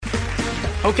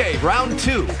Okay, round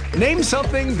two. Name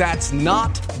something that's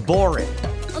not boring.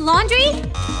 A laundry?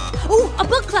 Ooh, a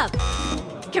book club.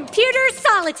 Computer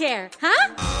solitaire,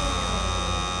 huh?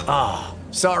 Ah,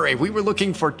 sorry, we were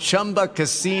looking for Chumba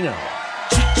Casino.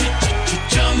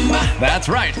 That's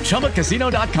right,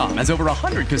 ChumbaCasino.com has over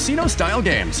 100 casino-style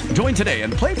games. Join today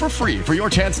and play for free for your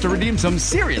chance to redeem some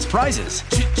serious prizes.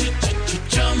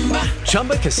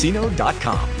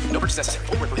 ChumbaCasino.com. No purchase necessary.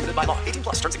 Void where prohibited by law. 18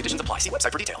 plus. Terms and conditions apply. See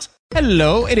website for details.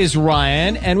 Hello, it is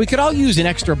Ryan, and we could all use an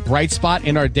extra bright spot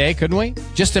in our day, couldn't we?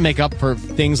 Just to make up for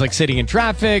things like sitting in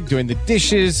traffic, doing the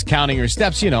dishes, counting your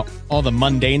steps, all the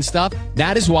mundane stuff.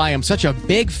 That is why I'm such a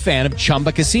big fan of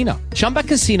Chumba Casino. Chumba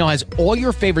Casino has all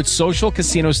your favorite social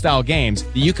casino-style games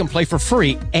that you can play for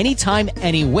free anytime,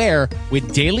 anywhere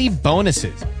with daily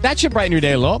bonuses. That should brighten your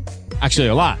day a little. Actually,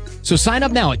 a lot. So sign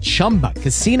up now at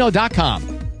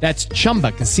ChumbaCasino.com. That's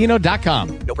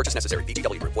ChumbaCasino.com. No purchase necessary.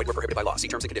 DPW. Void where prohibited by law. See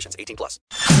terms and conditions. 18 plus.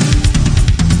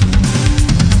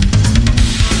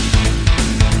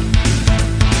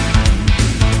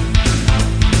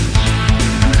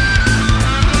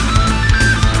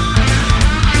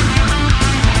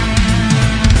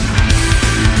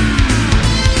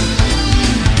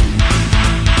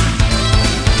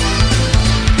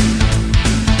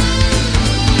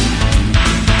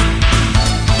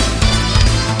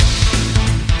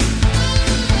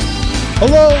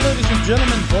 Hello, ladies and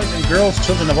gentlemen, boys and girls,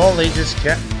 children of all ages,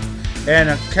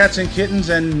 cats and kittens,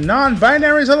 and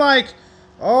non-binaries alike.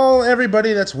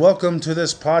 Everybody that's welcome to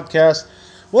this podcast.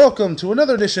 Welcome to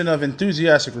another edition of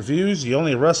Enthusiastic Reviews, the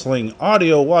only wrestling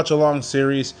audio watch-along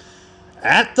series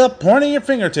at the point of your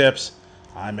fingertips.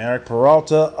 I'm Eric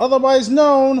Peralta, otherwise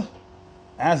known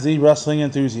as the Wrestling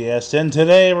Enthusiast, and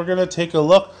today we're going to take a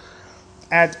look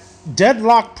at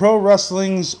Deadlock Pro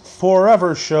Wrestling's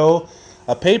Forever show,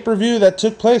 a pay-per-view that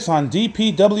took place on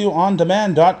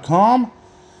DPWOnDemand.com,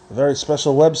 a very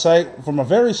special website from a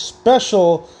very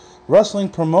special wrestling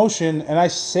promotion, and I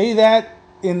say that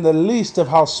in the least of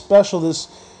how special this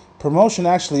promotion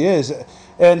actually is.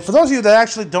 And for those of you that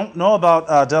actually don't know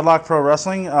about Deadlock Pro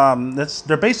Wrestling,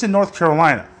 they're based in North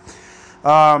Carolina.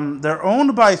 They're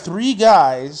owned by three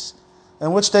guys,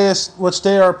 in which they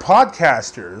are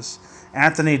podcasters: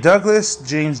 Anthony Douglas,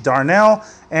 James Darnell,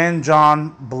 and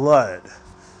John Blood.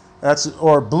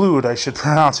 Or Blood, I should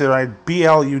pronounce it right,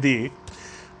 B-L-U-D.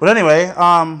 But anyway,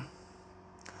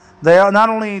 not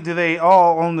only do they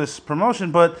all own this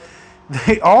promotion, but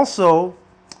they also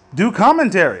do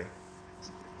commentary.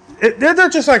 They're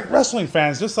just like wrestling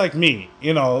fans, just like me,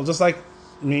 just like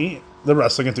me, the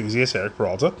wrestling enthusiast, Eric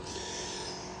Peralta.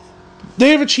 They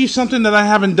have achieved something that I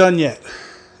haven't done yet,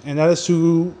 and that is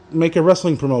to make a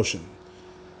wrestling promotion.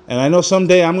 And I know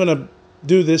someday I'm going to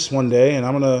do this one day, and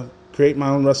I'm going to create my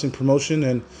own wrestling promotion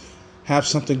and have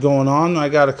something going on. I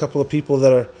got a couple of people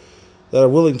that are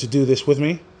willing to do this with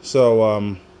me.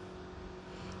 So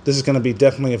this is going to be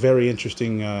definitely a very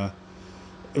interesting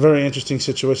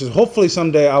situation. Hopefully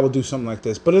someday I will do something like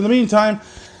this. But in the meantime,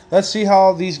 let's see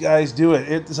how these guys do it.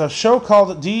 It's a show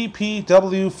called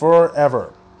DPW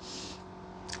Forever.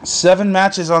 7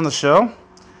 matches on the show.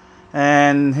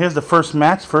 And here's the first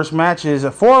match. First match is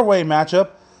a 4-way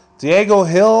matchup. Diego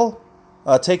Hill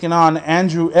taking on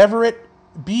Andrew Everett,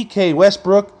 BK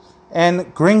Westbrook,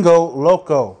 and Gringo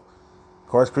Loco. Of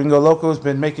course, Gringo Loco has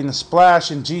been making a splash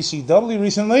in GCW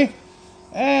recently,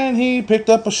 and he picked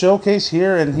up a showcase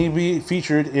here, and he'll be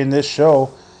featured in this show,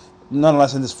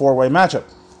 nonetheless in this 4-way matchup.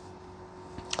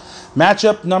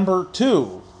 Matchup number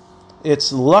 2,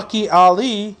 it's Lucky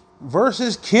Ali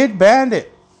versus Kid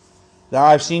Bandit. Now,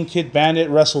 I've seen Kid Bandit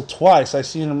wrestle twice. I've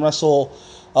seen him wrestle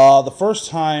the first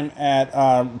time at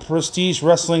Prestige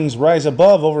Wrestling's Rise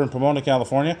Above over in Pomona,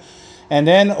 California. And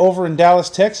then over in Dallas,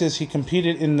 Texas, he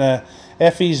competed in the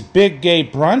Effie's Big Gay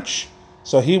Brunch.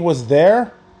 So he was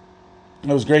there. It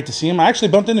was great to see him. I actually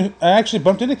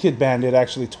bumped into Kid Bandit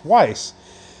actually twice.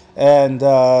 And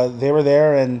they were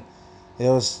there, and it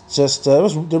was just, they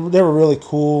were really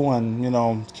cool.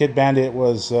 And, Kid Bandit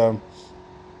was, we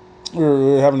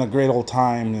were having a great old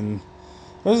time, and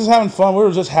we were just having fun. We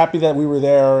were just happy that we were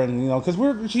there, and because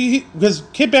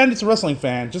Kid Bandit's a wrestling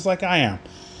fan, just like I am.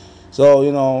 So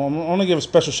I'm going to give a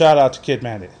special shout out to Kid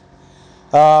Bandit.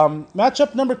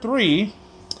 Matchup number 3,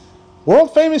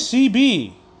 world famous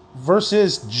CB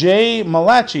versus Jay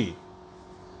Malachi.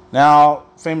 Now,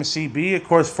 famous CB, of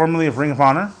course, formerly of Ring of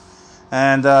Honor,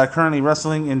 and currently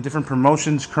wrestling in different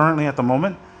promotions currently at the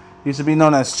moment. He used to be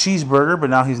known as Cheeseburger,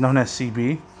 but now he's known as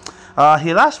CB.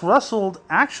 He last wrestled,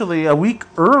 actually, a week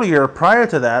earlier, prior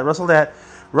to that, wrestled at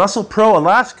Wrestle Pro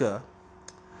Alaska,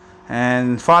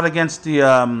 and fought against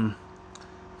the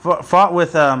fought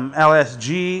with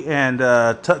LSG and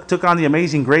took on the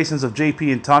Amazing Graysons of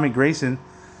JP and Tommy Grayson,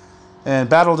 and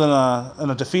battled in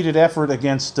a defeated effort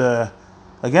against the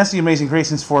Amazing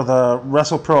Graysons for the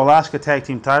Wrestle Pro Alaska Tag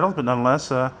Team titles. But nonetheless,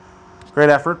 great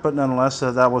effort. But nonetheless,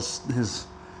 that was his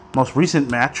most recent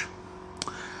match.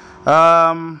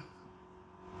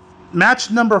 Match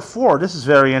number 4. This is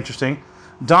very interesting.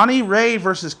 Donnie Ray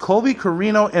versus Colby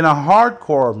Carino in a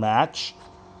hardcore match.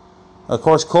 Of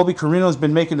course, Colby Carino has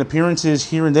been making appearances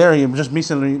here and there. He just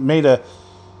recently made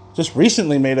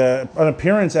an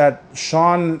appearance at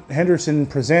Sean Henderson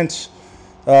Presents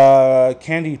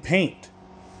Candy Paint,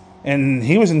 and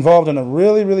he was involved in a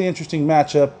really, really interesting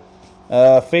matchup.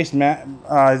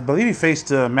 I believe he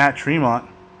faced Matt Tremont,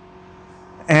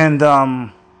 and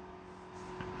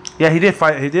he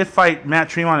did fight Matt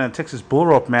Tremont in a Texas Bull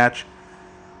Rope match.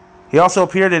 He also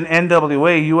appeared in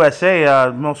NWA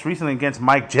USA, most recently against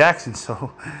Mike Jackson.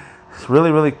 So it's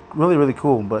really, really, really, really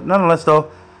cool. But nonetheless, though,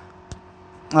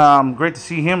 great to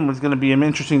see him. It's going to be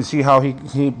interesting to see how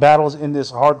he battles in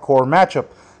this hardcore matchup.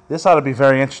 This ought to be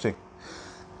very interesting.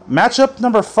 Matchup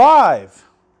number 5.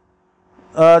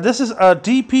 This is a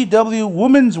DPW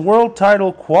Women's World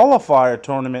Title Qualifier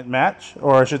Tournament match,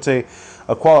 or I should say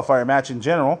a qualifier match in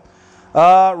general.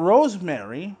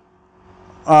 Rosemary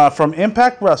from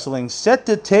Impact Wrestling set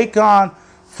to take on,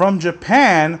 from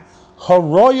Japan,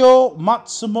 Hiroyo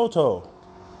Matsumoto.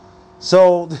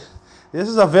 So this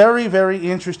is a very, very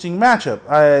interesting matchup,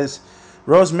 as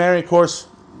Rosemary, of course,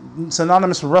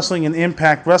 synonymous with wrestling and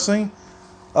Impact Wrestling.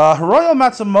 Hiroyo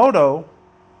Matsumoto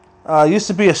used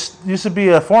to be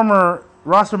a former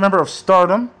roster member of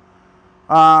Stardom.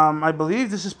 I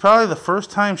believe this is probably the first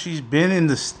time she's been in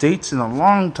the States in a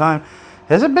long time.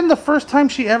 Has it been the first time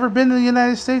she ever been to the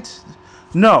United States?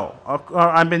 No.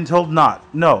 I've been told not.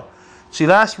 No. She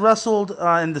last wrestled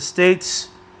in the States,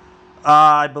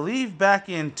 I believe, back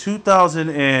in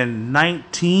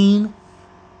 2019.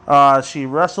 She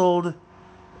wrestled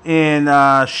in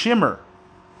Shimmer.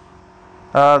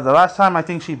 The last time I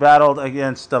think she battled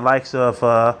against the likes of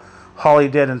Holly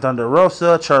Dead and Thunder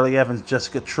Rosa, Charlie Evans,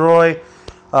 Jessica Troy,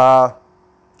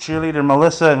 cheerleader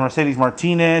Melissa and Mercedes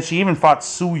Martinez. She even fought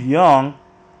Sue Young.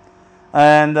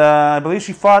 And I believe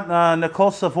she fought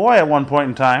Nicole Savoy at one point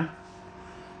in time.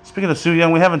 Speaking of Sue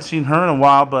Young, we haven't seen her in a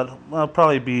while, but we'll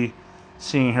probably be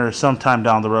seeing her sometime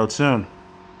down the road soon.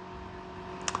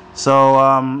 So,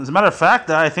 as a matter of fact,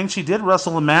 I think she did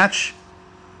wrestle a match,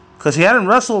 because she hadn't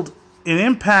wrestled in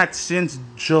Impact since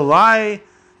July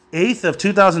 8th of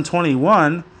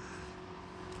 2021.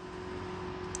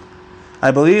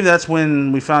 I believe that's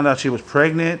when we found out she was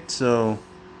pregnant. So,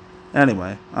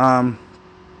 anyway,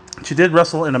 she did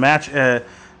wrestle in a match at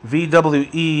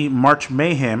VWE March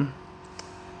Mayhem,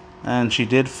 and she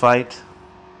did fight.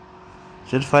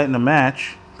 She did fight in a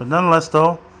match, but nonetheless,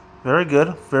 though, very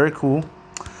good, very cool.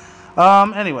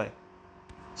 Anyway,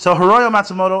 so Hiroyo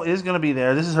Matsumoto is going to be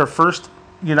there. This is her first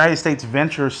United States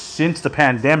venture since the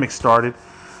pandemic started,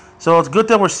 so it's good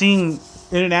that we're seeing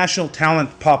international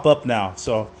talent pop up now.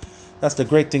 So that's the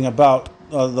great thing about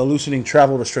the loosening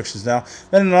travel restrictions now.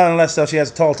 But nonetheless, she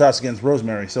has a tall task against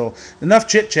Rosemary. So enough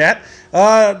chit chat.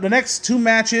 The next 2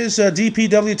 matches: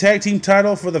 DPW Tag Team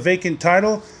title for the vacant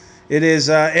title. It is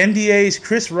NDA's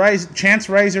Chance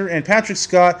Riser and Patrick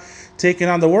Scott taking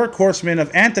on the Workhorsemen of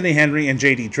Anthony Henry and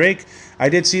JD Drake. I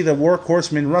did see the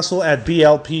Workhorsemen wrestle at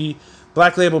BLP,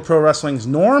 Black Label Pro Wrestling's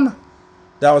Norm.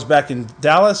 That was back in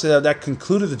Dallas. That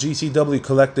concluded the GCW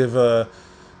Collective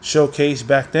showcase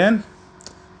back then,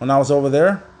 when I was over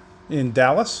there in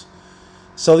Dallas.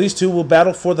 So these two will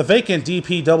battle for the vacant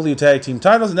DPW Tag Team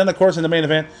titles. And then, of course, in the main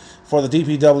event for the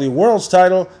DPW World's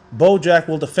title, Bojack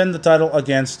will defend the title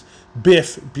against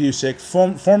Biff Busick,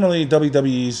 formerly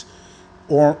WWE's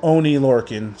Oni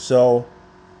Lorcan. So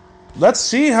let's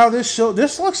see how this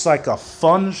looks like a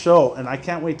fun show, and I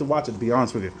can't wait to watch it, to be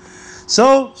honest with you.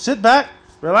 So sit back,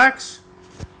 relax,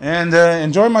 and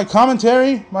enjoy my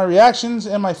commentary, my reactions,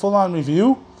 and my full-on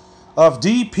review of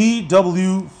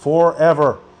DPW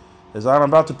Forever, as I'm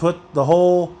about to put the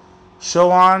whole show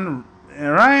on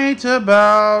right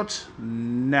about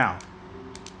now.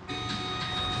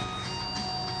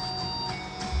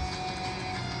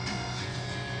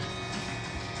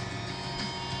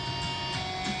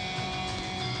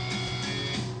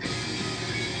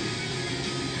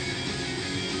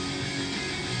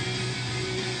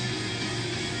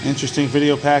 Interesting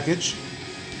video package.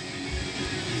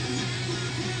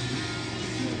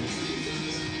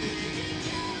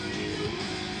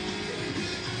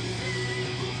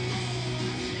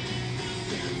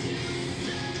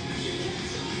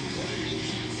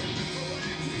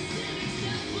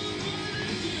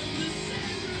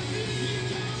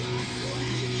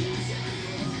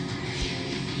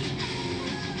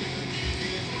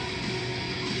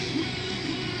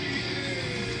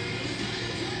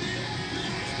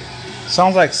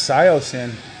 Sounds like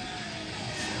Cyosin.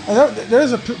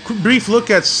 There's a brief look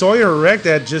at Sawyer Wreck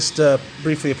that just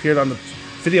briefly appeared on the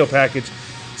video package.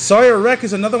 Sawyer Wreck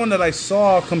is another one that I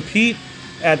saw compete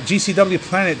at GCW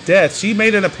Planet Death. She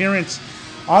made an appearance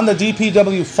on the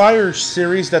DPW Fire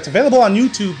series that's available on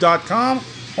YouTube.com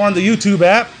or on the YouTube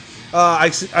app.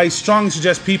 I strongly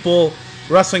suggest people,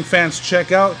 wrestling fans,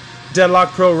 check out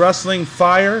Deadlock Pro Wrestling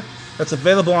Fire. That's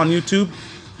available on YouTube.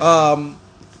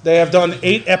 They have done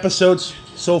 8 episodes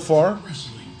so far.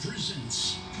 Wrestling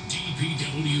presents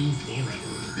DPW Forever.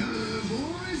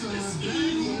 Boys are back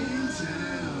in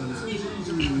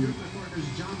town. My partners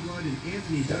John Blood and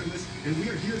Anthony Douglas, and we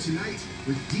are here tonight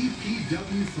with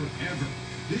DPW Forever.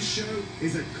 This show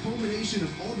is a culmination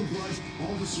of all the blood,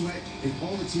 all the sweat, and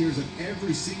all the tears of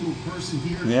every single person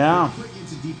here. Yeah. Put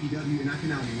into DPW, and I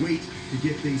cannot wait to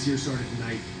get things here started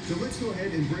tonight. So let's go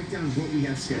ahead and break down what we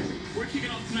have scheduled. We're kicking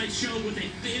off tonight's show with a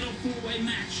fatal 4-way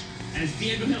match as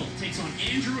Diego Hill takes on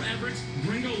Andrew Everett,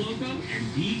 Gringo Loco, and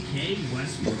DK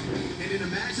Westbrook. And in a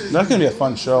match That's going to be a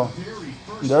fun show.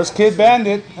 There's Kid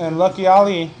Bandit and Lucky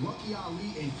Ali. Lucky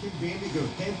Ali and Kid Bandit go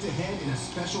head-to-head in a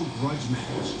special grudge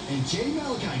match. And Jay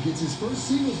Malachi gets his first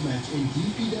singles match in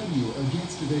DPW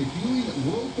against the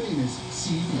debuting world-famous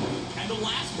CD. And the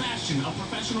last bastion of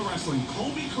professional wrestling,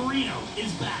 Colby Carino,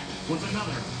 is back with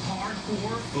another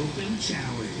hardcore open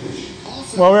challenge.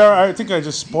 Also, Well, I think I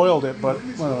just spoiled it, but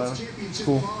whatever. Championship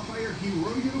Cool. qualifier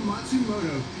Hiroyo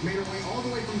Matsumoto made her way all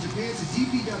the way from Japan to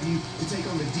DPW to take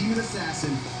on the Demon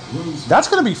Assassin, Rose. That's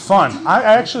going to be fun. I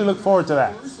actually look forward to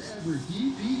that. First ever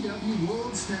DPW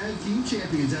World Tag Team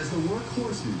Champions as the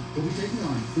Workhorsemen will be taking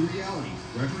on The Reality,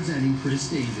 representing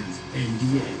Chris Stazes,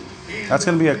 NDA. That's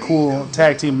going to be a cool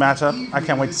tag team matchup. I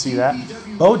can't wait to see that.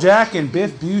 Bojack and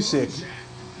Biff Busick.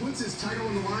 Puts his title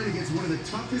on the line against one of the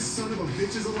toughest son of a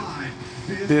bitches alive,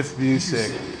 Biff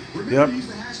Busick. Remember Yep. to use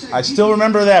the hashtag I still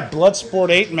remember that Bloodsport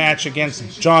 8 match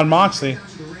against John Moxley.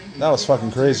 That was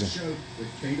fucking crazy. with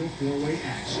fatal 4-way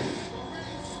action.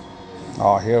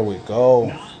 Oh, here we go.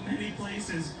 Not many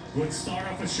places would start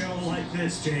off a show like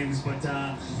this, James, but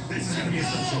this is going to be a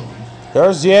special one.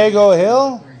 There's Diego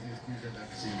Hill.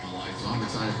 I'm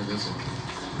excited for this one.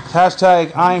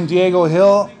 Hashtag I'm Diego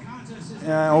Hill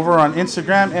over on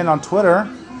Instagram and on Twitter.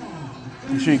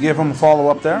 Make sure you give him a follow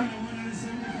up there.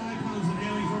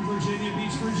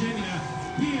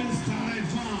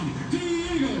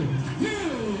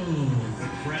 The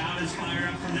crowd is fired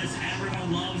up for this.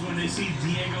 Everyone loves when they see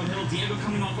Diego Hill. Diego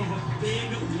coming off of a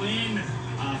big win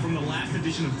from the last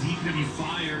edition of DPW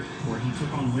Fire, where he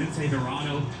took on Lindsay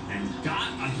Dorado and got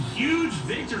a huge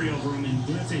victory over him in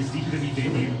Lindsay's DPW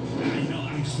debut.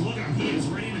 I mean, just look at him. He is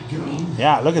ready to go.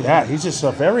 Yeah, look at that. He's just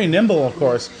very nimble, of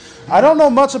course. I don't know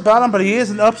much about him, but he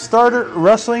is an upstarter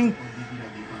wrestling.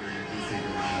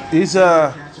 He's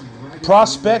a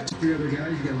prospect. 3 other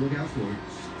guys you gotta look out for.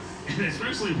 And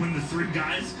especially when the 3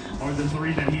 guys are the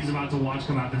 3 that he's about to watch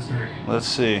come out this ring. Let's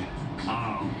see.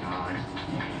 Oh, God.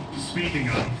 Speaking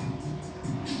of,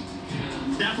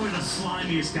 definitely the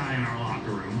slimiest guy in our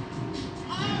locker room.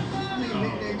 How many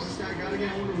nicknames this guy got again?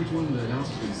 I wonder which one the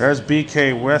announcers. There's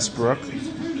BK Westbrook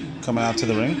coming out to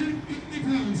the ring.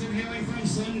 Hailing from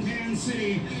Suntan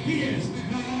City, he is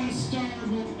the Star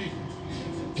Boy,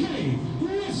 K.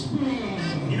 Westbrook.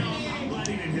 You know, I'm glad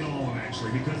he didn't hit all of them,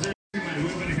 actually, because there's everybody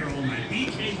we've been here all night.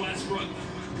 BK Westbrook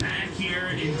back here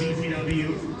in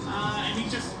DPW, and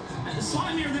he's just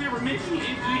slimier than ever. Maybe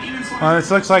even slimier.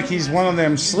 It looks like he's one of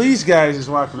them sleaze guys who's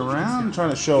walking around trying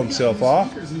to show himself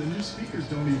off. And the new speakers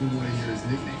don't even want to hear his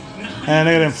nickname. And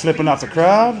look at him flipping off the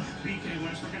crowd. BK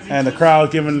Westbrook, I mean, And the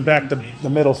crowd giving back the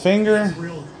middle finger.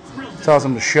 real Tells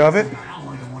him to shove it. I don't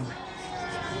like the one.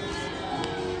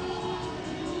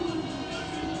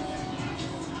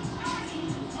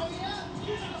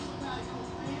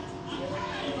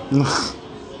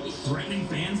 Threatening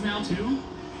fans now, too?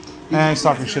 And he's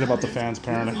talking shit about the fans, He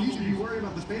apparently. needs to be worried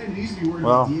about the fan. He needs to be worried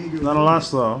Well, about Diego.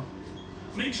 nonetheless, though.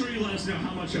 Make sure you let us know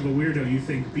how much of a weirdo you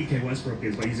think BK Westbrook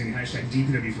is by using hashtag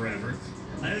DPW Forever.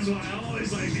 That is what I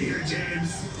always like to hear,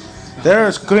 James.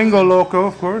 There's Gringo Loco,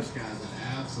 of course. This guy's an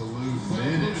absolute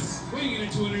menace. Weighing in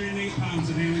at 208 pounds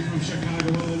and hailing from Chicago,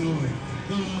 Illinois.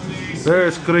 The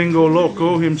There's Gringo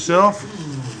Loco himself.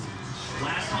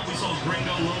 Last time we saw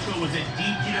Gringo Loco was at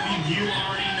DPW, you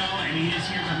already know, and he is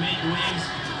here to make waves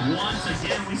once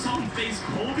again. We saw him face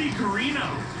Colby Carino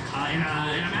in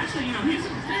a match that, he's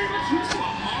very much used to a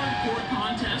hardcore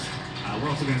contest. We're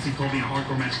also going to see Colby in a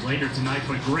hardcore match later tonight,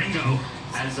 but Gringo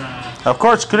has Of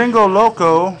course, Gringo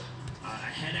Loco. a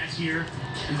head at here.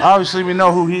 Obviously, we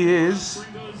know who he is.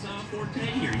 Gringo's forte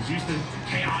here. He's used to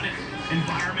chaotic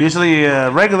environments. Usually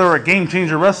a regular or game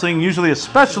changer wrestling, usually a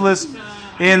specialist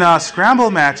in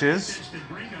scramble matches.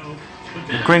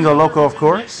 Gringo Loco, of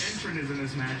course. In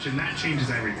this match, and that changes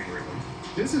everything, really.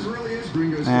 This really is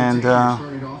Gringo's and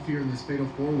started off here in this fatal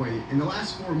four-way. In the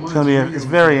last 4 months, it's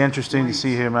very interesting to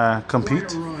see him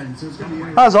compete.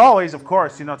 As always, of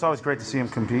course, it's always great to see him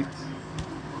compete.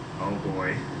 Oh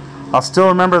boy. I'll still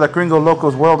remember the Gringo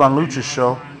Loco's World on Lucha's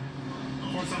show.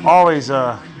 Always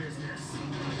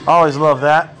love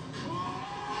that.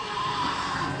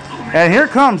 And here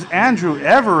comes Andrew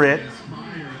Everett.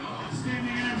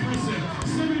 Standing and impressive,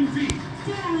 7 feet,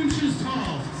 4 inches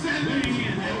tall, weighing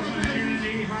in at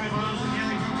 185 pounds and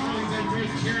hailing from Arlington,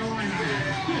 North Carolina.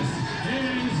 This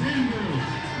is Andrew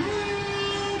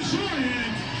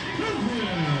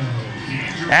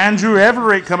Giant. Andrew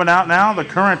Everett coming out now, the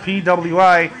current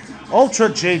PWI Ultra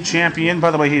J champion.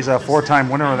 By the way, he's a 4-time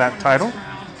winner of that title.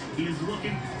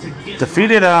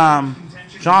 Defeated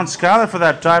John Schuyler for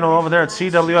that title over there at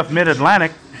CWF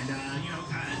Mid-Atlantic.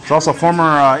 He's also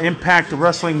former Impact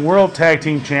Wrestling World Tag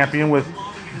Team Champion with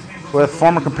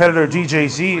former competitor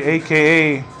DJZ,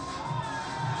 aka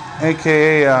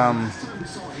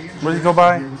what did he go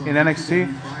by in NXT?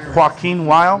 Joaquin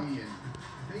Wilde.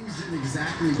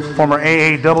 Former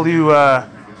AAW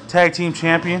Tag Team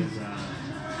Champion.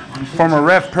 Former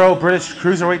Rev Pro British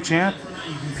Cruiserweight Champ.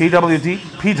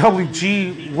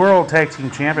 PWG World Tag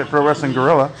Team Champ at Pro Wrestling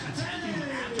Guerrilla.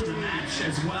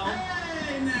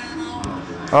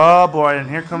 Oh boy, and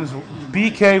here comes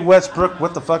BK Westbrook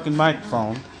with the fucking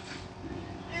microphone.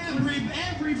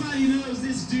 Everybody knows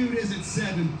this dude isn't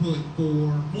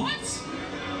 7'4". What?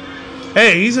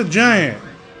 Hey, he's a giant.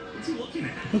 What's he looking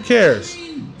at? Who cares?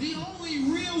 The only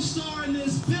real star in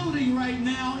this building right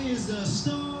now is the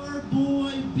star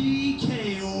boy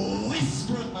BK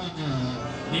Westbrook.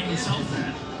 Name himself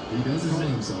that. He does call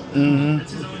himself.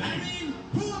 That's his own I name. mean,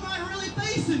 who am I really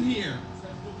facing here?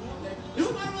 Who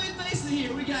am I really facing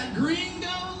here? We got Gringo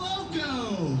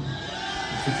Loco.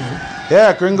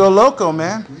 Yeah, Gringo Loco,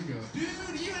 man.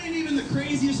 Dude, you ain't even the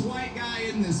craziest white guy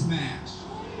in this match.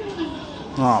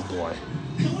 Oh boy.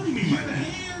 What do you mean by that?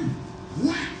 Here,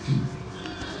 whack.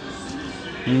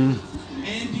 And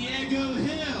Diego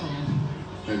Hill.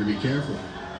 Better be careful.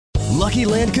 Lucky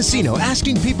Land Casino,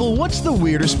 asking people, what's the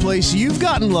weirdest place you've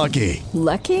gotten lucky?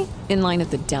 Lucky? In line at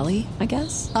the deli, I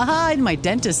guess? Aha, in my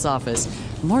dentist's office.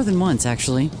 More than once,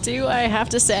 actually. Do I have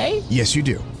to say? Yes, you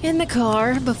do. In the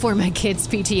car before my kids'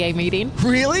 PTA meeting.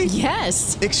 Really?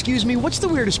 Yes. Excuse me, what's the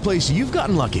weirdest place you've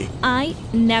gotten lucky? I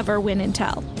never win and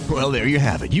tell. Well, there you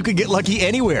have it. You can get lucky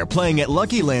anywhere, playing at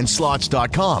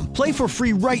LuckyLandSlots.com. Play for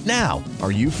free right now.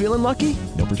 Are you feeling lucky?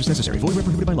 No purchase necessary. Void where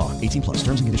prohibited by law. 18+.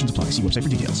 Terms and conditions apply. See website for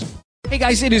details. Hey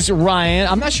guys, it is Ryan.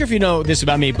 I'm not sure if you know this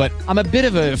about me, but I'm a bit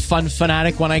of a fun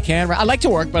fanatic when I can. I like to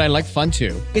work, but I like fun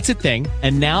too. It's a thing.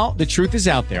 And now the truth is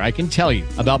out there. I can tell you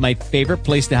about my favorite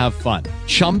place to have fun.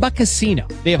 Chumba Casino.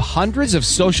 They have hundreds of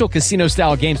social casino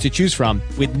style games to choose from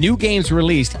with new games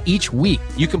released each week.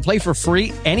 You can play for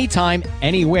free anytime,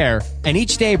 anywhere. And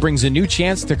each day brings a new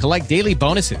chance to collect daily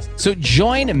bonuses. So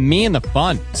join me in the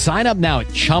fun. Sign up now at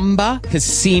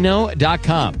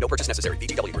ChumbaCasino.com. No purchase necessary.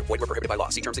 DPW. Void where prohibited by law.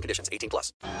 See terms and conditions. 18+. Diego,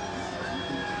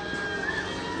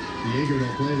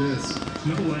 don't play this.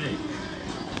 No way.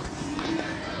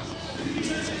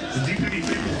 The DPW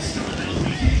people still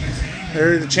have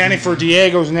They're chanting for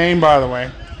Diego's name, by the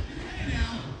way.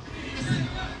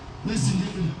 Listen,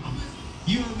 dude,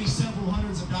 you owe me several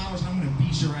hundreds of dollars and I'm going to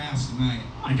beat your ass tonight.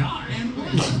 I got it. And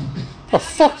wait. The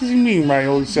fuck does he mean by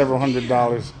only several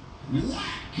 $100s?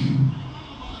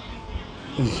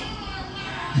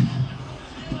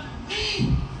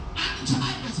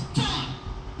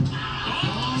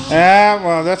 Ah,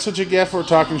 well, that's what you get for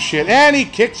talking shit. And he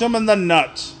kicks him in the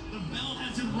nuts.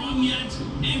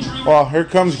 Well, here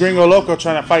comes Gringo Loco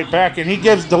trying to fight back, and he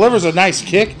delivers a nice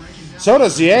kick. So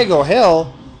does Diego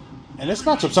Hill. And this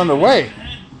matchup's underway.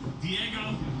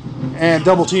 And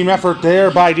double team effort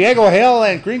there by Diego Hill,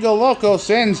 and Gringo Loco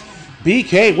sends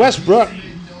BK Westbrook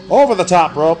over the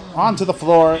top rope onto the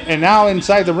floor. And now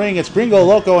inside the ring, it's Gringo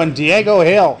Loco and Diego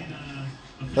Hill.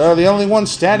 They're the only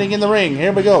ones standing in the ring.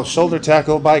 Here we go. Shoulder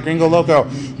tackle by Gringo Loco.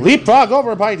 Leapfrog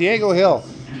over by Diego Hill.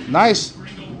 Nice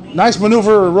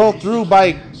maneuver rolled through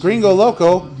by Gringo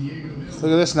Loco. Look at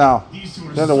this now.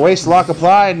 Then the waist lock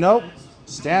applied. Nope.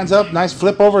 Stands up. Nice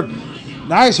flip over.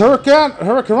 Nice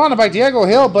hurricanrana by Diego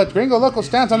Hill, but Gringo Loco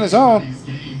stands on his own.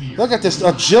 Look at this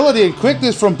agility and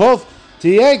quickness from both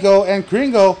Diego and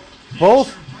Gringo.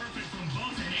 Both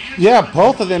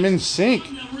of them in sync.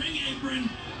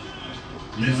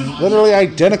 Literally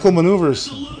identical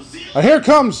maneuvers. Here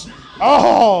comes,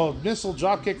 missile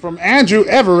dropkick from Andrew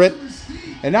Everett.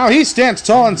 And now he stands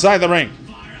tall inside the ring.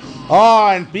 Oh,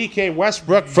 and BK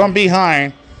Westbrook from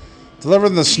behind,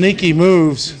 delivering the sneaky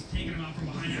moves.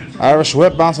 Irish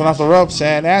whip bouncing off the ropes,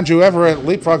 and Andrew Everett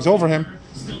leapfrogs over him.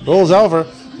 Rolls over.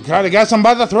 Try to get him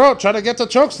by the throat. Try to get the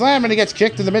choke slam, and he gets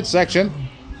kicked in the midsection.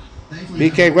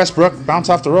 BK Westbrook bounce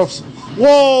off the ropes.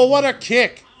 Whoa, what a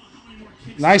kick.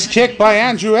 Nice kick by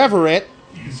Andrew Everett.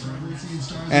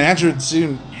 And Andrew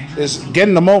is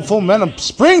getting the full momentum.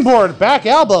 Springboard back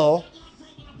elbow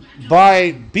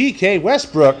by BK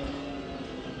Westbrook.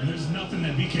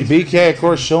 BK, of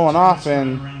course, showing off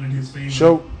and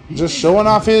just showing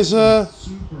off his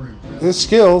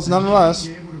skills, nonetheless.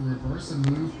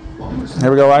 Here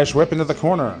we go, Irish whip into the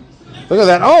corner. Look at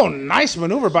that. Oh, nice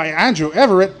maneuver by Andrew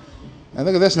Everett. And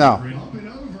look at this now.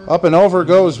 Up and over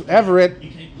goes Everett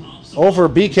over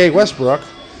BK Westbrook.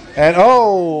 And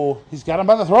oh, he's got him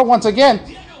by the throat once again.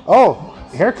 Oh,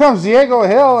 here comes Diego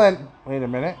Hill. And wait a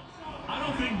minute.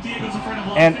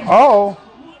 And oh,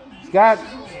 he's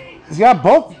got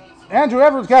both. Andrew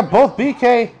Everett's got both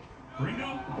BK.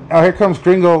 Oh, here comes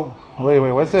Gringo. Wait,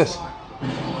 what's this?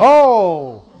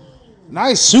 Oh,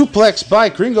 nice suplex by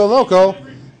Gringo Loco.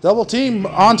 Double team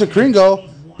onto Gringo,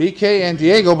 BK and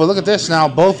Diego. But look at this now,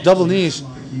 both double knees.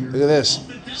 Look at this.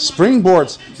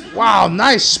 Springboards. Wow,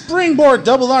 nice springboard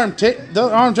double arm drag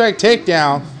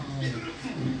takedown.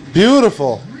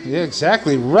 Beautiful. Yeah,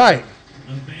 exactly right.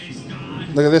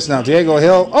 Look at this now, Diego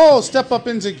Hill. Oh, step up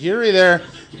into Giri there.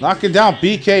 Knocking down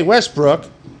BK Westbrook.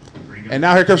 And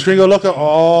now here comes Gringo Loco.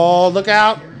 Oh, look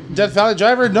out. Death Valley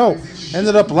Driver? No.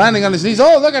 Ended up landing on his knees.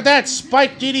 Oh, look at that.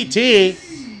 Spike DDT.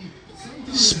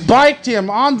 Spiked him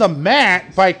on the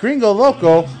mat by Gringo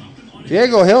Loco.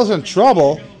 Diego Hill's in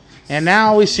trouble. And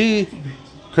now we see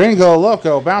Gringo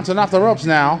Loco bouncing off the ropes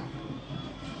now.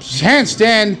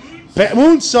 Handstand.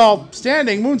 Moonsault.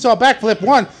 Standing. Moonsault backflip.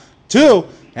 1, 2.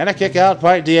 And a kick out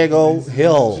by Diego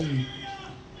Hill.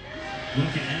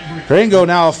 Gringo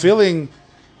now feeling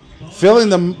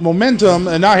the momentum,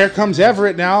 and now here comes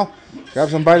Everett now.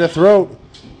 Grabs him by the throat.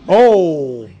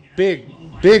 Oh, big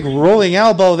rolling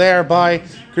elbow there by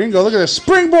Gringo. Look at this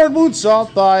springboard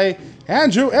moonsault by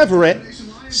Andrew Everett.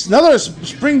 Another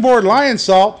springboard lion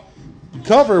salt.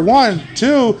 Cover 1,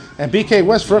 2, and BK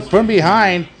Westbrook from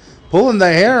behind, pulling the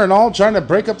hair and all, trying to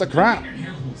break up the count.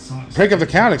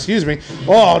 Excuse me.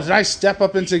 Oh, nice step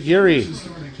up into Giri.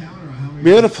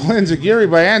 Beautiful enziguri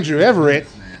by Andrew Everett.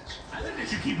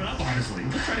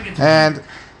 And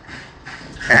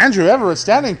Andrew Everett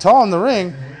standing tall in the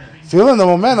ring, feeling the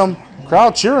momentum,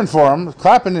 crowd cheering for him,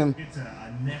 clapping him.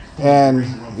 And,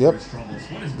 yep,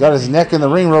 got his neck in the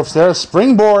ring ropes there.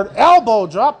 Springboard elbow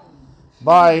drop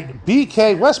by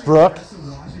BK Westbrook.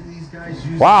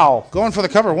 Wow, going for the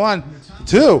cover. 1,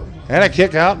 2, and a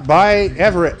kick out by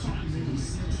Everett.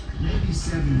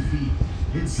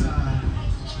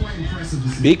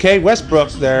 BK Westbrook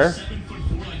there.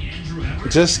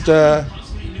 Just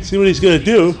see what he's going to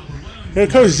do. Here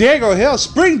comes Diego Hill.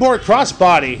 Springboard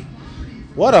crossbody.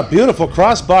 What a beautiful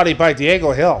crossbody by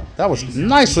Diego Hill. That was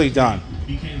nicely done.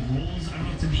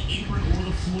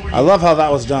 I love how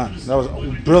that was done. That was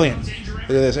brilliant. Look at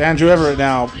this. Andrew Everett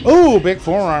now. Ooh, big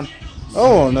forearm.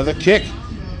 Oh, another kick.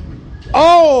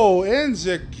 Oh,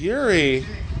 enziguri.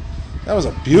 That was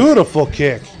a beautiful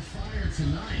kick.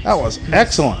 That was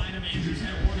excellent.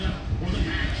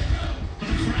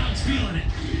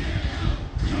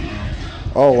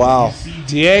 Oh, wow.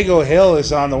 Diego Hill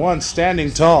is on the one standing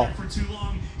tall.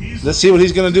 Let's see what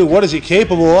he's going to do. What is he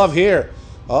capable of here?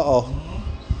 Uh-oh.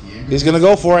 He's going to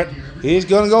go for it. He's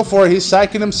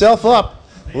psyching himself up.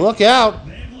 Look out.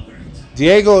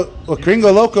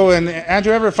 Gringo Loco and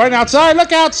Andrew Everett fighting outside.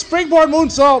 Look out. Springboard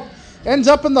moonsault. Ends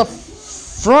up in the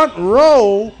front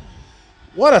row.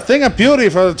 What a thing of beauty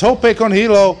for the tope con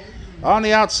hilo on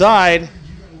the outside.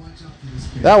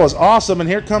 That was awesome. And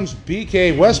here comes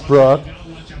BK Westbrook.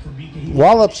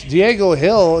 Wallops Diego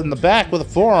Hill in the back with a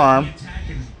forearm.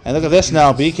 And look at this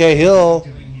now. BK Hill.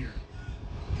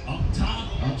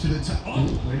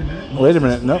 Wait a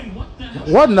minute. No.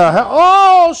 What in the hell?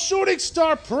 Oh, shooting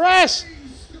star press.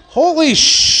 Holy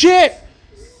shit.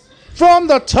 From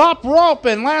the top rope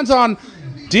and lands on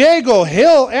Diego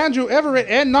Hill, Andrew Everett,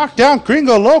 and knocked down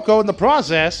Gringo Loco in the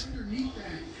process.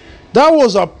 That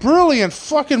was a brilliant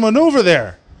fucking maneuver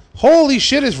there. Holy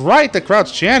shit is right. The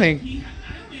crowd's chanting.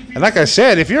 And like I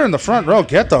said, if you're in the front row,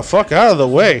 get the fuck out of the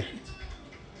way.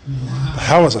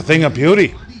 That was a thing of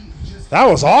beauty. That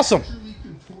was awesome.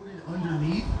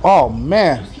 Oh,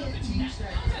 man.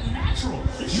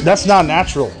 That's not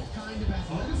natural.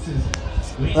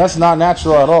 That's not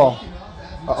natural at all.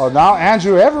 Uh-oh, now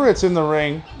Andrew Everett's in the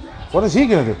ring. What is he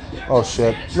going to do? Oh,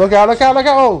 shit. Look out, look out, look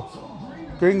out. Oh.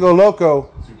 Gringo Loco.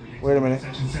 Wait a minute.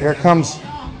 Here comes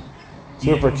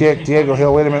super kick. Diego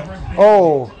Hill. Wait a minute.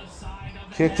 Oh.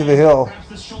 Kick to the hill.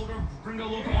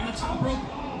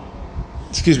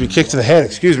 Excuse me. Kick to the head.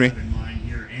 Excuse me.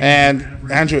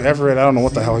 And Andrew Everett, I don't know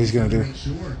what the hell he's going to do.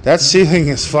 That ceiling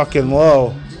is fucking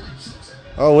low.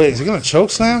 Oh, wait. Is he going to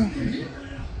choke slam?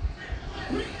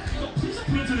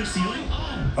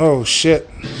 Oh, shit.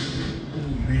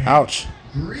 Ouch.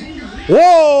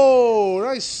 Whoa!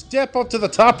 Nice step up to the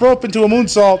top rope into a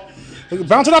moonsault.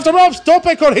 Bouncing off the ropes.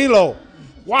 Tope con hilo.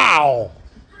 Wow.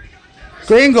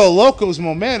 Gringo Loco's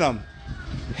momentum.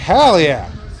 Hell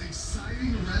yeah.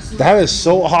 That is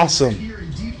so awesome.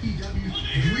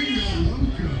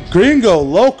 Gringo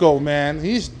Loco, man.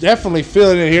 He's definitely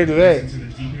feeling it here today.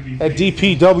 At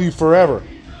DPW forever.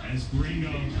 As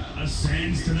Gringo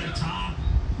ascends to the top,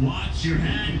 watch your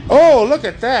head. Oh, look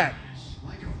at that.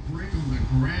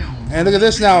 And look at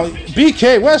this now.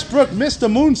 BK Westbrook missed the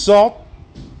moonsault.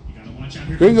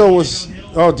 Gringo was...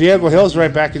 Oh, Diego Hill's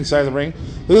right back inside the ring.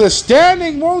 Look at the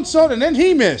standing moonsault, and then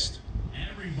he missed.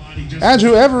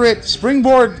 Andrew Everett,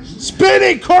 springboard,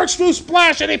 spinning corkscrew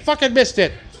splash, and he fucking missed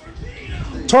it.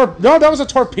 No, that was a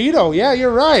torpedo. Yeah,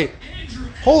 you're right.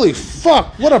 Holy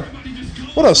fuck. What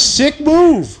a sick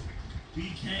move.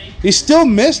 He still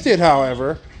missed it,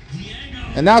 however.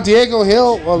 And now Diego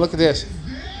Hill... Oh, look at this.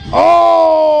 Oh!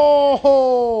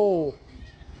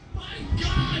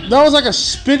 That was like a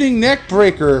spinning neck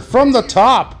breaker from the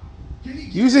top.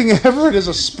 Using Everett as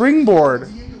a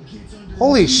springboard.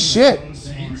 Holy shit.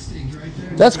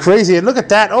 That's crazy. And look at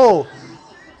that. Oh,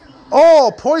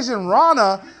 Poison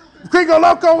Rana. Gringo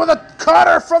Loco with a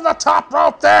cutter from the top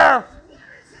rope there.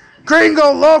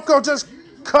 Gringo Loco just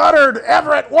cuttered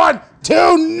Everett. 1,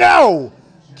 2, no.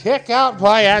 Kick out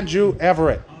by Andrew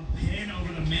Everett.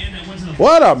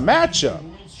 What a matchup.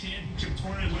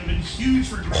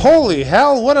 Holy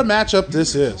hell, what a matchup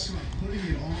this is.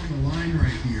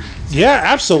 Yeah,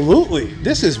 absolutely.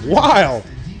 This is wild.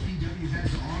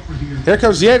 Here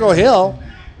comes Diego Hill.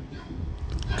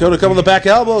 Go to a couple of the back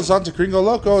elbows onto Gringo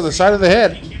Loco, the side of the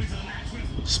head.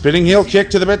 Spinning heel kick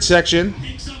to the midsection.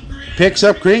 Picks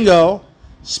up Gringo.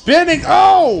 Spinning.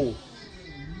 Oh!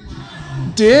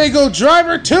 Diego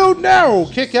driver 2. No.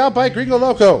 Kick out by Gringo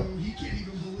Loco.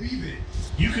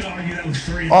 You could argue that was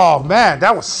 3. Oh, man.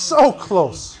 That was so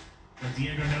close.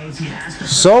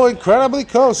 So incredibly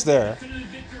close there.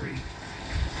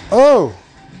 Oh.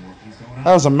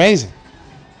 That was amazing.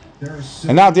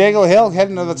 And now Diego Hill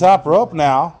heading to the top rope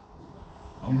now.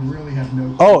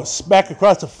 Oh, smack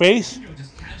across the face.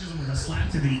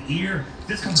 Slap to the ear.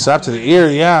 Slap to the ear,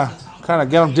 yeah. Kind of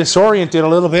get him disoriented a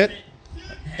little bit.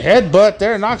 Headbutt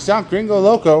there, knocks down Gringo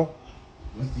Loco.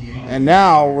 And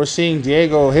now we're seeing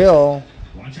Diego Hill.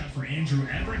 Watch out for Andrew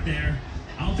Everett there.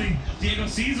 I don't think Diego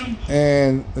sees him.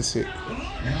 And let's see.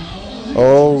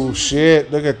 Oh,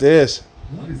 shit. Look at this.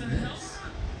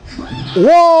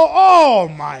 Whoa. Oh,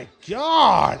 my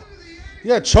God.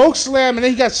 Yeah, choke slam, and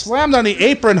then he got slammed on the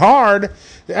apron hard.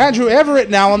 Andrew Everett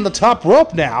now on the top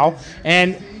rope now.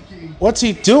 And what's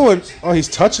he doing? Oh, he's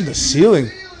touching the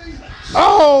ceiling.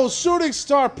 Oh, shooting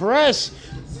star press.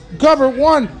 Cover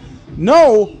 1.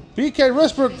 No. BK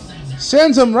Westbrook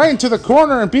sends him right into the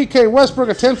corner, and BK Westbrook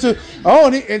attempts to... Oh,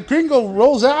 and Gringo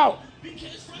rolls out.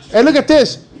 And look at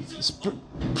this.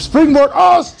 Springboard.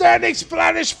 Oh, standing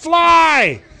Spanish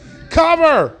fly.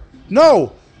 Cover.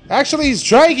 No. Actually, he's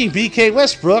dragging BK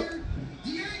Westbrook.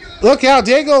 Look out,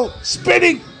 Diego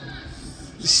spinning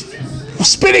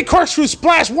corkscrew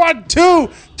splash. 1, 2,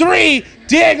 3.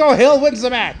 Diego Hill wins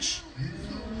the match.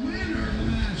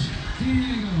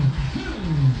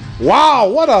 Wow,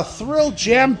 what a thrill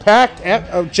jam-packed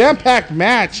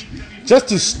match just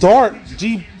to start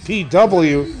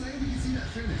DPW.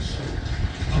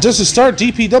 Just to start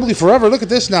DPW forever. Look at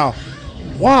this now.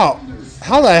 Wow,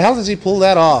 how the hell does he pull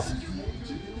that off?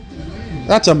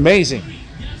 That's amazing.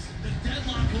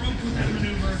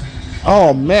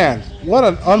 Oh, man. What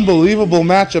an unbelievable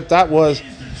matchup that was.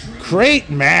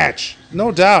 Great match.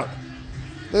 No doubt.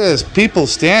 Look at this. People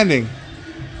standing.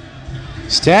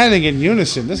 Standing in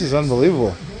unison. This is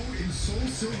unbelievable.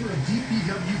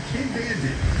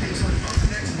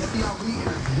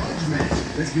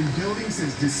 That's been building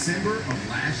since December of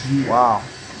last year. Wow.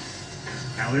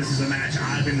 Now this is a match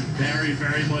I've been very,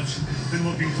 very much been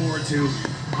looking forward to.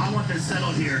 I want this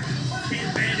settled here.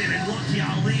 Kid Bandit and Lucky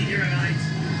Ali here tonight.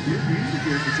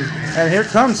 And here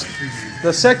comes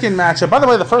the second matchup. By the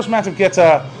way, the first matchup gets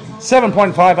a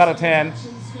 7.5 out of 10.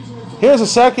 Here's the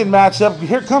second matchup.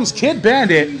 Here comes Kid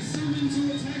Bandit.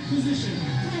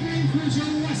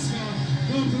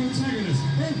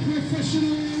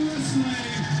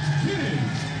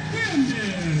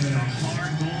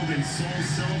 and Soul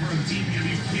Silver of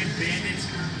DPW, Kid Bandit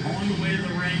on the way to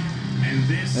the ring.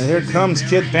 And here comes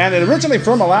Kid Bandit. Originally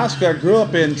from Alaska, grew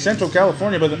up in Central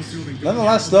California, but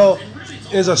nonetheless, though,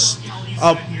 is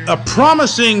a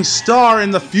promising star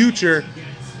in the future.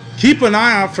 Keep an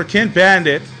eye out for Kid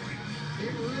Bandit.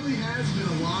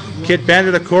 Kid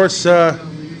Bandit, of course,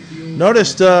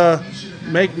 noticed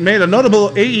made a notable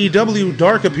AEW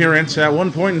Dark appearance at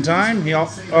one point in time.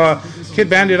 Kid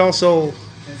Bandit also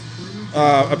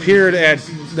appeared at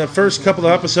the first couple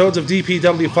of episodes of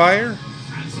DPW Fire,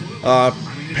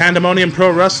 Pandemonium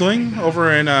Pro Wrestling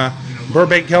over in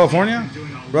Burbank, California.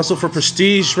 Wrestled for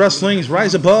Prestige Wrestling's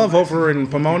Rise Above over in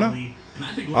Pomona.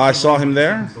 I saw him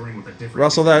there.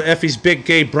 Wrestled at Effie's Big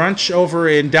Gay Brunch over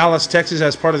in Dallas, Texas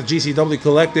as part of the GCW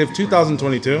Collective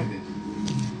 2022.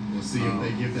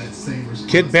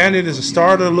 Kid Bandit is a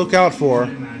star to look out for.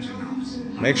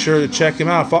 Make sure to check him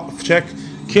out. Check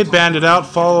Kid Bandit out.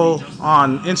 Follow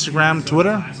on Instagram,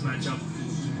 Twitter.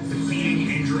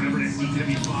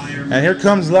 And here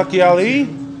comes Lucky Ali.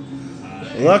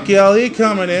 Lucky Ali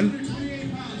coming in.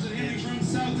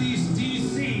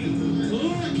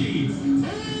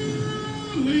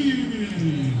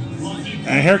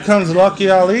 And here comes Lucky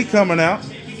Ali coming out.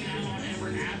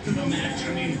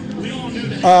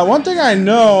 One thing I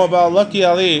know about Lucky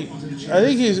Ali, I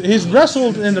think he's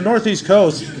wrestled in the Northeast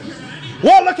Coast.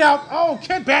 Whoa, look out! Oh,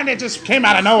 Kid Bandit just came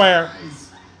out of nowhere.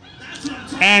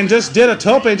 And just did a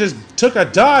tope, just took a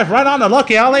dive right on to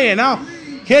Lucky Ali. And now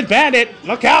Kid Bandit,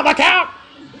 look out, look out!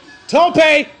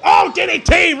 Tope, oh,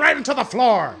 DDT right into the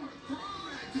floor.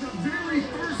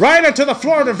 Right into the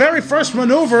floor, the very first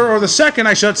maneuver, or the second,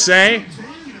 I should say.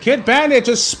 Kid Bandit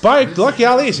just spiked Lucky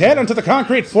Ali's head onto the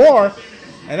concrete floor.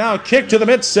 And now kick to the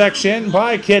midsection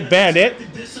by Kid Bandit.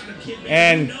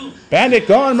 And Bandit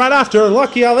going right after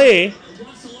Lucky Ali.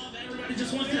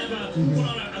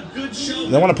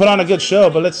 They want to put on a good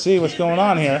show, but let's see what's going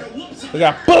on here. We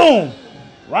got boom!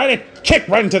 Kick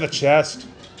right into the chest.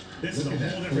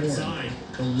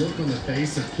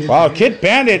 Wow, Kid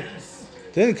Bandit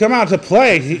didn't come out to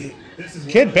play.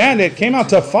 Kid Bandit came out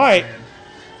to fight.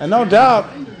 And no doubt,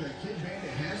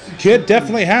 Kid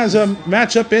definitely has a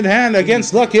matchup in hand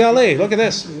against Lucky Ali. Look at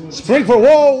this. Springboard.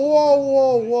 Whoa, whoa,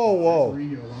 whoa, whoa, whoa.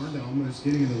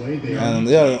 And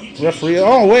the referee.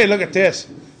 Oh, wait, look at this.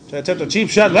 Attempt a cheap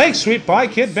shot leg sweep by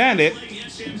Kid Bandit.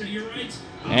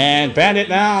 And Bandit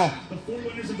now.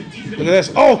 Look at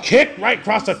this. Oh, kick right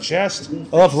across the chest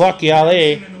of Lucky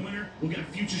Ali. And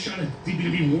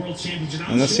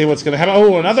let's see what's going to happen.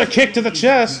 Oh, another kick to the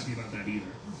chest.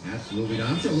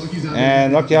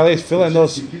 And Lucky Ali is filling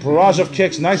those barrage of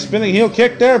kicks. Nice spinning heel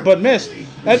kick there, but missed.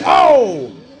 And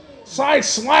oh! Side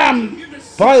slam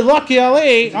by Lucky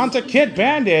Ali onto Kid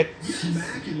Bandit.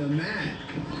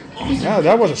 Yeah,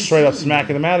 that was a straight up smack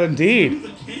in the mat indeed.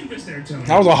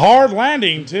 That was a hard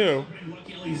landing too.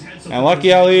 And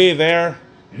Lucky Ali there.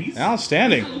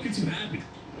 Outstanding.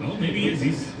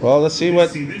 Well, let's see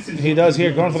what he does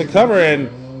here. Going for the cover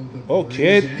and oh,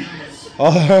 Kid.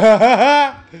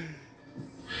 Oh,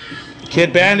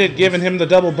 Kid Bandit giving him the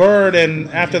double bird and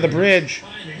after the bridge.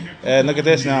 And look at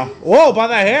this now. Whoa, by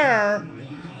the hair.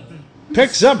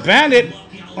 Picks up Bandit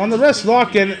on the wrist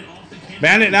lock. And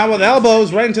Bandit now with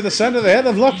elbows right into the center of the head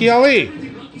of Lucky Ali.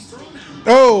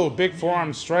 Oh, big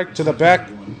forearm strike to the back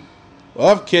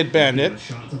of Kid Bandit.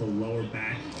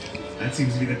 That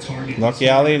seems to be the target. Lucky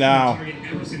Ali now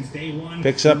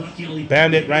picks up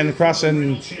Bandit right across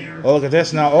and oh, look at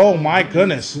this now. Oh my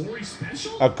goodness.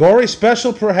 A gory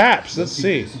special perhaps. Let's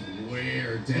see.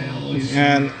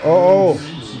 And oh.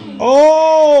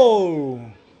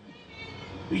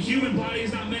 The human body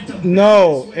is not meant to.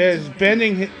 No, it's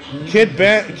bending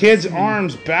Kid's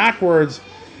arms backwards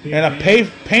in a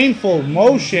painful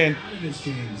motion.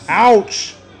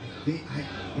 Ouch.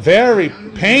 Very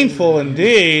painful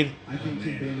indeed.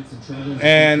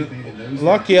 And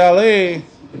Lucky Ali,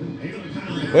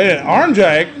 wait, an arm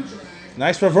drag.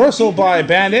 Nice reversal by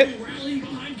Bandit.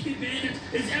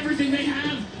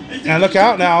 And look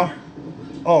out now.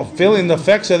 Oh, feeling the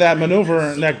effects of that maneuver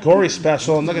and that gory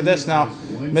special. And look at this now.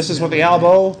 Misses with the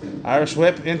elbow. Irish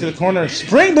whip into the corner.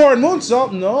 Springboard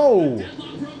moonsault. No.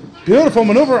 Beautiful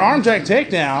maneuver. Arm drag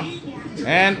takedown.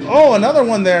 And oh, another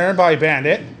one there by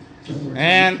Bandit.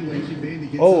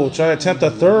 And oh, try to attempt a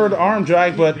third arm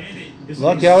drag, but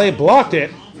Lucky Ali blocked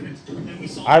it.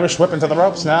 Irish whip into the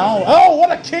ropes now. Oh,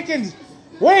 what a kick in.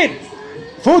 Wait.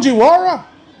 Fujiwara.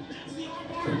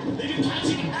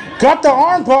 Got the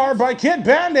arm bar by Kid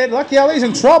Bandit. Lucky Ali's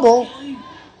in trouble.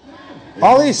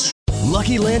 Ali's.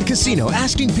 Lucky Land Casino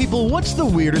asking people, what's the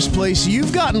weirdest place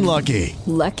you've gotten lucky?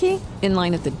 Lucky? In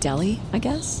line at the deli, I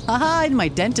guess? Aha, in my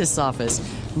dentist's office.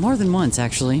 More than once,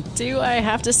 actually. Do I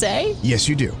have to say? Yes,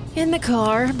 you do. In the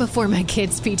car before my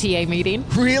kids' PTA meeting.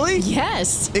 Really?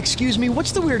 Yes. Excuse me,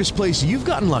 what's the weirdest place you've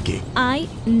gotten lucky? I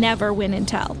never win and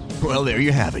tell. Well, there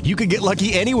you have it. You can get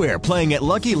lucky anywhere, playing at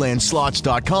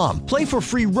LuckyLandSlots.com. Play for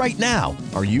free right now.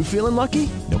 Are you feeling lucky?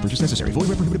 No purchase necessary. Void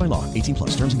where prohibited by law. 18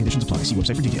 plus. Terms and conditions apply. See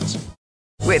website for details.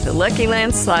 With the Lucky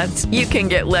Land Slots, you can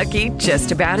get lucky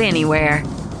just about anywhere.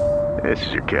 This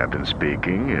is your captain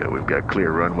speaking. We've got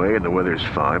clear runway and the weather's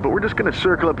fine, but we're just going to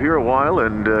circle up here a while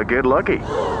and get lucky.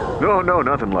 No,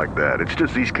 nothing like that. It's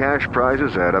just these cash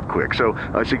prizes add up quick. So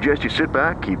I suggest you sit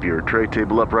back, keep your tray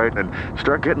table upright, and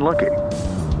start getting lucky.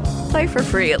 Play for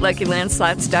free at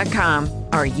LuckyLandSlots.com.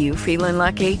 Are you feeling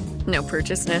lucky? No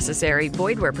purchase necessary.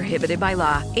 Void where prohibited by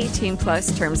law. 18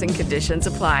 plus terms and conditions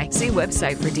apply. See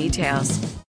website for details.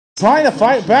 Trying to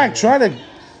fight back, trying to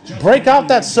break out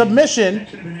that submission,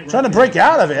 trying to break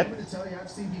out of it.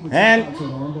 And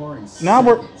now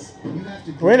we're...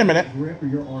 Wait a minute.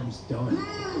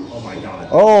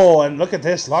 Oh, and look at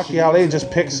this. Lucky Ali just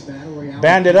picks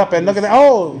Bandit up, and look at that.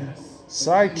 Oh,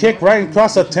 side kick right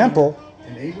across the temple.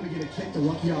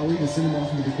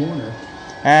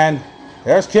 And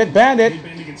there's Kid Bandit.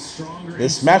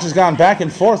 This match has gone back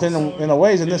and forth in a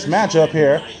ways in this matchup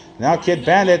here. Now Kid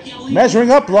Bandit measuring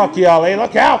up Lucky Ali.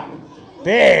 Look out!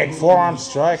 Big forearm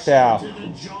strike now.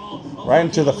 Right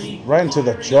into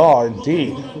the jaw,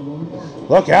 indeed.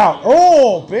 Look out.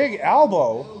 Oh, big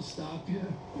elbow.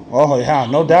 Oh, yeah,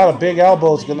 no doubt a big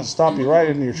elbow is going to stop you right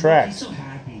in your tracks.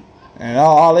 And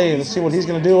Ali, let's see what he's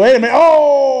going to do. Wait a minute.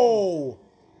 Oh!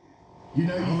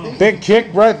 Big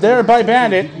kick right there by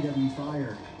Bandit.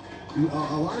 A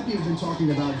lot of people have been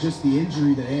talking about just the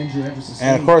injury that Andrew ever sustained.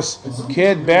 And of course,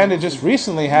 Kid Bandit just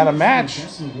recently had a match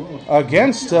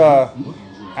against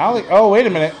Ali. Oh, wait a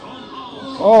minute.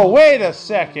 Oh, wait a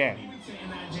second.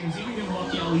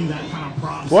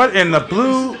 What in the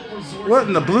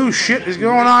blue shit is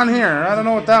going on here? I don't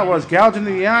know what that was. Gouging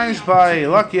the eyes by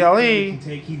Lucky Ali.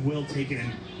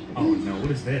 Oh no, what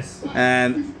is this?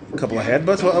 And a couple of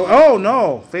headbutts. Oh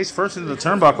no, face first into the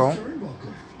turnbuckle.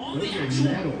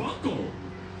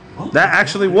 That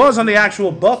actually was on the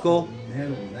actual buckle.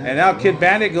 And now Kid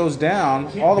Bandit goes down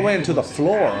all the way into the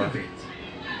floor. I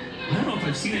don't know if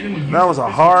I've seen anyone that was a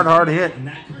hard hit. In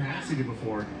that capacity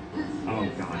before. Oh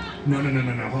god. No.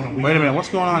 Hold on. Wait a minute, what's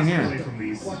going on here?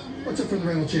 What's up for the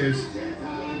rental chairs?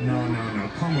 No.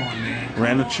 Come on,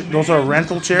 man. Those are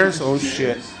rental chairs? Oh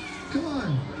shit. Come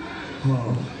on.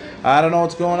 Whoa. I don't know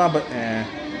what's going on, but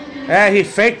he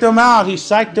faked them out. He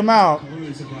psyched them out. I'm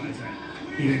really surprised that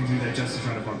he didn't do that just to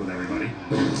try to fuck with everybody.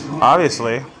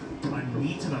 Obviously. A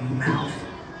knee to the mouth.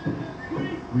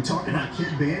 We talk about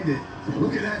Kid Bandit.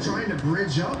 Look at that, trying to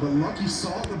bridge up, but Lucky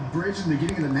saw the bridge in the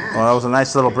beginning of the match. Well, that was a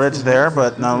nice little bridge there,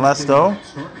 but nonetheless, though.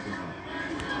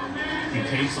 He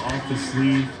takes off the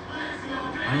sleeve.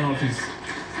 I don't know if he's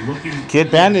looking.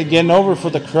 Kid Bandit getting over for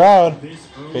the crowd.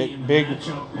 Big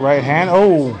right hand.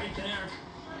 Oh.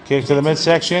 Kick to the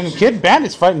midsection. Kid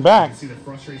Bandit's fighting back.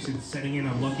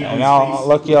 And now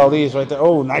Lucky Ali is right there.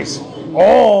 Oh, nice.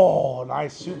 Oh,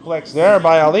 nice suplex there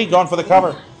by Ali. Going for the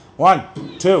cover.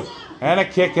 1, 2. And a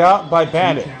kick out by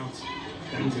Bandit.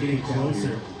 That was getting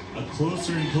closer.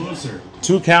 Closer and closer.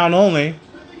 2 count only.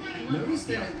 Notice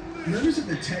that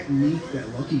the technique that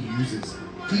Lucky uses.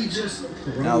 He just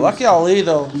now Lucky Ali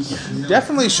though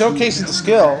definitely showcasing the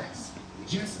skill.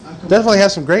 Definitely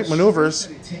has some great maneuvers.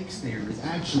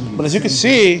 But as you can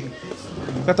see,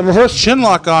 got the reverse chin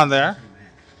lock on there.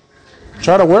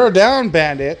 Try to wear down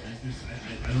Bandit.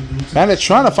 Bandit's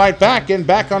trying to fight back, getting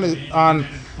back on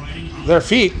their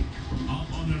feet.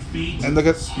 And look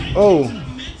at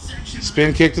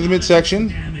spin kick to the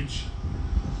midsection.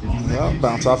 Well,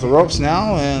 bounce off the ropes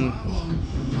now, and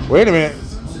wait a minute.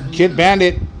 Kid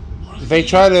Bandit, they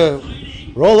try to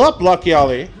roll up Lucky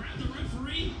Ali.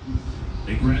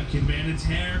 They grab Kid Bandit's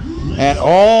hair. And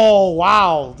oh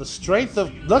wow, the strength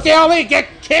of Lucky Ali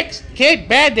kicks Kid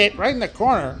Bandit right in the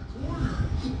corner.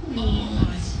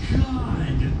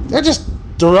 They just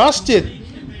thrusted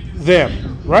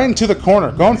them right into the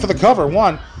corner, going for the cover.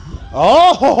 1.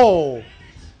 Oh,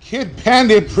 Kid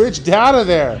Bandit bridged out of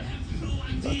there.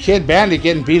 Kid Bandit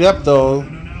getting beat up though.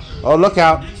 Oh, look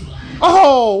out.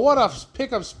 Oh, what a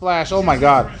pickup splash. Oh my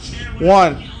God.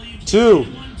 1, 2.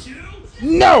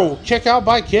 No! Kick out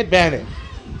by Kid Bandit.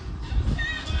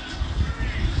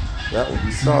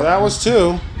 That was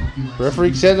 2.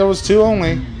 Referee said there was 2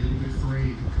 only.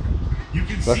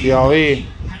 Lucky Ali.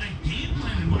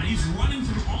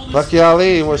 Lucky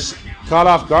Ali was caught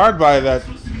off guard by that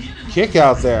kick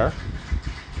out there.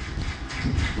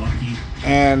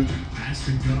 And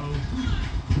to go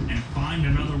and find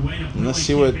another way to And let's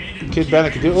see what Kid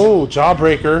Bandit can do. Oh,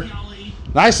 jawbreaker.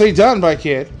 Nicely done by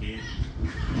Kid.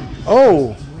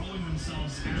 Oh,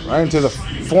 right into the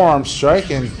forearm strike.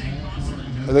 And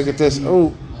look at this.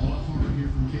 Oh.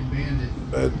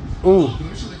 Ooh.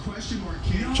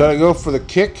 Try to go for the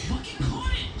kick.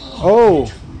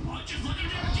 Oh.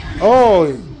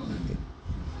 Oh.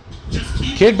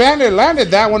 Kid Bandit landed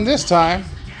that one this time.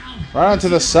 Right onto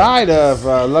the side of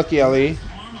Lucky Ali.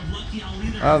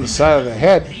 Right on the side of the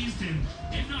head.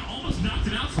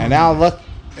 And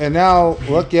now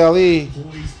Lucky Ali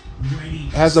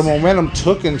has the momentum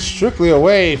taken strictly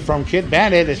away from Kid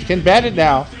Bandit. As Kid Bandit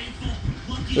now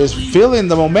is feeling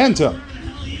the momentum.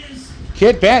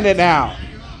 Kid Bandit now.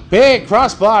 Big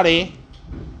crossbody.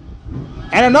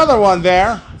 And another one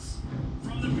there.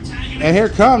 And here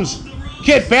comes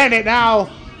Kid Bandit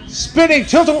now. Spinning,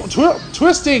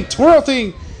 twisting,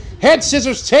 twirling, head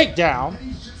scissors takedown.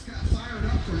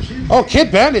 Oh, Kid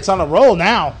Bandit's on a roll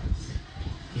now.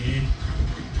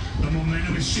 The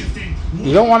momentum is shifting.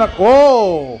 You don't want to.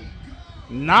 Whoa,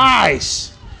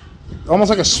 nice! Almost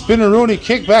like a spinneroonie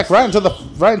kickback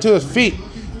right into his feet.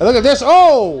 And look at this.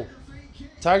 Oh,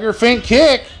 tiger feint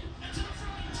kick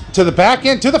to the back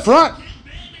end, to the front.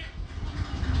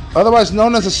 Otherwise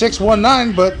known as a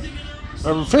 619, but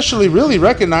officially really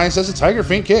recognized as a tiger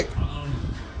feint kick.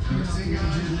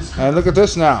 And look at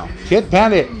this now. Kid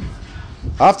Bandit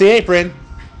off the apron.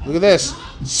 Look at this.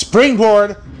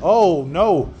 Springboard. Oh,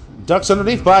 no. Ducks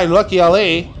underneath by Lucky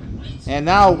Ali. And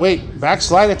now, wait,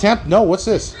 backslide attempt? No, what's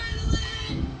this?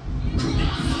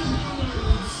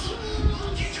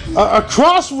 A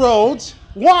crossroads.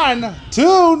 1,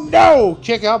 2, no.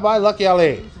 Kick out by Lucky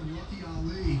Ali.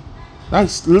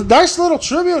 Nice little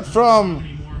tribute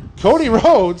from Cody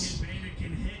Rhodes.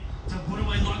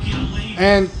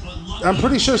 And I'm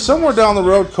pretty sure somewhere down the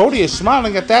road, Cody is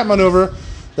smiling at that maneuver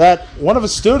that one of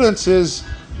his students is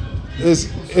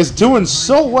doing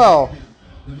so well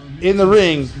in the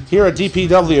ring here at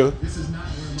DPW,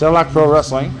 Cadillac Pro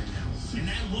Wrestling.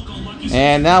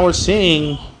 And now we're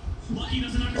seeing,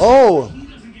 oh,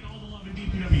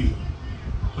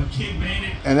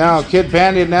 and now Kid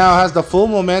Bandit now has the full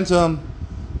momentum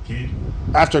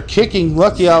after kicking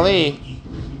Lucky Ali.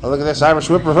 Oh, look at this Irish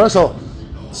whip reversal.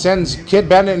 Sends Kid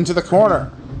Bandit into the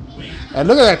corner. And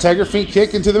look at that tiger feint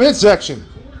kick into the midsection.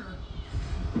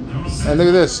 And look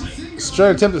at this.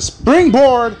 Straight attempt to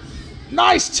springboard.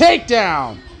 Nice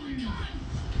takedown.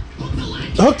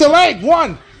 Hook the leg.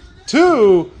 1,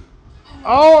 2.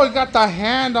 Oh, he got the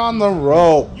hand on the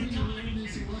rope.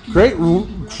 Great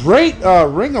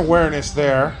ring awareness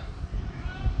there.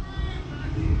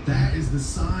 That is the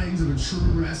signs of a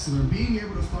true wrestler. Being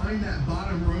able to find that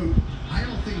bottom rope. I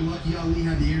don't think Lucky Ali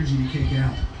had the energy to kick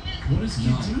out. What does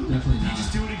Kid do? Definitely not.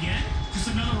 Just do it again? Just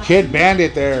another Kid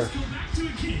Bandit there.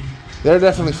 They're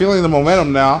definitely feeling the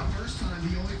momentum now. First time,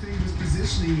 the only thing was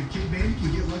positioning. If Kid Bandit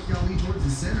can get Lucky Ali towards the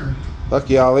center.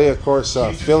 Lucky Ali, of course,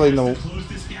 feeling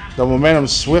the momentum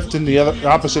swift in the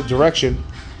opposite direction.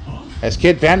 As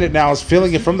Kid Bandit now is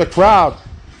feeling it from the crowd.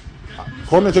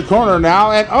 Corner to corner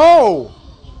now, and oh!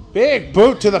 Big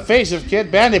boot to the face of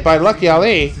Kid Bandit by Lucky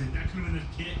Ali.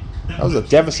 That was a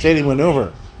devastating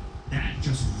maneuver. That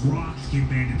just rocked Kid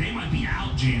Bandit. They might be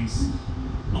out, James.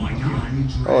 Oh my God.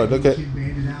 Oh, look at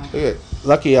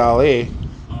Lucky Ali.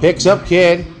 Picks up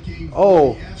Kid.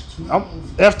 Oh,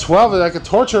 F12 is like a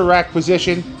torture rack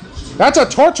position. That's a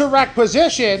torture rack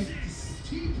position.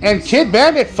 And Kid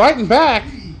Bandit fighting back.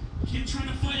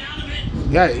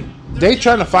 Yeah, they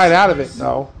trying to fight out of it,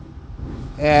 though.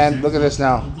 And look at this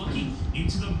now.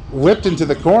 Whipped into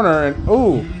the corner, and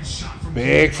ooh,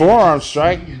 big forearm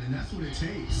strike.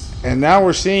 And now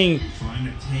we're seeing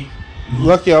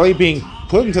Lucky Ali being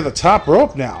put into the top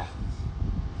rope now.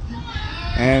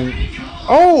 And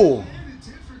oh,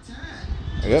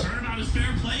 yep.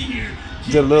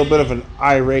 Did a little bit of an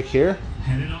eye rake here.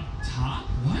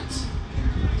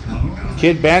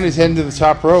 Kid Bandit's heading to the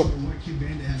top rope.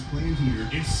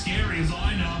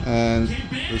 And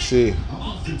let's see.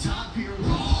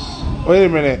 Wait a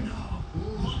minute.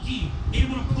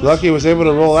 Lucky was able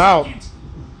to roll out.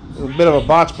 A bit of a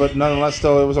botch, but nonetheless,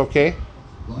 though, it was okay.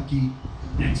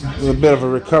 It was a bit of a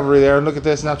recovery there. Look at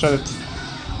this now, trying to.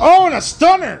 Oh, and a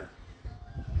stunner!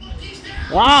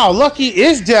 Wow, Lucky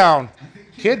is down.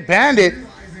 Kid Bandit.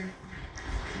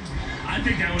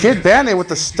 Kid Bandit with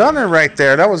the stunner right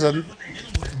there. That was a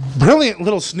brilliant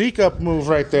little sneak up move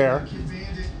right there.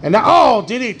 And now, oh,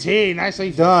 DDT, nicely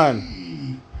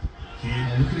done.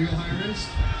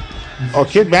 Oh,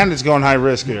 Kid Bandit's going high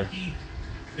risk here.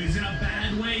 Is in a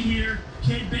bad way here.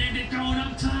 Kid Bandit going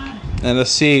up top. And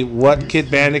let's see what Kid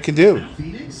Bandit can do.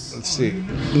 Let's see.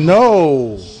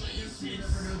 No.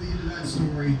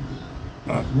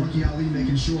 Rookie Ali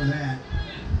making sure that.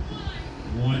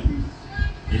 What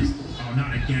is... Oh,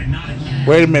 not again, not again.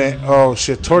 Wait a minute. Oh,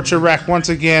 shit. Torture rack once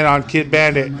again on Kid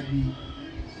Bandit.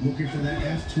 Looking for that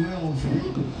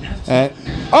F12. And,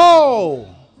 oh!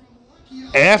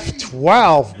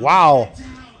 F12. Wow.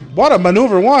 What a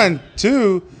maneuver. 1,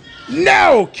 2.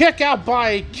 No! Kick out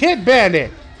by Kid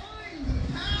Bandit.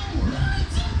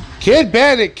 Kid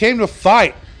Bandit came to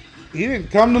fight. He didn't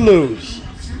come to lose.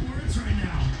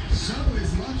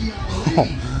 Oh,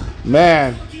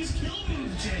 man.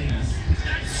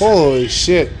 Holy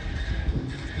shit.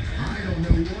 I don't know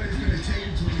what it's going to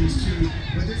take between these two,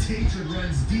 but this hatred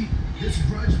runs deep. This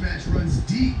grudge match runs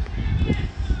deep.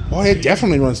 Oh, it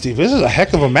definitely runs deep. This is a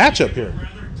heck of a matchup here.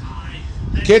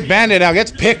 Kid Bandit now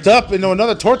gets picked up into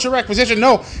another torture rack position.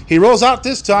 No, he rolls out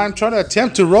this time, trying to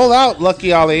attempt to roll out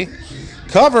Lucky Ali.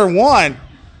 Cover 1,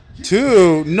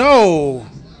 2, no.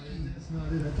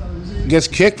 Gets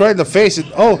kicked right in the face.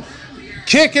 Oh,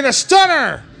 kick and a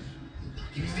stunner.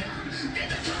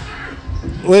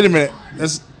 Wait a minute.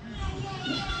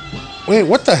 Wait,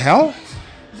 what the hell?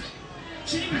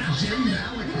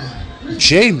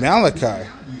 Jay Malachi.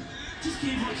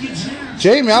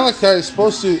 Jay Malachi is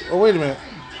supposed to... Oh, wait a minute.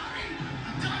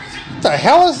 What the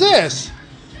hell is this?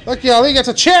 Lucky Ali gets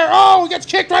a chair. Oh, he gets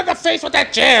kicked right in the face with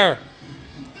that chair.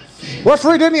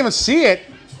 Referee didn't even see it.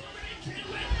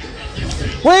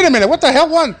 Wait a minute. What the hell?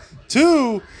 1,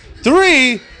 2,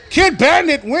 3. Kid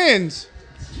Bandit wins.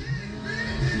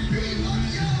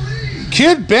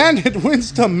 Kid Bandit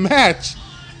wins the match.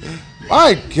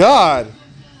 My God.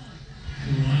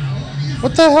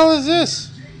 What the hell is this?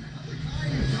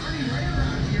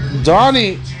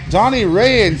 Donnie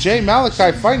Ray and Jay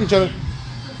Malachi fighting each other.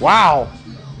 Wow.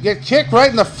 Get kicked right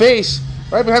in the face,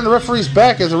 right behind the referee's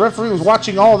back as the referee was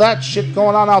watching all that shit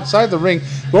going on outside the ring.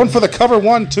 Going for the cover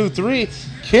 1, 2, 3.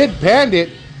 Kid Bandit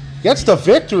gets the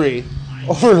victory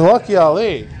over Lucky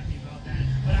Ali.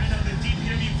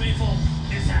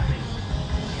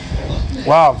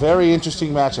 Wow, very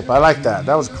interesting matchup. I like that.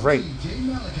 That was great.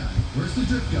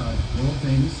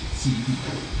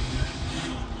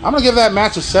 I'm going to give that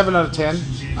match a 7 out of 10.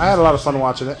 I had a lot of fun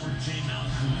watching it.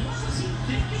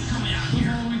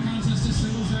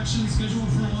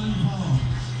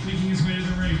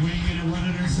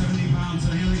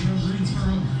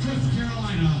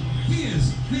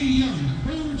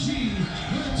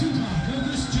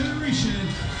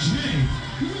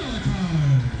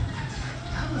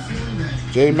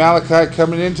 Jay Malachi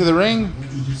coming into the ring.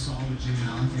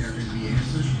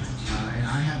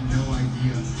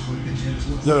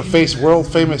 Going to face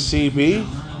world famous CB.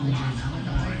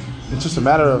 It's just a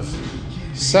matter of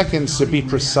seconds to be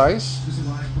precise.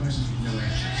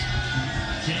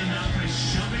 Jay Malachi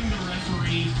shoving the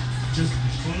referee, just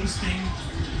boasting.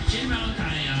 Jay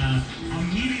Malachi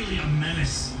immediately a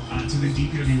menace to the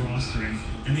DPW roster,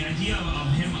 and the idea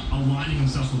of him aligning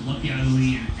himself with Lucky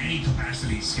Ali in any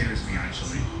capacity scares me,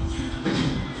 actually.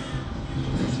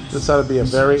 This ought to be a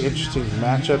very interesting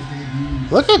matchup.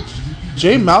 Look at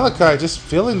Jay Malachi just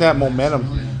feeling that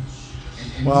momentum.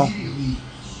 Well,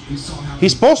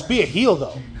 he's supposed to be a heel,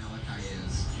 though.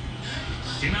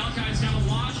 Jay Malachi's got a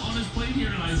lot on his plate here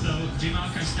tonight, though. Jay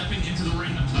Malachi stepping into the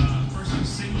ring, first time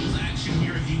singles action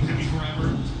here at DPW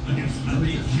Forever against a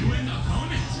debuting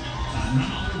opponent,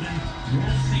 none other than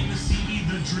world famous CB,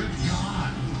 the Drip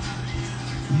God.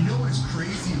 You know what's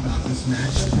crazy about this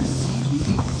matchup?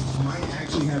 CB might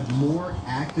actually have more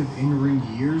active in-ring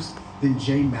years than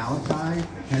Jay Malachi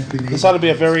has been. This ought to be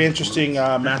a very interesting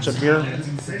matchup here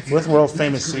with world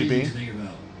famous CB.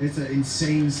 It's an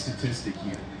insane statistic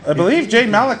here. I believe Jay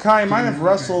Malachi might have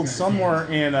wrestled somewhere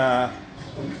in, I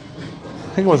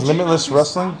think it was Limitless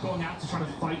Wrestling. Going out to try to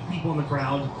fight people in the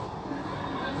crowd.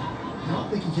 I don't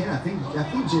think he can. I think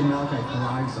Jay Malachi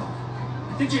thrives off.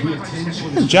 I think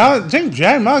Jay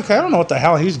Jay Malachi, I don't know what the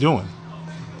hell he's doing.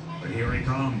 But here he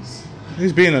comes.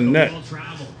 He's being a nut.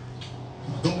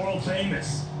 The world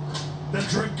famous, the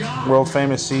Drip God. World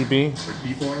famous CB.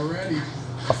 People are ready.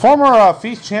 A former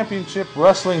Feast Championship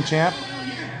wrestling champ.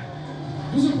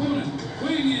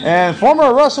 And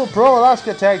former Russell Pro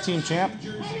Alaska Tag Team champ. He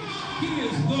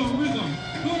is the rhythm,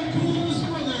 the coolest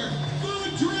brother, the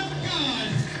Drip God,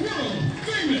 world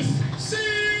famous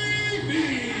CB.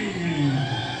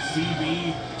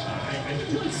 CB, I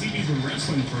feel like CB's been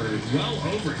wrestling for well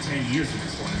over 10 years at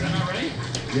this point. Is that not right?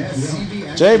 Yes,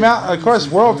 CB. Of course,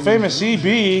 world famous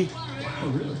CB. Wow,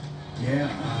 really? Yeah,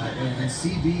 and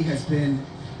CB has been,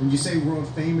 when you say world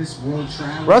famous, world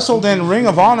travel. Wrestled in Ring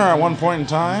of Honor at one point in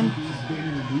time. He's been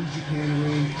in the New Japan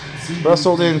ring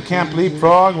Wrestled in Camp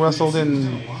Leapfrog. Wrestled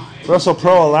in Wrestle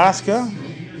Pro Alaska.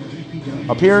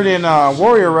 Appeared in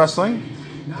Warrior Wrestling.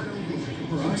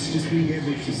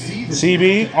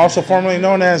 CB, also formerly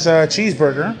known as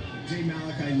Cheeseburger.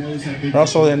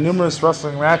 Wrestled in numerous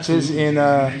wrestling matches in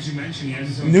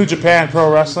New Japan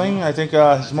Pro Wrestling. I think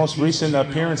his most recent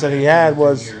appearance that he had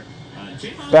was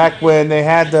back when they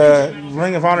had the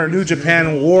Ring of Honor New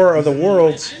Japan War of the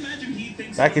Worlds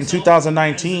back in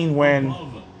 2019 when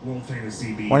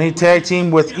he tag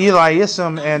teamed with Eli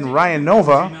Isom and Ryan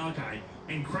Nova.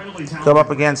 Come up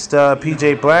against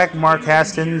PJ Black, Mark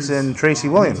Hastings, and Tracy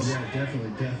Williams.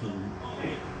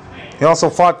 He also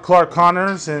fought Clark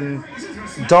Connors and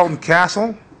Dalton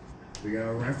Castle. We got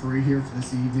a referee here for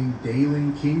this evening,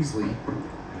 Dalen Kingsley,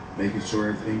 making sure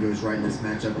everything goes right in this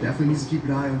matchup. Definitely needs to keep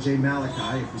an eye on Jay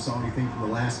Malachi if we saw anything from the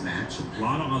last match. A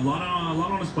lot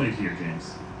on his plate here,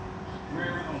 James.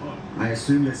 I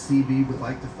assume that CB would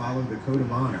like to follow the code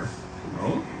of honor.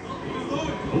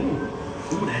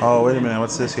 Oh, wait a minute.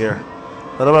 What's this here?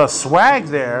 A little bit of swag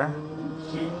there.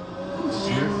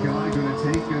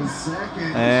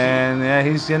 And yeah,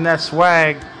 he's in that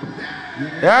swag.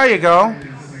 There you go.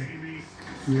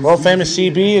 World famous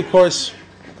CB, of course.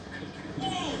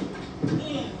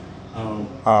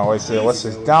 Oh, wait, so what's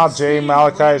this? Now Jay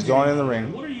Malachi is going in the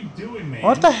ring. What are you doing, man?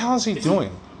 What the hell is he doing?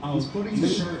 He's putting the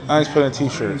shirt. Oh, he's putting a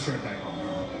t-shirt.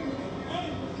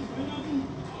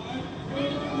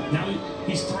 Now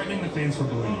he's threatening the fans for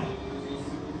booing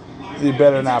him. You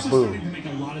better not boo. It's starting to make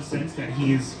a lot of sense that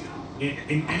he is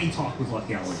in any talk with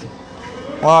Lucky Ali.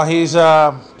 Well, he's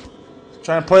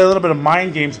trying to play a little bit of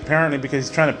mind games apparently because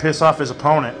he's trying to piss off his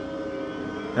opponent.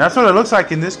 And that's what it looks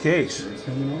like in this case.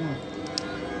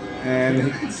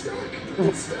 And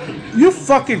you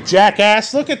fucking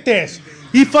jackass! Look at this.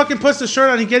 He fucking puts the shirt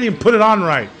on. He can't even put it on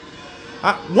right.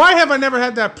 Why have I never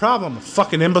had that problem?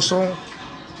 Fucking imbecile.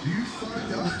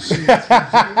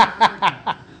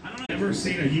 I don't ever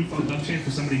seen a "you fucked up" chant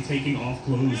for somebody taking off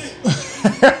clothes.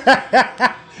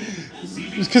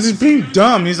 It's because he's being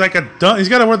dumb. He's like a dumb. He's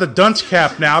got to wear the dunce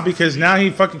cap now because now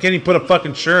he fucking can't even put a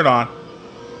fucking shirt on.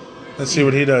 Let's see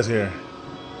what he does here.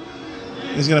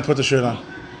 He's gonna put the shirt on.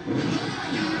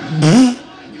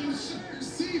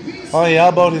 Oh, he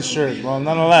elbowed his shirt. Well,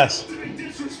 nonetheless.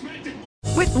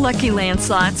 With Lucky Land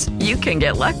Slots, you can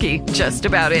get lucky just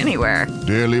about anywhere.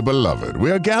 Dearly beloved,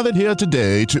 we are gathered here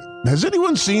today to... Has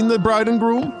anyone seen the bride and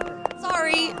groom?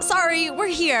 Sorry, we're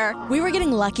here. We were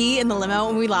getting lucky in the limo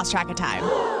and we lost track of time.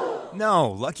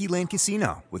 No, Lucky Land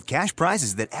Casino, with cash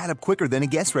prizes that add up quicker than a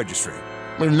guest registry.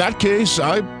 In that case,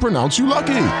 I pronounce you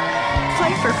lucky.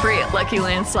 Play for free at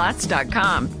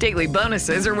LuckyLandSlots.com. Daily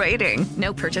bonuses are waiting.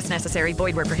 No purchase necessary.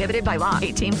 Void where prohibited by law.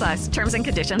 18+. Terms and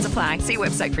conditions apply. See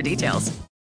website for details.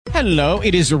 Hello,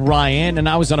 it is Ryan, and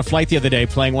I was on a flight the other day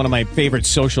playing one of my favorite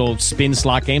social spin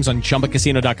slot games on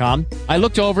ChumbaCasino.com. I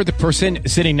looked over at the person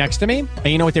sitting next to me, and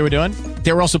you know what they were doing?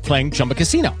 They were also playing Chumba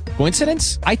Casino.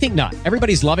 Coincidence? I think not.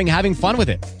 Everybody's loving having fun with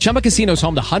it. Chumba Casino is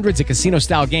home to hundreds of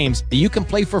casino-style games that you can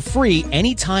play for free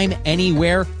anytime,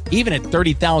 anywhere, even at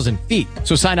 30,000 feet.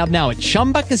 So sign up now at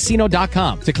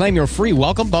ChumbaCasino.com to claim your free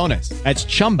welcome bonus. That's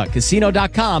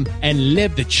ChumbaCasino.com and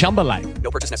live the Chumba life. No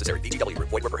purchase necessary. DPW.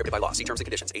 Void where prohibited by law. See terms and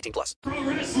conditions. 18+. Pro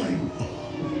wrestling.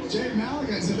 Jay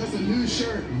Malachi said that's a new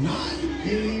shirt. Not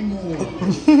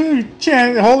anymore.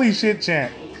 Chant, holy shit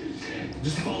chant.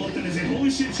 Just follow up that as a holy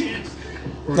shit chant.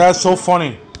 That's so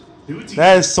funny.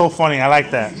 That is so funny. I like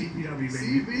that.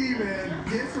 CB, man,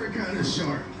 different kind of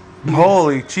shark.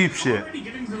 Holy cheap shit. Already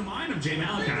getting to the mind of Jay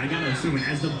Malachi, I gotta assume,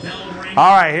 as the bell rings.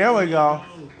 All right, here we go.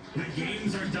 The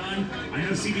games are done. I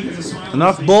know CB has a smile.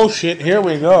 Enough bullshit. Here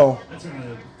we go. That's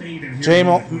gonna fade in here. Jay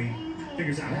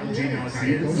Figures out how Jay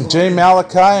Malachi is. Jay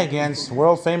Malachi against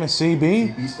world famous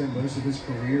CB. CB spent most of his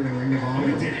career in Ring of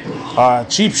Honor.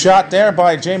 Cheap shot there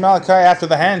by Jay Malachi after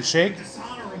the handshake.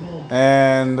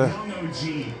 And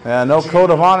no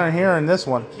code of honor here in this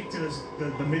one. Kick to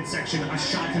the midsection, a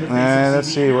shot to the face. And let's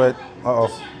see what.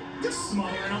 Just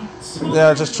smothering him.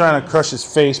 Yeah, just trying to crush his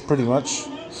face pretty much.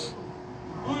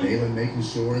 Dalen making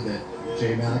sure that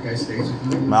Jay Malachi stays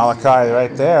with him. Malachi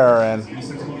right there and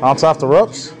bounce off the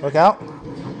ropes. Look out.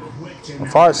 The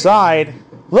far side.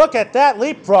 Look at that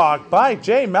leapfrog by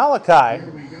Jay Malachi.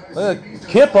 Look at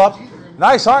Kip up.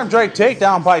 Nice arm drag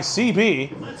takedown by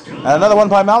CB. And another one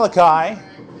by Malachi.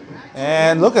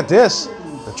 And look at this.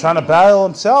 They're trying to battle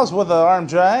themselves with the arm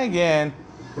drag. And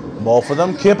both of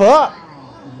them Kip up.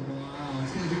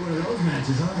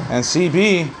 And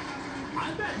CB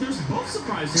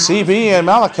and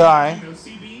Malachi.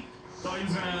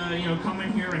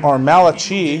 Or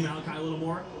Malachi.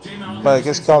 But I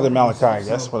guess called him Malachi, I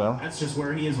guess, whatever. That's just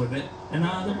where he is with it. And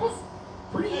they're both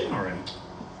pretty even already.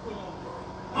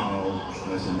 Oh,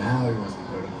 listen, now he wants to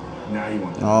go to. Now you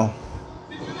want to. Oh.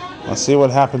 Let's see what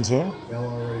happens here. Bell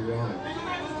already won.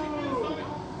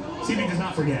 CB does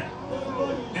not forget.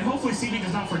 And hopefully CB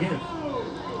does not forgive.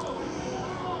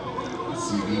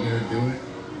 CB gonna do it.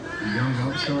 The young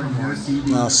upstart more CB.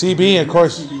 Now, CB, of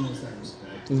course,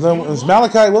 is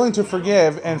Malachi willing to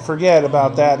forgive and forget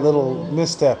about that little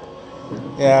misstep?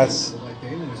 Yes.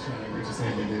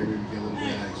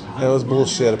 It was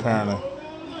bullshit, apparently.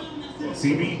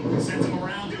 CB sends him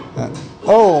around.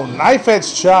 Oh, knife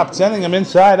edge chop, sending him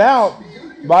inside out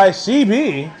by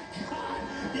CB.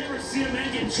 You ever see a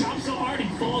man get chopped so hard he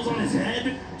falls on his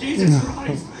head? Jesus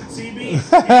Christ, CB.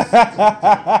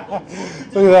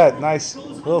 Look at that, nice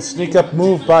little sneak up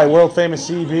move by world famous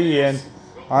CB, and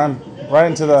arm right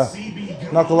into the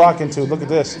knuckle lock into. Look at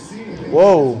this.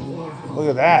 Whoa, look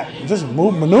at that. Just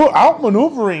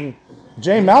outmaneuvering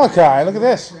Jay Malachi. Look at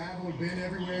this.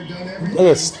 Look at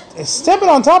this. It's stepping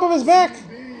on top of his back.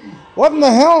 What in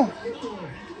the hell?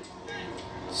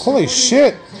 Holy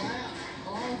shit.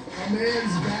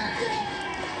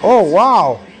 Oh,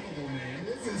 wow.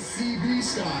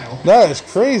 That is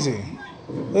crazy.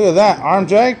 Look at that. Arm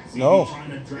drag? No.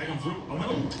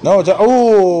 No, it's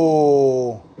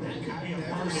oh.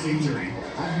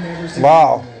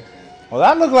 Wow. Well,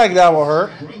 that looked like that will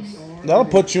hurt. That'll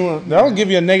put you in, that'll give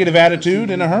you a negative attitude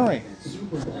in a hurry.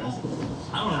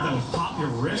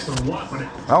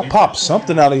 I'll pop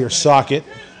something out of your socket.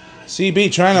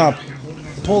 CB trying to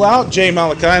pull out Jay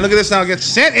Malachi. Look at this now. Gets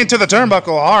sent into the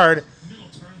turnbuckle hard.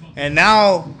 And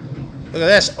now, look at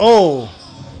this. Oh,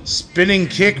 spinning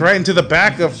kick right into the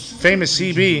back of famous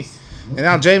CB. And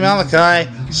now Jay Malachi,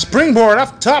 springboard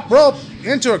off the top rope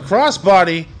into a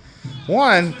crossbody.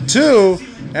 1, 2,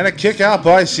 and a kick out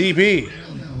by CB.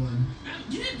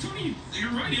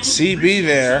 CB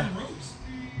there.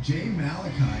 Jay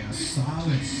Malachi, a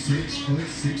solid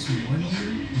 6'6"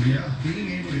 here. Yeah,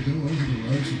 being able to go over the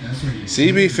ropes, that's where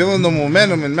CB feeling the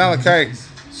momentum, and Malachi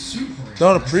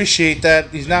don't appreciate that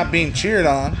he's not being cheered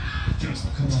on.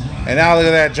 And now look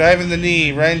at that, driving the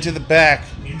knee right into the back.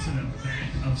 Into the back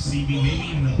of CB,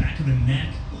 maybe in the back of the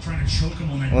neck, trying to choke him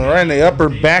on that. Well, right in the upper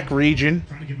back region.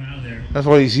 Trying to get him out of there. That's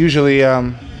what he's usually,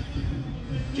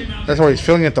 that's where he's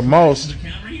feeling it the most.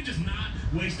 He does not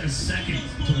waste a second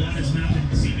to run his mouth, and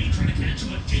CB trying to catch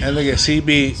him. And look at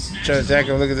CB trying to attack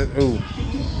him. Look at that. Ooh.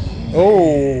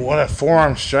 Oh, what a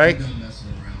forearm strike.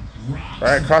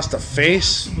 Right across the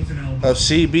face of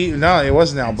CB. No, it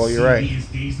was an elbow. You're right.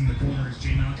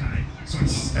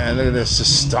 And look at this,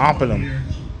 just stomping him.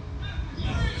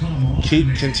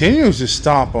 Continues to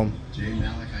stomp him. Jay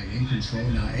Malachi in control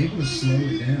now, able to slow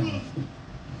it down.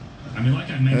 I mean, like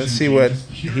I mentioned, let's see what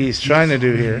he's trying to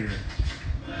do here.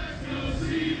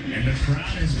 And the crowd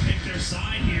has picked their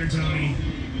side here, Tony.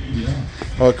 Yeah.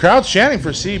 Well, the crowd's chanting for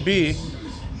CB.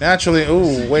 Naturally,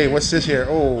 oh, wait, what's this here?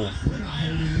 Oh.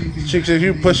 Chicks are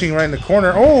you pushing right in the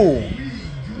corner. Oh.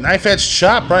 Knife edge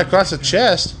chop right across the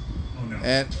chest.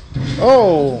 And,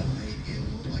 oh.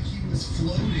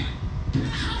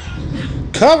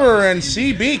 Cover, and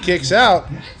CB kicks out.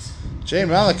 Jay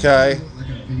Malachi.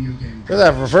 Look at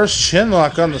that reverse chin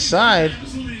lock on the side.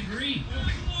 He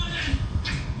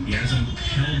has him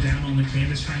held down on the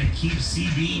canvas, trying to keep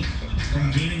CB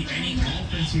from gaining any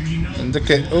offense here. You know, and look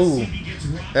at, ooh,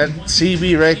 that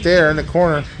CB right there in the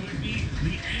corner.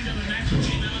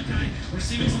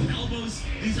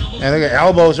 And look at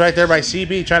elbows right there by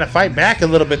CB, trying to fight back a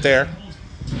little bit there.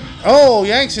 Oh,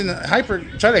 yanks and trying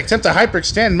to attempt to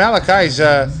hyperextend Malachi's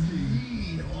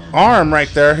arm right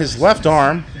there, his left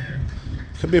arm.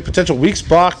 Could be a potential weak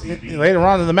spot later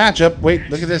on in the matchup. Wait,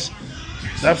 look at this.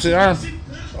 That's the arm.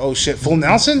 Oh, shit. Full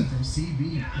Nelson?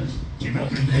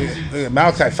 Look at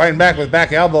Malachi fighting back with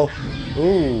back elbow.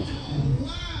 Ooh.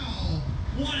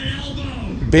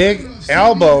 Big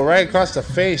elbow right across the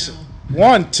face.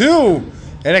 1, 2.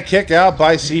 And a kick out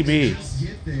by CB.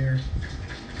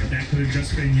 That could have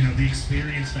just been, the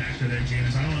experience factor there,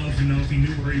 James. I don't know if he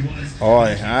knew where he was. Oh,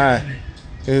 yeah.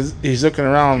 He's looking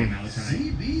around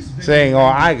saying, oh,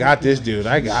 I got this dude.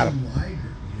 I got him.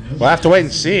 We'll have to wait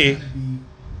and see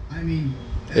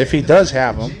if he does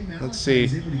have him. Let's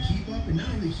see.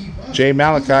 Jay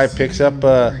Malachi picks up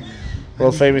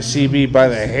world famous CB by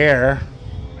the hair.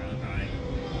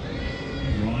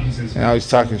 Now he's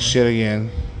talking shit again.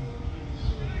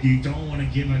 You don't want to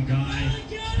give a guy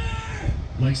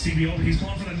like CB over. He's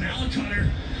going for the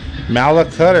Malacutter.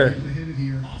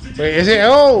 Malacutter. Wait, is it?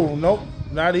 Oh, nope.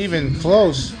 Not even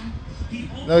close.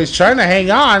 No, he's trying to hang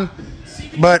on.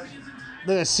 But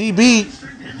look at CB.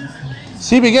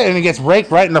 CB and he gets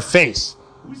raked right in the face.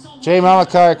 Jay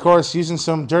Malachi, of course, using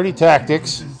some dirty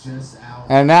tactics.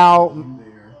 And now...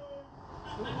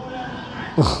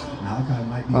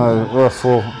 what a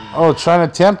fool. Oh, trying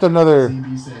to tempt another...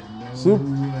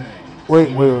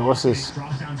 Wait, what's this?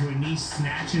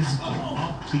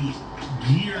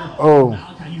 Oh.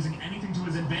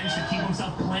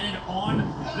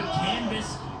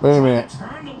 Wait a minute.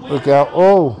 Look out.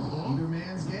 Oh.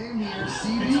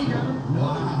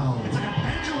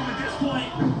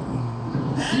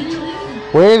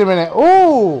 Wait a minute.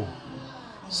 Oh.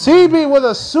 CB with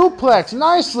a suplex.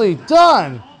 Nicely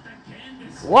done.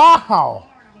 Wow.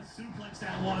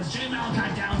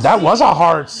 That was a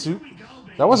hard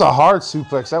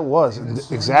suplex. That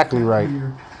was exactly right.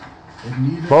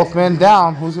 Both men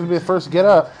down. Who's going to be the first to get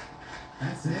up?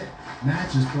 That's it.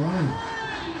 Match is thrown.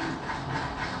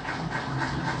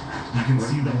 You can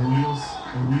see the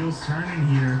wheels turning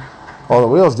here. Oh, the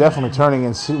wheels definitely turning.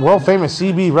 And world famous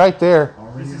CB right there.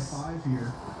 Already at 5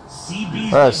 here.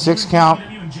 CB. 6 count.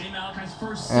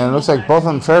 And it looks like both of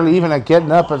them fairly even at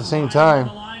getting up at the same time.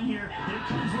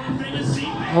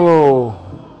 Oh.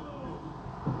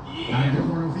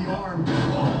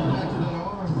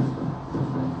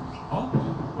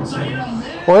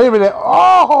 Wait a minute.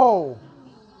 Oh!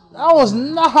 That was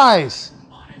nice.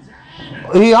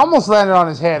 He almost landed on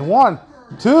his head. 1,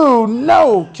 2,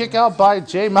 no! Kick out by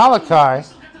Jay Malachi.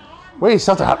 Wait,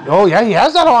 something. Oh, yeah, he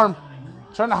has that arm.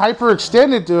 Trying to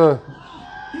hyperextend it to...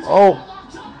 Oh.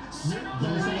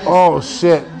 Oh,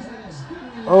 shit.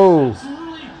 Oh.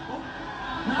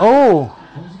 Oh.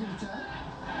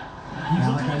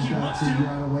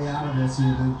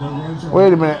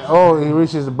 Wait a minute. Oh, he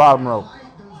reaches the bottom rope.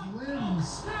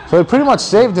 So he pretty much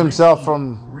saved himself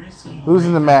from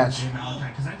losing the match.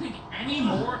 Because I think any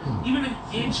more, even an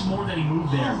inch more that he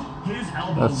moved there, his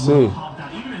elbow Let's see. popped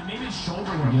out. Even maybe his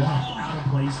shoulder would have popped out of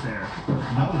place there.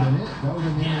 That would have been it. That would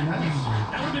have been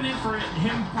That would have been it for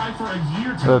him probably for a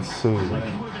year or two. Let's see. Like,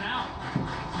 he would have been out.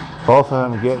 Both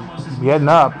of them getting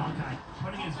up.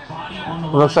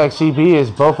 Looks like CB is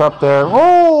both up there.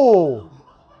 Oh!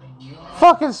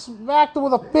 Fucking smacked him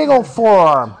with a big old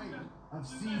forearm.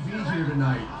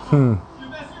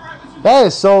 That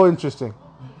is so interesting.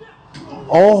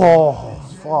 Oh,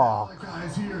 fuck.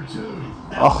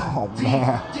 Oh,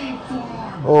 man.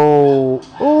 Oh,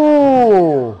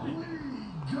 oh.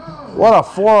 What a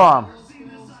forearm.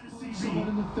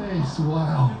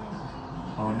 Wow.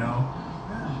 Oh, no.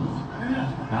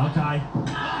 Malachi.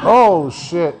 Oh,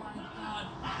 shit.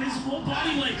 His whole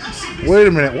body, like... Wait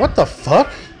a minute. What the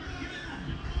fuck?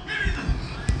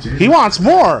 He wants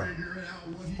more.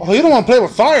 Oh, you don't want to play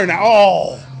with fire now.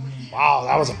 Oh, wow,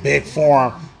 that was a big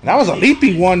forearm. And that was a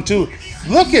leaping one, too.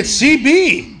 Look at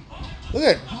CB. Look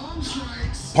at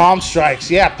palm strikes.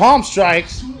 Yeah, palm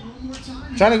strikes.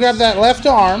 Trying to grab that left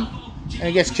arm. And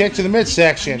it gets kicked to the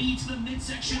midsection.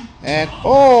 And,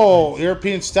 oh,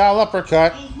 European style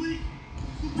uppercut. And,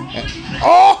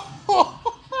 oh!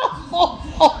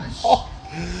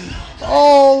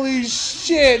 Holy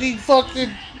shit, he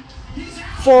fucking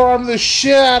forearmed the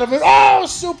shit out of it. Oh,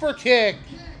 super kick.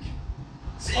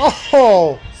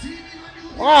 Oh.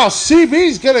 Wow,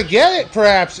 CB's going to get it,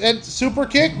 perhaps. And super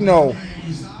kick? No.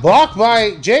 Blocked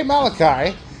by Jay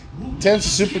Malachi. Attempts a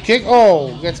super kick.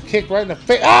 Oh, gets kicked right in the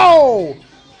face. Oh!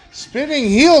 Spinning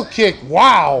heel kick.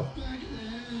 Wow.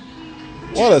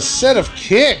 What a set of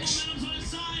kicks.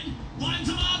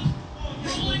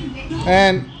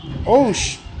 And, oh,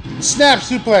 snap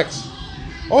suplex.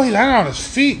 Oh, he landed on his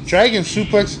feet. Dragon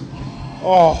suplex.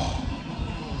 Oh.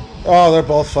 Oh, they're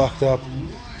both fucked up.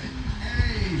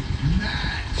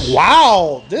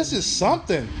 Wow, this is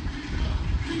something.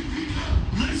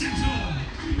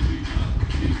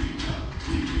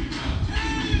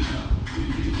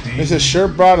 This has sure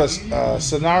brought us a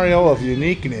scenario of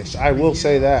uniqueness. I will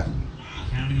say that.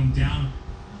 Counting him down.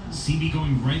 CB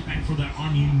going right back for that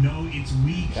arm. You know it's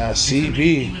weak. Yeah, It's CB. gonna make it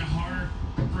even harder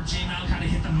for Jay Malachi to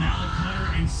hit the mallet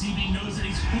cutter, and CB knows that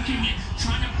he's hooking it,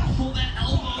 trying to pull that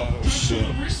elbow, Oh, shit.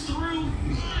 the wrist through.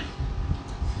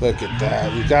 Look at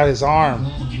that. He got his arm.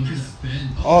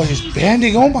 Oh, he's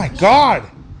bending. Oh, my God.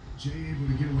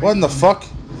 What in the fuck?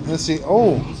 Let's see.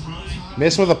 Oh.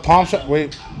 Missed with a palm shot.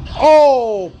 Wait.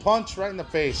 Oh, punch right in the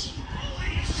face.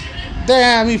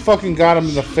 Damn, he fucking got him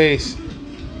in the face.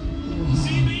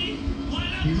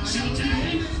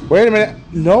 Wait a minute.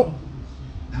 Nope.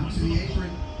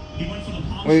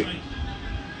 Wait.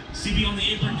 CB on the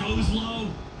apron goes low.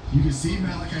 You can see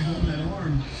Malachi holding that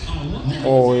arm.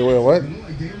 Oh, wait, what?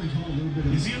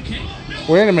 Is he okay?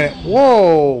 Wait a minute.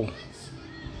 Whoa.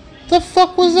 The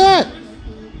fuck was that?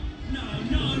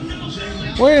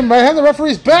 Wait a minute, I have the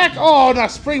referee's back. Oh, now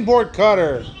springboard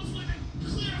cutter.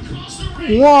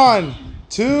 1,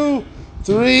 2,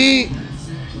 3.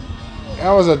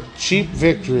 That was a cheap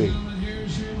victory.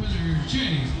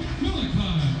 Jay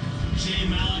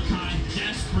Malachi,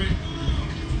 desperate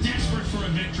for a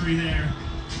victory there,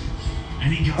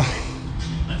 and he got it.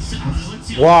 Let's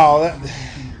see. Wow,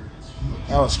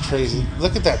 that was crazy.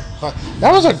 Look at that.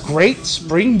 That was a great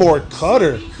springboard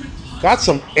cutter. Got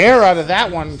some air out of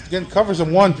that one. Again, covers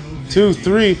him 1, 2,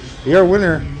 3. Your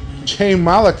winner, Jay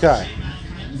Malachi.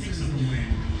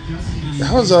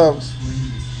 That was a...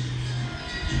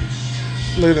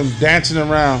 Look at him dancing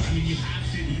around.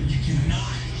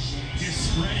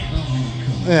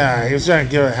 Yeah, he was trying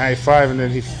to give her a high five, and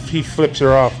then he flips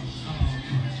her off.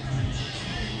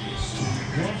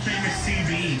 World famous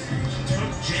CB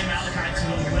took Jay Malachi to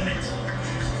the limit,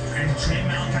 and Jay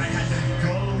Malachi had to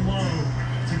go low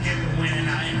to get the win. And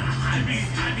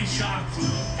I'd be shocked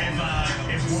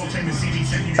if world famous CB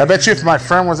said he. I bet you if my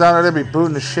friend was out there, they'd be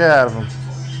booting the shit out of him.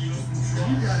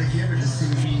 You gotta give it to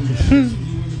CB.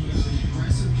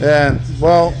 And,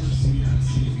 well,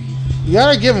 you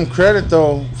gotta give him credit,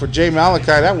 though, for Jay Malachi.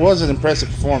 That was an impressive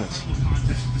performance.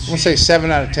 I'm gonna say 7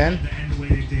 out of 10. But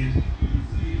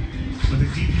the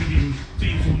DPW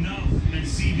faithful know that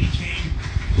CB came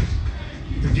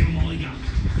to give him all he got.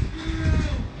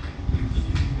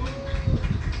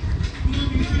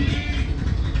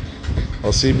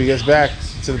 Well, CB gets back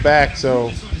to the back,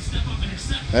 so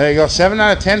there you go. 7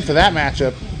 out of 10 for that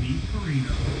matchup.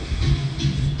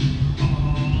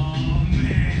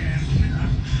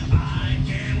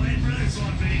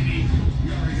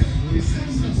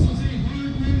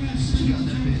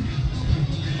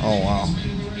 Oh, wow.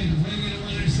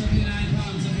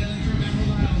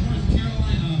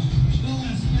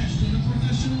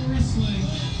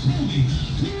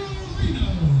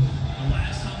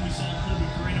 Last time we saw Colby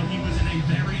Carino, he was in a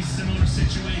very similar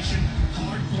situation.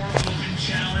 Hardcore open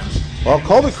challenge. Well,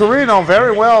 Colby Carino,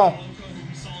 very well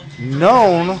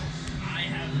known,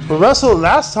 to wrestle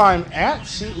last time at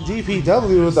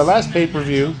DPW with the last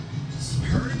pay-per-view.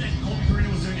 Heard that Colby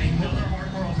Carino was doing another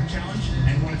hardcore open challenge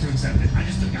and wanted to accept it. I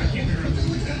can't figure out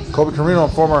that. Colby Carino,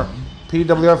 former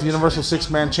PWF Universal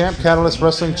Six-Man Champ, Catalyst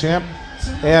Wrestling Champ,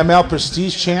 AML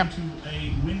Prestige Champ.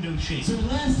 A window shake. So the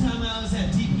last time I was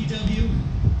at DPW,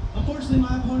 unfortunately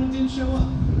my opponent didn't show up.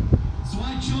 So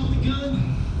I jumped the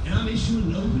gun and I'm issuing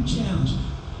an open challenge.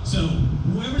 So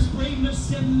whoever's brave enough to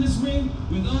step in this ring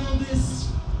with all this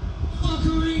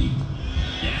fuckery.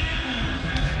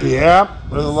 Yeah,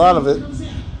 there's a lot of it.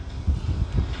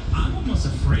 I'm almost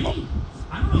afraid.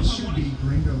 I don't know if Should be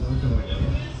Gringo Loco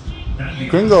again.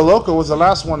 Gringo Loco was the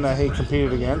last one that he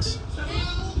competed against.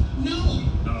 No.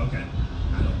 Oh, okay.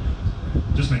 I don't know.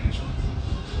 Just making sure.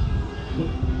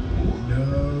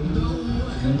 No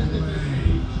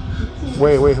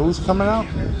Wait, who's coming out?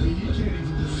 You can't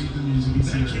even believe the music you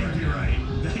see That can't be right.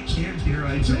 That can't be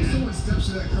right, Until man. someone steps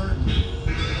to that curtain.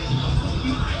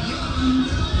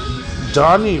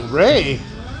 Donnie Ray.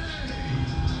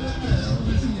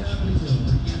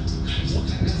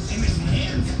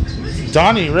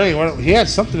 Donnie Ray. Well, he had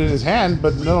something in his hand,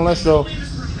 but nonetheless, though,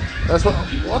 that's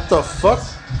what the fuck?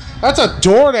 That's a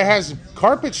door that has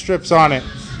carpet strips on it.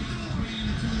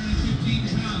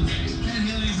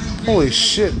 Holy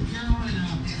shit.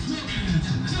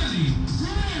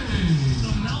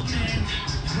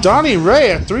 Donnie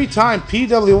Ray, a 3-time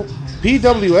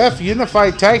PWF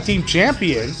Unified Tag Team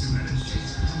Champion.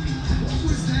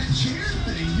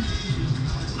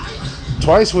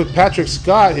 Twice with Patrick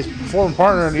Scott, his former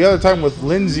partner, and the other time with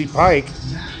Lindsey Pike.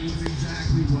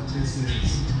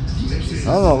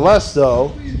 Nonetheless,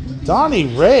 though,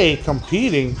 Donnie Ray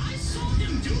competing.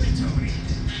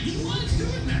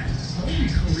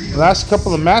 Last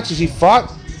couple of matches, he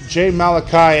fought Jay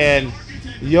Malachi and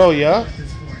Yo-Ya.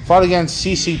 Fought against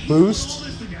CC Boost,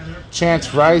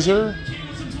 Chance Riser,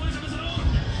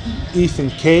 Ethan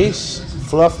Case,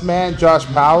 Fluffman, Josh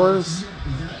Powers,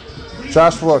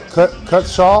 Joshua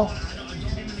Cutshaw.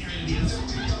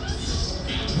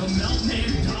 The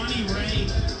Meltman, Donnie Ray,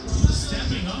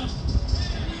 stepping up.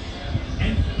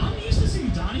 And I'm used to seeing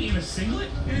Donnie in a singlet.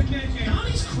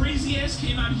 Donnie's crazy ass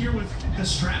came out here with the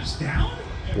straps down.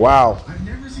 Wow. I've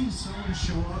never seen someone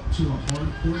show up to a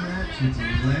hardcore match with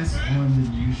less on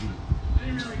than usual.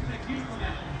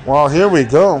 Well, here we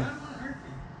go.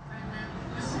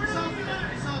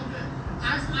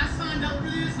 I signed up for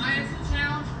this. I answered the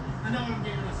challenge. I know I'm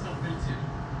getting myself into.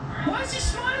 Why is he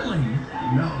smiling?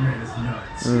 Meltman is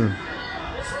nuts.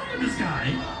 What's wrong with this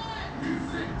guy?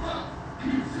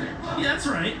 Yeah, that's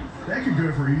right. That could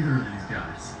go for either of these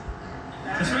guys.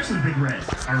 Especially Big Red,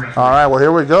 our referee. All right, well,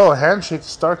 here we go. Handshake to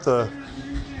start the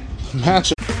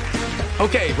match.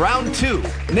 Okay, round 2.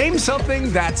 Name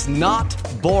something that's not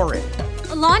boring.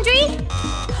 A laundry?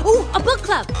 Ooh, a book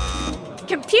club.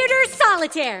 Computer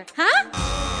solitaire, huh?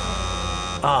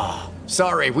 Ah,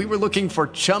 sorry, we were looking for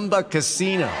Chumba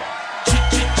Casino.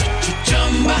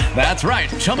 That's right,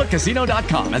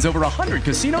 ChumbaCasino.com has over 100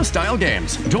 casino-style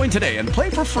games. Join today and play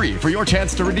for free for your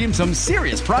chance to redeem some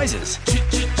serious prizes.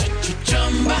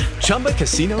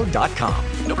 ChumbaCasino.com.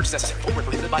 No purchase necessary. Void where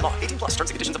prohibited by law. 18 plus. Terms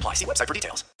and conditions apply. See website for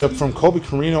details. From Colby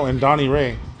Carino and Donnie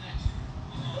Ray.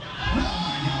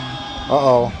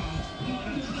 Uh-oh.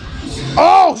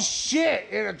 Oh, shit!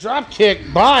 And a drop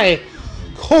kick by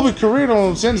Colby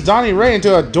Carino sends Donnie Ray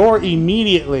into a door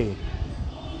immediately.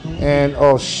 And,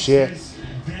 oh, shit.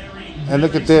 And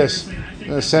look at this.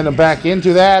 Gonna send him back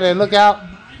into that, and look out.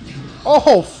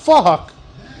 Oh, fuck.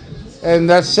 And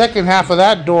that second half of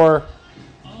that door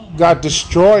got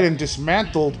destroyed and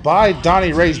dismantled by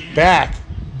Donnie Ray's back.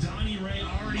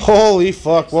 Holy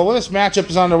fuck. Well, this matchup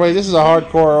is underway. This is a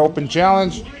hardcore open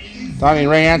challenge. Donnie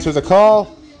Ray answered the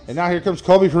call. And now here comes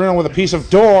Colby Carino with a piece of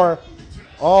door.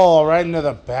 Oh, right into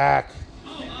the back.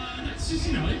 That's just,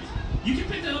 you can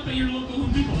pick that up at your local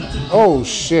Home Depot. Oh,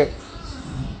 shit.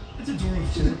 That's a door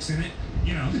with forks in it.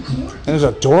 And there's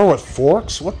a door with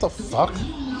forks? What the fuck?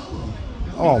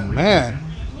 Oh, man.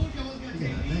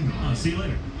 I'll see you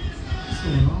later. What's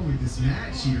going on with this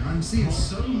match here? I'm seeing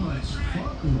so much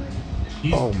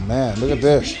fuckery. Oh, man. Look at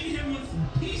this.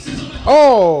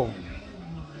 Oh!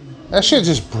 That shit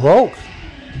just broke.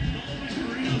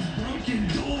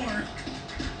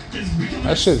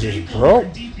 That shit just broke.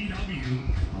 A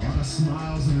lot of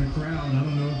smiles in the crowd. I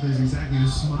don't know if there's exactly a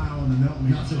smile on the Meltman.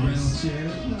 Not the round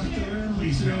chair.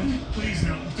 Please no. Please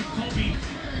no.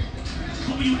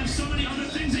 Colby, you have so many other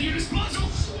things at your disposal.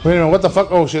 Wait a minute, what the fuck?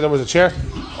 Oh, shit, there was a chair.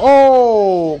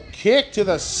 Oh, kick to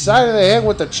the side of the head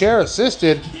with the chair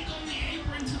assisted.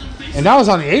 And that was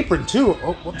on the apron, too.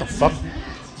 Oh, what the fuck?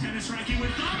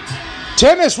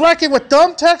 Tennis racket with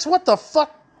thumbtacks? What the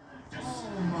fuck?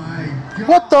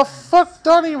 What the fuck?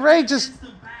 Donnie Ray just...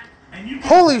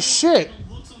 Holy shit.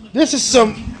 This is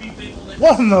some...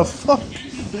 What in the fuck?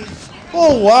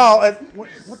 Oh, wow.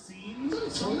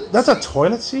 That's a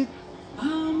toilet seat?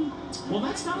 Well,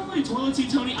 that's not only a toilet seat,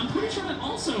 Tony. I'm pretty sure that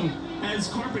also has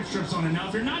carpet strips on it. Now,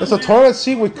 if you're not... That's a toilet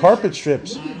seat with carpet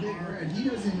strips. He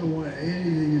doesn't even want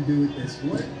anything to do with this.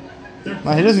 What?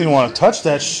 No, he doesn't even want to touch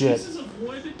that shit.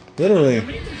 Literally.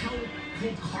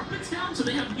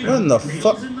 What in the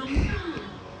fuck?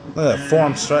 Look at that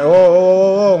form strike.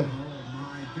 Whoa.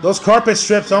 Those carpet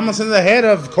strips almost in the head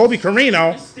of Colby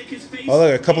Carino. Oh,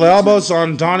 look, a couple of elbows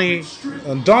on Donnie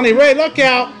Ray. Look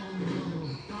out.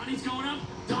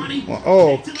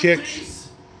 Oh, kick.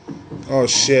 Oh,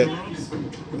 shit.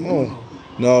 Oh,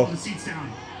 no.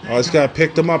 Oh, this guy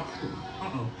picked him up.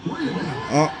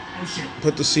 Oh,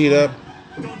 put the seat up.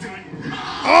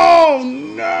 Oh,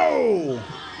 no.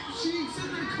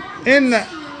 In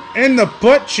the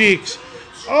butt cheeks.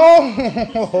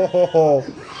 Oh,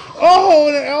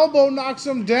 the elbow knocks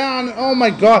him down. Oh, my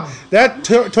God. That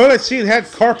toilet seat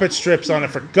had carpet strips on it,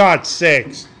 for God's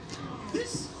sakes.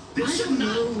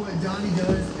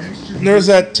 There's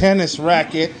that tennis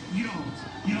racket.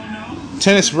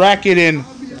 Tennis racket in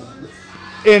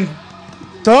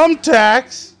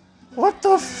thumbtacks. What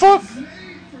the fuck?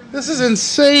 This is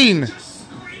insane.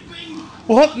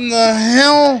 What in the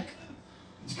hell?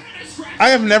 I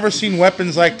have never seen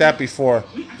weapons like that before.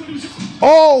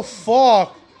 Oh,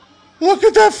 fuck. Look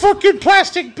at that fucking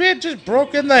plastic bin just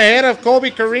broke in the head of Colby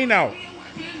Carino.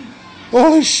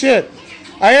 Holy shit.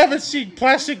 I haven't seen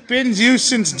plastic bins used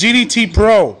since GDT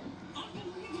Pro.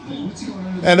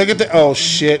 And look at the... Oh,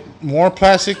 shit. More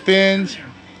plastic bins.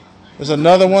 There's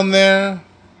another one there.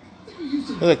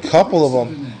 There's a couple of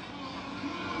them.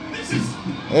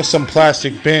 There's some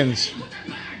plastic bins.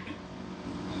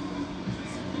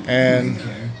 And...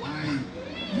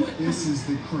 This is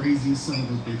the craziest son of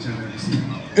a bitch I've ever seen.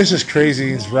 This is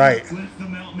crazy. He's right. The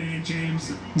Milkman,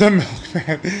 James. The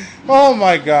Milkman. Oh,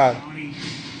 my God.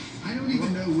 I don't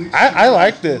even know which... I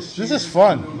like this. This is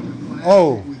fun.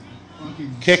 Oh.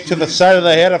 Kick to the side of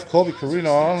the head of Colby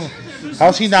Carino.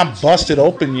 How's he not busted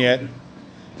open yet?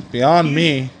 Beyond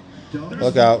me.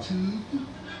 Look out.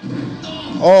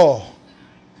 Oh.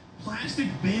 Plastic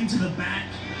bin to the back.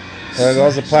 There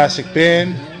goes the plastic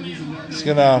bin. He's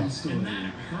gonna...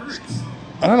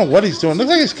 I don't know what he's doing. Looks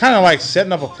like he's kind of like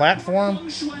setting up a platform.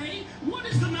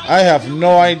 I have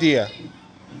no idea.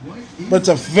 But it's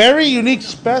a very unique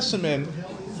specimen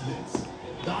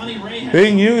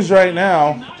being used right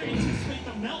now.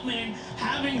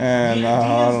 And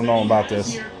I don't know about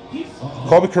this.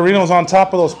 Colby Carino's on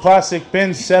top of those plastic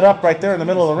bins set up right there in the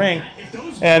middle of the ring.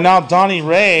 And now Donnie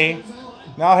Ray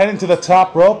now heading to the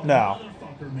top rope now.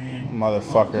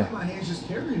 Motherfucker.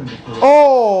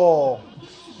 Oh!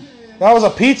 That was a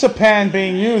pizza pan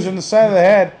being used in the side of the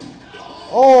head.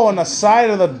 Oh, on the side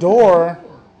of the door.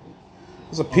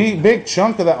 There's a big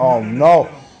chunk of that. Oh, no.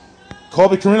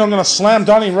 Colby Carino going to slam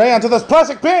Donnie Ray onto those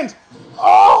plastic bins.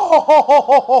 Oh!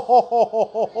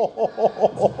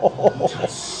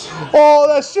 Oh,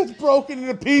 that shit's broken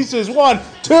into pieces. 1,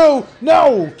 2,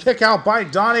 no! Kick out by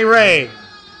Donnie Ray.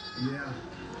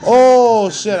 Oh,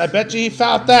 shit. I bet you he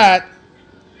felt that.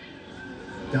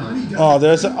 Oh,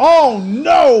 there's a... Oh,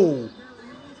 no!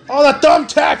 Oh, the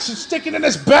thumbtacks is sticking in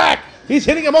his back. He's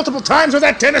hitting it multiple times with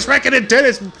that tennis racket and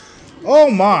tennis. Oh,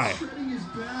 my.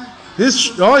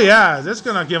 This... Oh, yeah. This is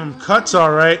going to give him cuts,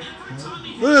 all right.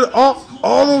 Look at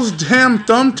all those damn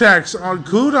thumbtacks are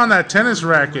glued on that tennis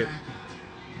racket.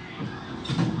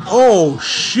 Oh,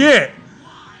 shit.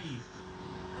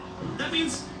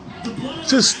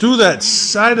 Just through that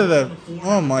side of the...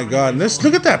 Oh, my God. This,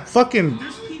 look at that fucking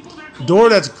door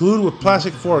that's glued with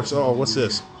plastic forks. Oh, what's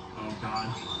this? Oh, God.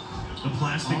 The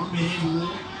plastic bin.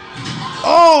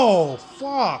 Oh,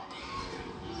 fuck.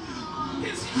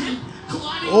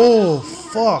 Oh,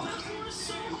 fuck.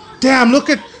 Damn, look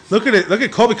at it. Look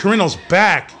at Colby Carino's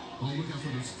back.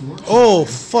 Oh,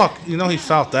 fuck. You know he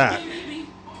felt that.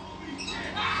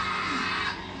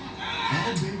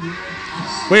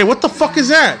 Wait, what the fuck is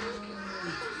that?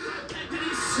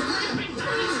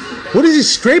 What is he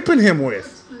scraping him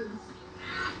with?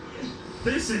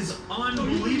 This is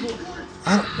unbelievable.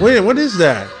 Wait, what is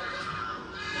that?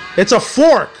 It's a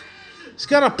fork. He's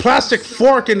got a plastic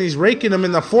fork and he's raking him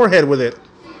in the forehead with it.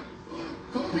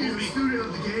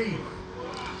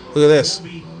 Look at this.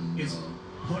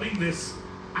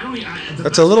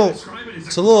 That's a little.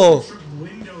 It's a little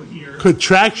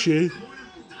contraction.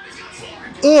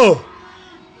 Oh,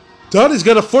 Donnie's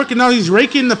got a fork and now he's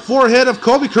raking the forehead of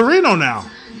Colby Carino now.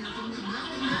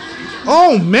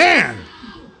 Oh man!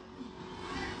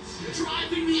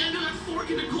 Driving the end of that fork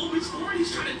into Colby's forehead.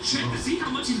 He's trying to check to see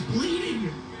how much he's bleeding.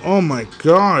 Oh my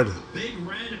God! Big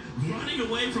Red running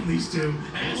away from these two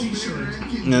as he should.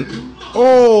 And,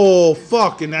 oh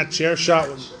fuck! And that chair shot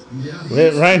was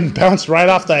hit right and bounced right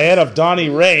off the head of Donnie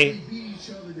Ray.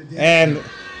 And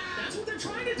that's what they're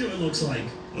trying to do. It looks like.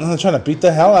 They're trying to beat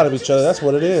the hell out of each other. That's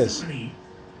what it is.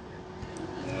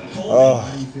 Oh.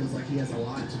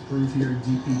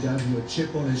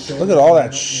 Look at all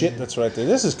that shit that's right there.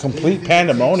 This is complete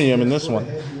pandemonium in this one.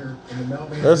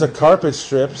 There's the carpet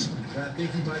strips.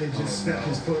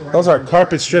 Those are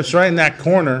carpet strips right in that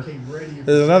corner.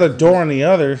 There's another door on the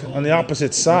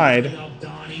opposite side.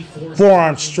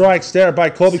 Forearm strikes there by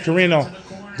Colby Carino.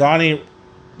 Donnie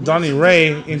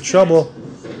Ray in trouble.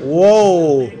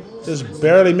 Whoa. Just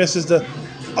barely misses the...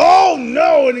 Oh,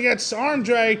 no! And he gets arm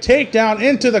drag, takedown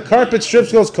into the carpet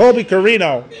strips goes Colby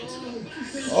Carino.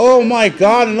 Oh, my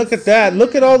God. And look at that.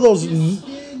 Look at all those...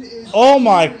 Oh,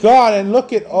 my God. And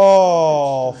look at...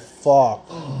 Oh, fuck.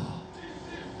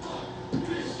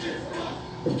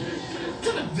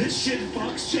 This shit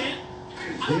fucks, chant.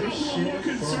 I don't know who I'm more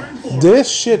concerned for. This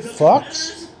shit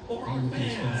fucks?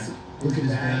 Look at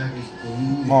his back.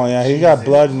 Oh, yeah. He got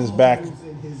blood in his back.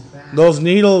 Those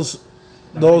needles...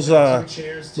 Those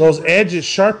edges,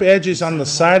 sharp edges on the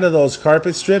side of those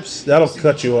carpet strips, that'll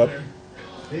cut you up.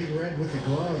 Big Red with the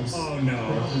gloves. Oh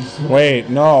no. Wait,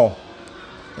 no.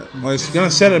 Well, he's gonna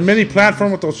set a mini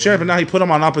platform with those chairs, but now he put them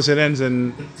on opposite ends,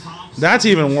 and that's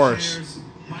even worse.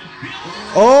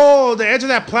 Oh, the edge of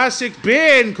that plastic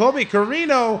bin. Colby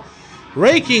Carino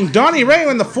raking Donnie Ray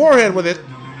in the forehead with it.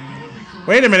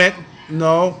 Wait a minute.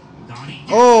 No.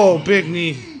 Oh, big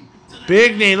knee.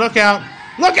 Big knee. Look out.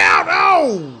 Look out!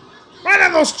 Oh! Right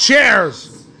on those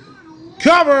chairs!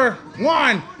 Cover!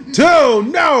 1, 2,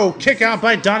 no! Kick out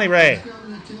by Donnie Ray.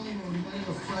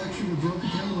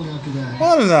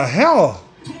 What in the hell?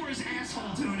 Tore his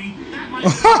asshole, Tony.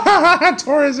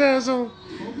 Tore his asshole.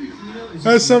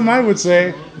 That's something I would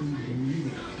say.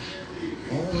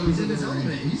 He's in his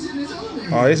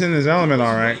element. Oh, he's in his element,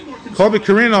 all right. Colby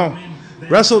Carino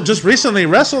just recently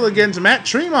wrestled against Matt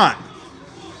Tremont.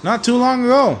 Not too long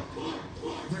ago.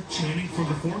 Chanting for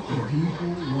the fourth door.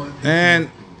 And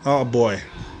oh boy.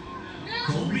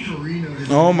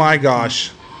 Oh my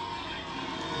gosh.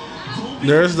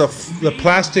 There's the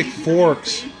plastic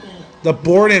forks. The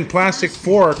board and plastic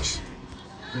forks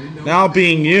now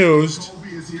being used.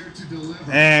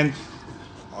 And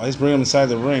he's bringing him inside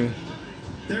the ring.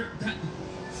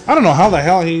 I don't know how the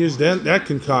hell he used that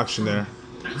concoction there.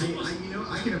 I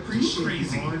can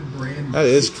That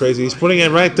is crazy. He's putting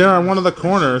it right there on one of the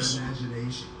corners.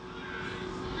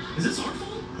 Is this our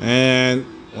fault? And,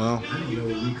 well. I don't know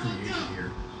what we created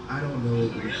here. I don't know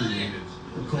what we created.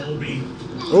 Colby.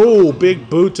 Oh, big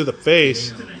boot to the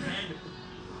face.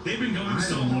 They've been going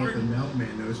so hard. The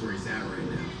Meltman knows where he's at right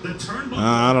now. The turnbuckle.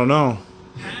 I don't know.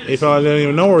 He probably doesn't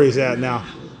even know where he's at now.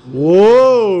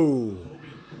 Whoa.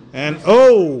 And,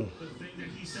 oh.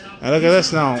 And look at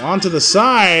this now. Onto the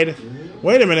side.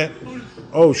 Wait a minute.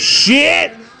 Oh,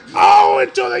 shit. Oh,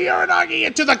 into the Uranagi.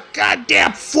 Into the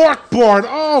goddamn fork board.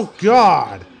 Oh,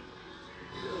 God.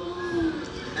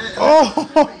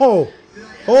 Oh.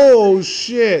 Oh,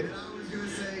 shit.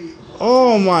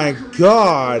 Oh, my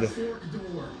God.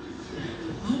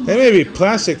 They may be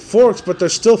plastic forks, but they're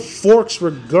still forks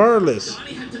regardless.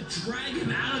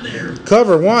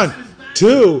 Cover 1,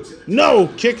 2. No.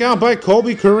 Kick out by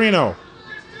Colby Carino.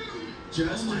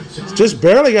 Just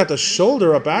barely got the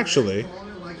shoulder up, actually.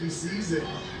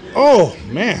 Oh,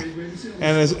 man.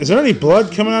 And is there any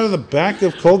blood coming out of the back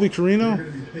of Colby Carino?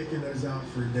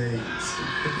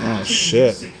 Oh,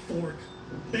 shit.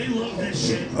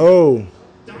 Oh,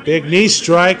 big knee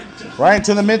strike right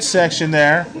into the midsection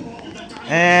there.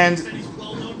 And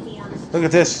look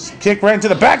at this. Kick right into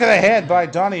the back of the head by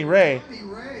Donnie Ray.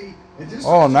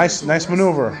 Oh, nice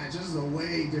maneuver.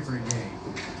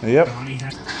 Yep.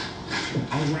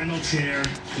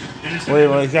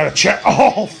 Wait, he's got a chair.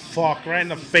 Oh, fuck. Right in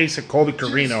the face of Colby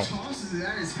Carino.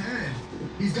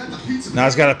 Now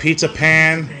he's got a pizza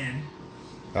pan.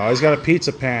 Oh, he's got a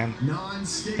pizza pan. And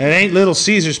it ain't Little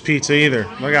Caesar's pizza either.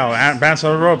 Look out, bounce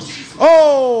on the ropes.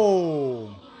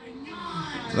 Oh!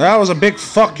 That was a big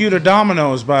fuck you to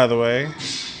Domino's, by the way.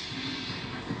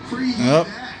 Yep.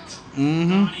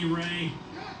 Mm-hmm.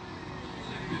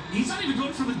 He's not even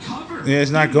going for the cover. Yeah,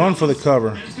 he's not going for the cover.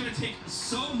 And it's going to take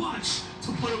so much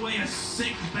to put away a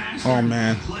sick bastard Oh,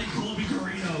 man. like Colby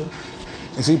Carino.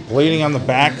 Is he bleeding on the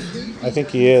back? I think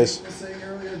he is.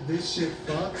 This shit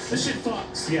fucks. This shit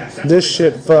fucks. Yeah. This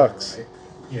shit fucks.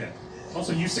 Yeah.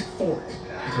 Also, you sick fork.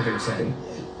 That's what they were saying.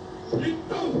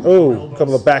 Oh, a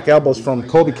couple of back elbows from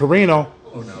Colby Carino.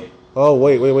 Oh, no. Oh,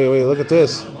 wait. Look at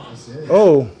this.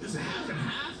 Oh.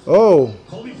 Oh.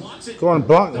 Going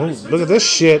block. Oh, look at this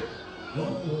shit.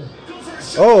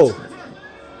 Oh.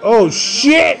 Oh,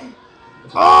 shit.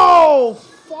 Oh,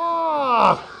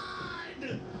 fuck.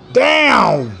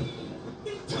 Damn.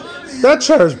 That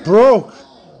chair's broke.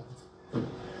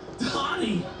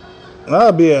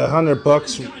 That'll be $100.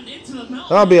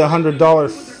 That'll be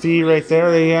 $100 fee right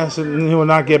there that he will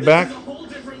not get back.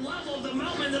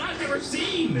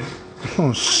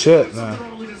 Oh shit, man!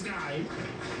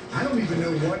 I don't even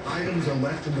know what items are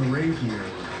left in the ring here.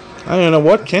 I don't know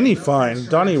what can he find.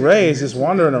 Donnie Ray is just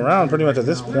wandering around pretty much at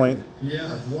this point. Yeah.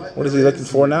 What is he looking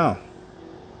for now?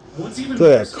 Look at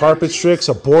that, carpet strips,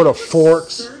 a board of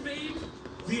forks,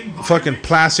 fucking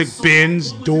plastic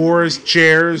bins, doors,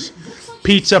 chairs,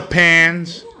 pizza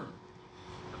pans.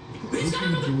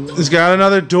 He's got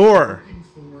another door.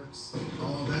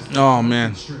 Oh,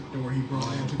 man.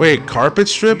 Wait, carpet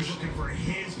strips?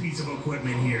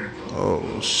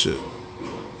 Oh, shit.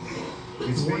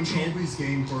 It's been Colby's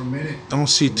game for a minute. Don't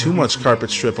see too much carpet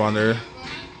strip on there.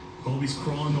 Colby's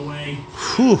crawling away.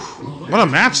 Whew. What a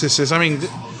match this is. I mean,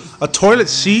 a toilet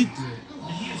seat.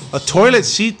 A toilet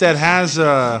seat that has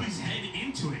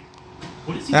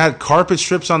had carpet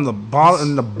strips on the bottom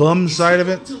and the bum side of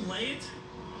it.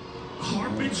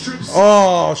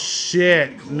 Oh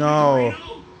shit! No.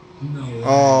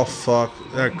 Oh fuck!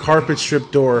 That carpet strip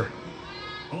door.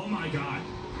 Oh my god!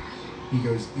 He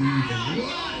goes even.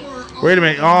 Wait a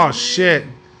minute! Oh shit!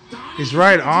 He's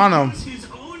right on him. His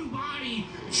own body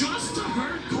just to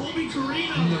hurt Colby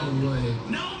Carino. No way.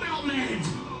 No, Meltman.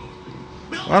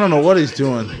 I don't know what he's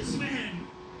doing.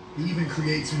 He even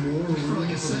creates more room.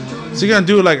 Is he gonna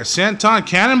do like a senton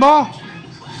cannonball?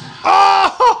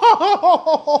 Oh,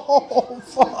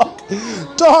 fuck.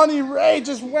 Donnie Ray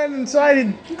just went inside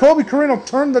and Colby Carino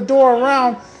turned the door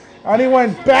around and he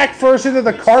went back first into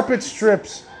the carpet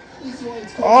strips.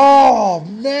 Oh,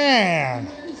 man.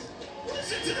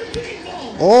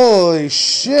 Holy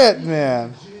shit,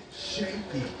 man.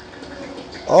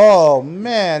 Oh,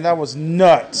 man, that was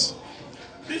nuts.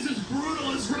 This is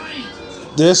brutal as right.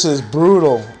 This is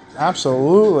brutal.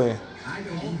 Absolutely.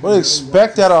 What do you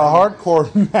expect out of a hardcore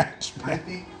match,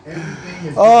 man?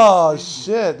 Oh,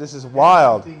 shit. This is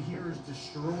wild. Everything here is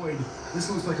destroyed. This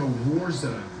looks like a war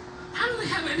zone. How do they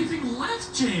have anything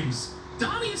left, James?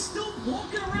 Donnie is still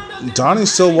walking around out there.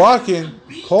 Donnie's still walking.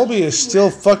 Colby is still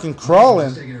fucking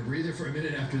crawling. Taking a breather for a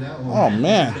minute after that one. Oh,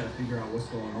 man. I gotta figure out what's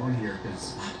going on here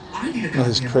because This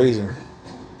is crazy.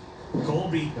 Colby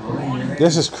Colby.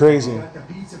 This is crazy. The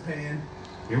pizza pan.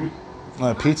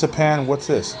 Pizza pan? What's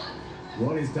this?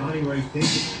 What is Donnie Ray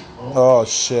thinking? Oh,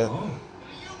 shit.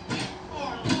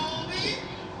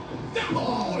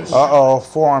 Uh-oh,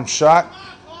 forearm shot.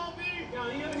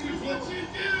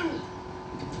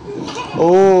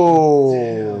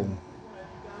 Oh.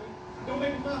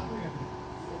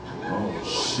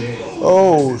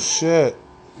 Oh, shit.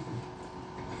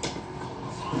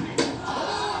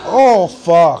 Oh,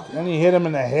 fuck. And he hit him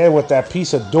in the head with that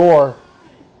piece of door.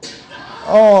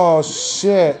 Oh,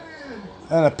 shit.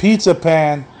 And a pizza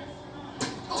pan.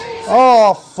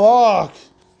 Oh, fuck.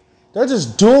 They're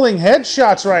just dueling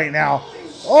headshots right now.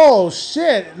 Oh,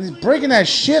 shit. He's breaking that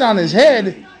shit on his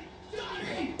head.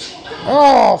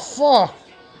 Oh, fuck.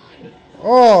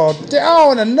 Oh,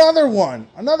 down. Another one.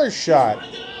 Another shot.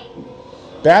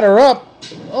 Batter up.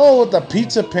 Oh, with the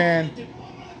pizza pan.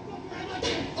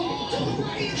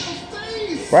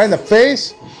 Right in the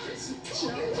face?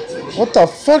 What the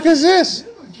fuck is this?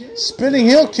 Spinning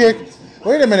heel kick.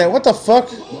 Wait a minute. What the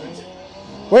fuck?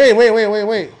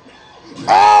 Wait.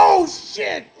 Oh,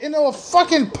 shit. Into a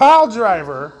fucking pile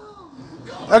driver.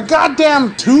 A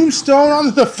goddamn tombstone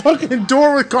on the fucking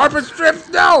door with carpet strips.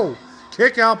 No.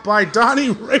 Kick out by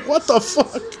Donnie Ray. What the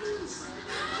fuck?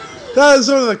 That is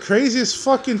one of the craziest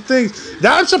fucking things.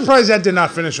 I'm surprised that did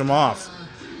not finish him off.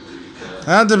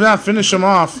 That did not finish him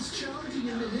off.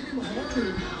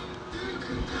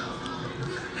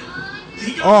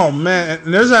 Oh, man.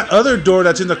 And there's that other door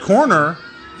that's in the corner.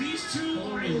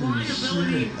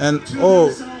 And,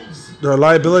 oh, they're a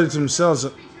liability to themselves.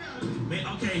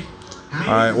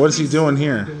 Alright, what is he doing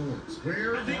here?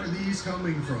 Where are these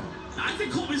coming from? I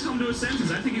think Colby's come to his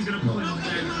senses. I think he's going to pull that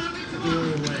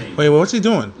door away. Wait, what's he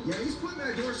doing? Yeah, he's putting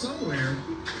that door somewhere.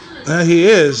 He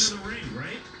is.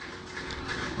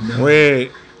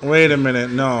 Wait a minute.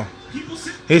 No.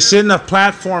 He's sitting on a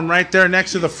platform right there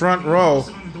next to the front row.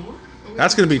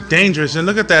 That's going to be dangerous. And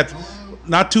look at that.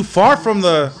 Not too far from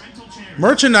the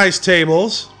merchandise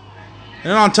tables.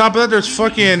 And on top of that, there's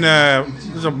fucking,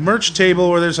 there's a merch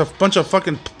table where there's a bunch of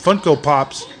fucking Funko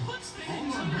Pops.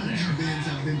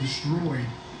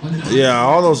 Yeah,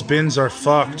 all those bins are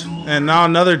fucked. And now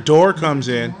another door comes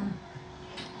in.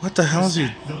 What the hell is he?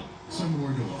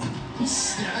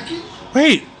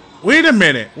 Wait a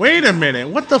minute.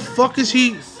 What the fuck is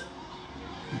he?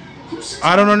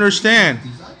 I don't understand.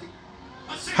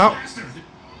 How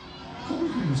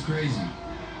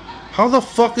the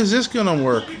fuck is this gonna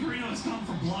work?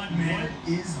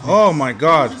 Oh my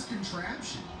god.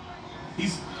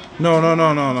 No.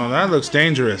 That looks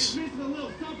dangerous.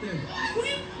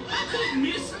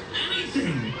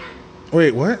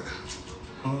 Wait, what?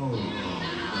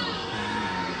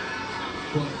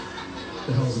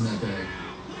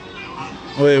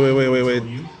 Wait.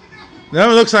 That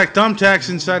looks like thumbtacks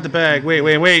inside the bag.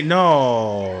 Wait,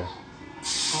 no.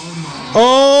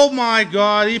 Oh my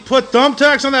god, he put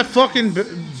thumbtacks on that fucking...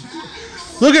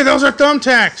 Look at those are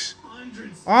thumbtacks.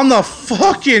 On the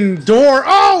fucking door.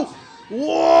 Oh!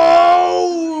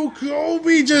 Whoa!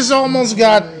 Kobe just almost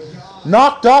got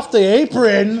knocked off the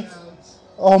apron.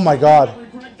 Oh my god.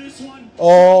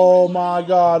 Oh my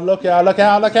god. Look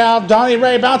out. Donnie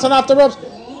Ray bouncing off the ropes.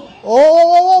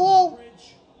 Oh!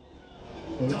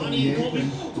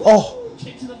 Oh!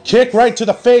 Kick right to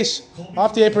the face.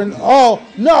 Off the apron. Oh,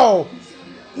 no!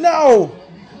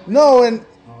 And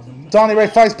Donnie Ray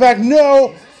fights back.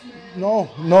 No!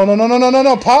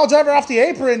 Pile driver off the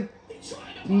apron.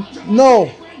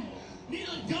 No.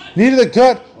 Knee to the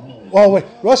gut. Oh, wait.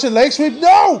 Russian leg sweep.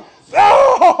 No!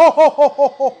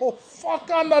 Oh! Fuck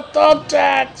on the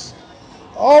thumbtacks.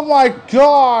 Oh, my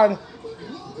God.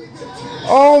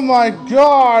 Oh, my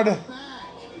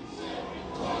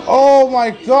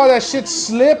God, that shit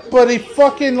slipped, but he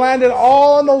fucking landed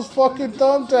all on those fucking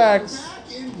thumbtacks.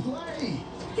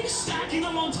 He's stacking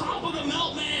them on top of the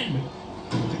melt man.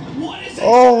 What is it?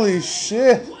 Holy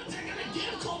shit.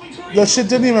 That shit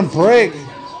didn't even break.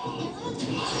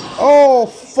 Oh,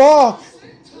 fuck.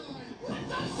 What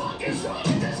the fuck is wrong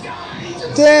with this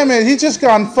guy? Damn it, he just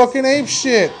gone fucking ape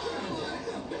shit.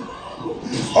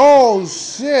 Oh,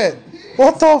 shit.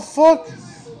 What the fuck?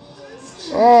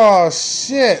 Oh,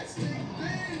 shit.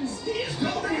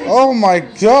 Oh, my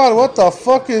God. What the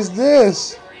fuck is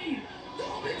this?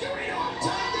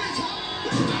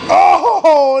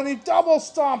 Oh, and he double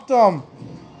stomped him.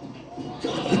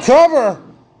 Cover.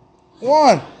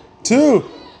 1, 2,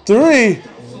 3.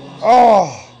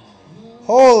 Oh,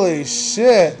 holy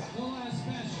shit.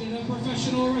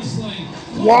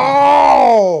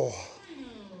 Wow.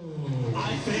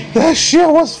 That shit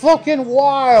was fucking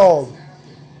wild.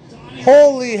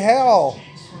 Holy hell.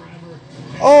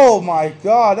 Oh my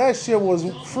God, that shit was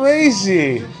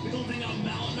crazy.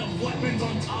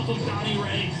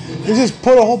 They just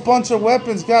put a whole bunch of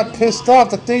weapons, got pissed off.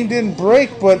 The thing didn't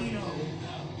break, but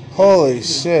holy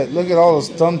shit, look at all those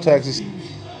thumbtacks. He's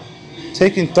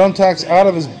taking thumbtacks out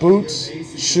of his boots,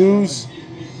 shoes.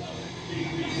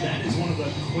 That is one of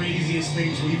the craziest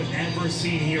things we've ever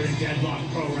seen here in Deadlock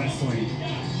Pro Wrestling.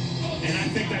 And I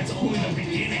think that's only the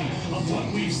beginning of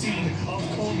what we've seen of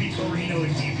Colby Corino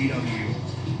in DPW.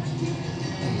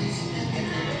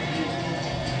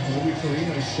 Colby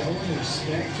Corino showing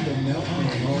respect to the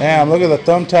Meltdown. Damn, look at the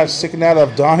thumbtacks sticking out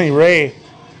of Donnie Ray.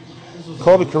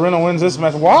 Colby Corino wins this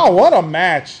match. Wow, what a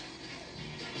match.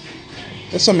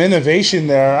 There's some innovation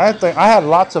there. I think I had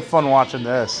lots of fun watching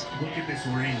this. Look at this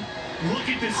ring. Look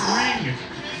at this ring.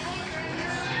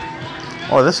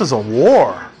 Oh, this is a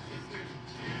war.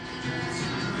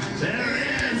 There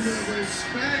is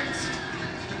respect.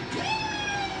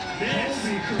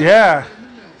 Yeah.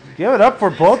 Give it up for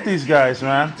both these guys,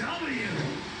 man.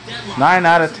 9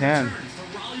 out of 10.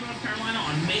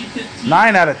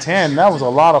 9 out of 10. That was a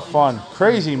lot of fun.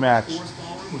 Crazy match.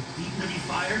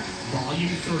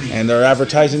 And they're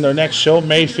advertising their next show,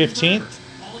 May 15th.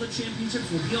 All the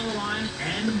championships will be on the line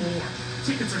and more.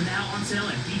 Tickets are now on sale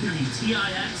at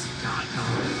DPWTIX.com.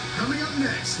 Coming up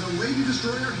next, the Lady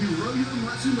Destroyer Hiroyo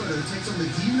Matsumoto takes on the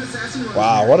Demon Assassin.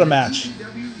 Wow, what a match.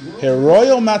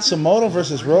 Hiroyo Matsumoto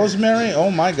versus Rosemary. Oh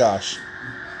my gosh.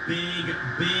 Big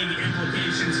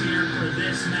implications here for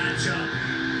this matchup,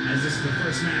 as this is the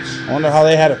first match. I wonder how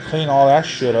they had to clean all that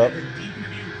shit up.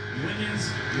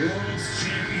 Women's World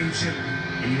Championship.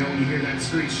 And you know when you hear that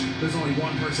screech, there's only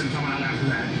one person coming out after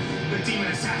that. The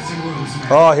Demon Assassin Rosemary.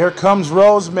 Oh, here comes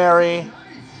Rosemary.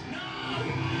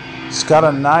 She's got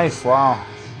a knife. Wow.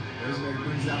 Rosemary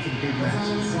brings out the big match.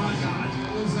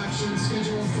 Those actions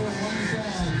scheduled for one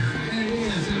fall, and it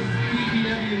is a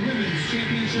DPW Women's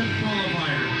Championship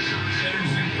qualifier.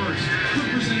 Introducing first,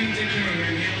 representing Decay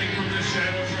and hailing from the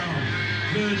Shadow Realm,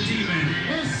 the Demon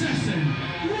Assassin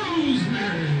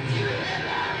Rosemary.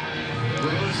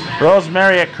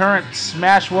 Rosemary, a current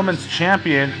Smash Women's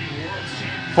Champion,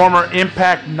 former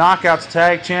Impact Knockouts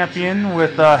Tag Champion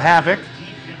with Havoc,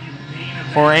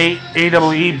 for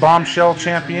AWE Bombshell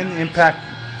Champion, Impact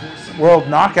World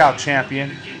Knockout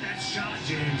Champion,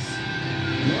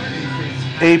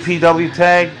 APW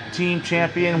Tag Team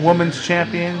Champion, Women's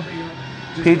Champion,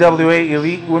 PWA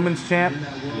Elite Women's Champ,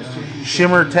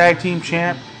 Shimmer Tag Team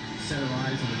Champ. Set of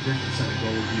eyes on a different set of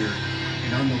gold here.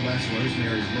 Nonetheless,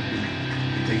 Rosemary's looking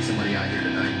to take somebody out here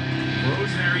tonight.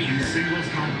 Rosemary in singles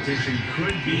competition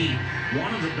could be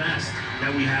one of the best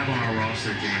that we have on our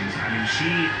roster, James. I mean,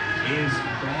 she is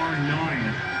bar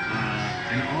none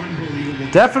an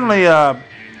unbelievable.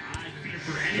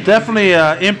 Definitely,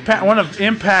 Impact, one of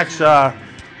Impact's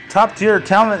top tier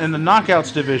talent in the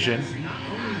Knockouts division.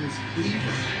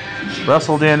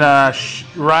 Wrestled in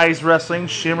Rise Wrestling,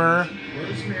 Shimmer,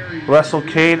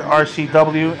 WrestleCade,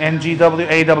 RCW, NGW,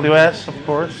 AWS, of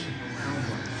course.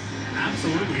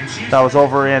 That was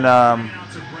over in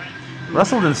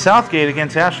wrestled in Southgate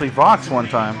against Ashley Vox one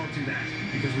time.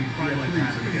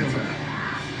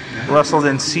 Wrestled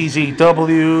in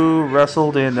CZW,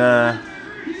 wrestled in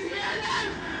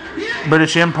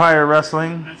British Empire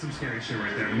Wrestling. That's some scary shit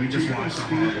right there. And we just watched a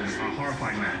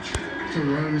horrifying match. To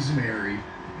Rosemary,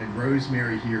 and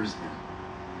Rosemary hears them.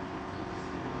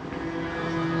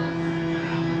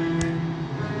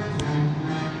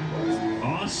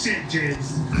 Oh shit,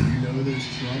 James. You know there's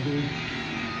trouble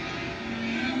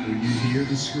when you hear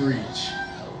the screech.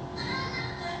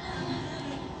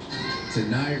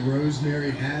 Tonight,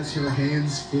 Rosemary has her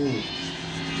hands full with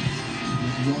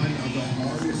one of the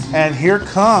hardest. And here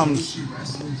comes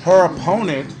her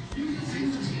opponent.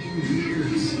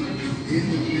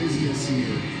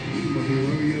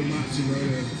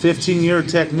 15-year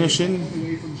technician.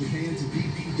 Away from Japan to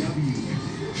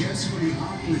DPW, just for the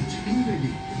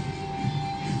opportunity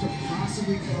to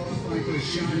possibly qualify for a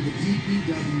shot at the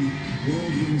DPW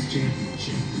World Women's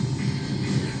Championship.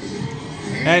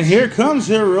 And here comes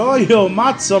Hiroyo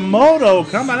Matsumoto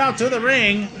coming out to the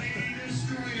ring.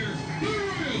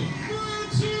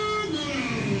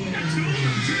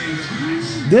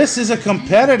 This is a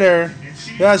competitor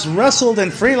who has wrestled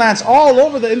and freelanced all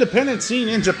over the independent scene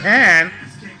in Japan.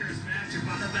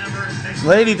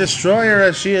 Lady Destroyer,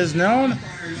 as she is known.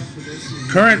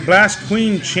 Current Blast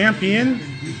Queen champion.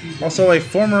 Also a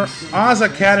former Oz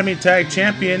Academy Tag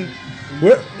Champion.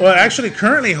 Well, actually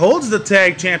currently holds the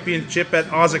Tag Championship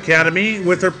at Oz Academy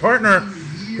with her partner,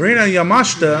 Rina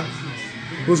Yamashita,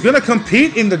 who's going to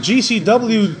compete in the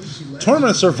GCW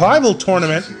Tournament Survival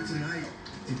Tournament.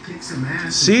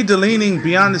 Sea Delening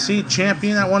Beyond the Sea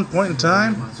champion at one point in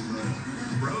time.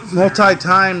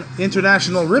 Multi-time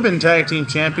international ribbon tag team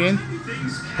champion.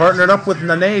 Partnered up with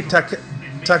Nanae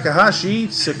Takahashi,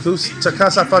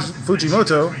 Takasa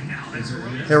Fujimoto,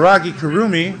 Hiragi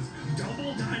Kurumi.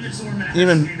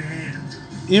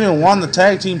 Even won the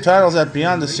tag team titles at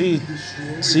Beyond the Sea.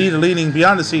 Sea Delening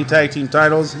Beyond the Sea tag team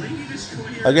titles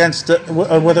against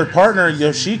with her partner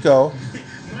Yoshiko.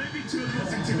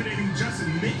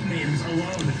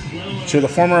 To the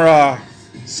former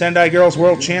Sendai Girls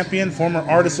World Champion, former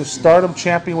Artist of Stardom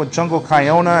Champion with Jungle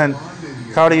Kyona and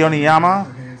Kaori Oniyama,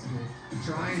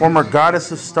 former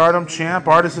Goddess of Stardom Champ,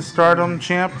 Artist of Stardom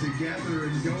Champ,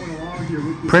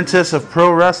 Princess of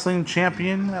Pro Wrestling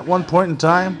Champion at one point in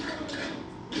time,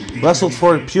 wrestled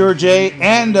for Pure J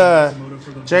and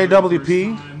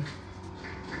JWP.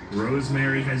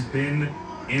 Rosemary has been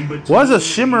in between. Was a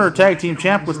Shimmer Tag Team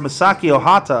Champ with Masaki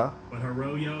Ohata. But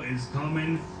Hiroyo is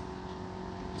coming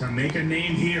to make a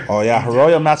name here. Oh yeah,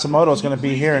 Hiroyo Matsumoto is going to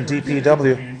be here in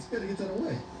DPW.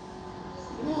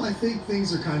 Well, I think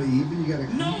things are kind of even. You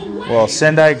got Well,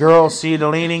 Sendai Girls, Sea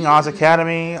Delening, Oz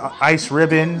Academy, Ice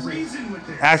Ribbon,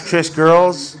 Actress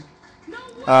Girls,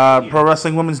 Pro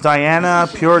Wrestling Women's Diana,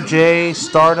 Pure J,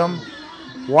 Stardom,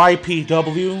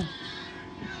 YPW,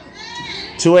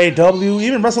 2AW,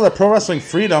 even wrestled at Pro Wrestling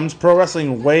Freedoms, Pro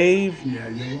Wrestling Wave. Yeah,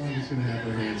 Yolanda's going to have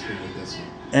her hands full with this one.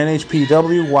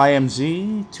 NHPW,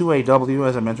 YMZ, 2AW,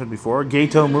 as I mentioned before,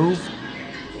 Gato Move.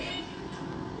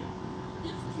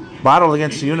 Battled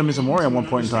against Yuna Mizumori at one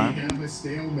point in time. Wait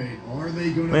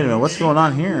a minute, what's going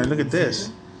on here? Look at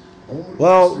this.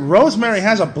 Well, Rosemary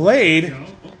has a blade.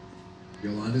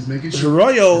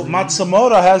 Hiroyo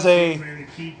Matsumoto has a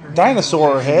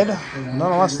dinosaur head.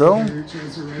 Nonetheless, though.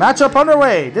 Matchup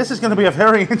underway. This is going to be a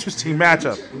very interesting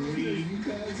matchup.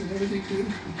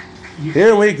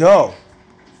 Here we go.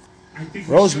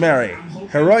 Rosemary,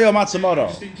 Hiroyo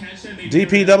Matsumoto,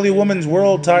 DPW Women's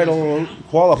World Title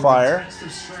Qualifier.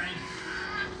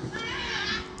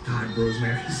 God,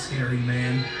 Rosemary's scary,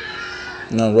 man.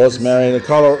 No, Rosemary, the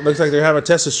caller looks like they have a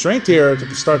test of strength here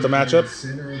to start the matchup.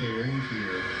 Center of the ring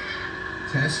here.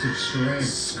 Test of strength.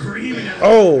 Screaming at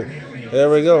Oh,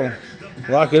 there we go.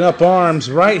 Locking up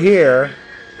arms right here.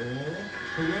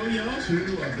 Two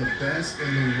of the best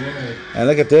in the world. And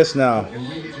look at this now. And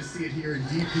we get to see it here in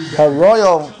DPW.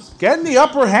 Hiroyo getting the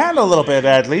upper hand a little bit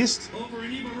at least.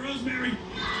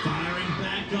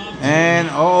 And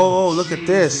oh, look at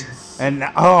this. And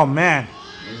oh man.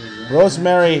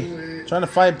 Rosemary trying to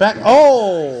fight back.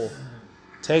 Oh!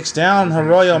 Takes down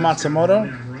Hiroyo Matsumoto.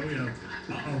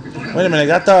 Wait a minute,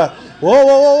 got the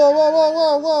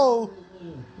whoa.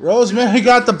 Rosemary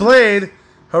got the blade.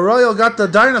 Hiroyo got the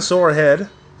dinosaur head.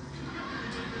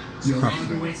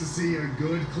 Yolanda wants to see a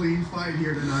good, clean fight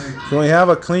here tonight. Can we have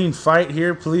a clean fight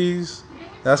here, please?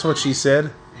 That's what she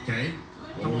said. Okay.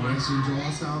 Come on. Draw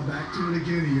style back to it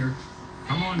again here.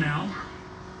 Come on now.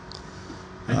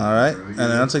 All right. And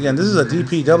once again, this is a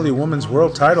DPW Women's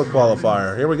World Title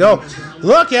Qualifier. Here we go.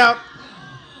 Look out.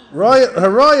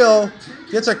 Hiroyo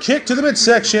gets a kick to the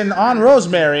midsection on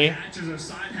Rosemary.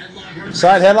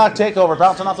 Side headlock takeover.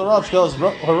 Bouncing off the ropes goes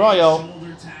Hiroyo.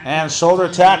 And shoulder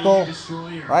tackle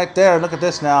right there. Look at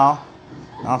this now.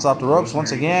 Bounce off the ropes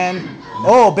once again.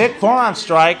 Oh, big forearm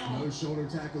strike.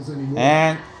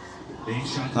 And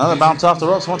another bounce off the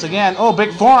ropes once again. Oh,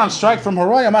 big forearm strike from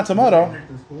Hiroyo Matsumoto.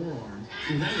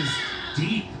 That is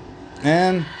deep.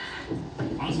 And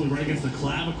Possibly right against the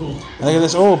clavicle. look at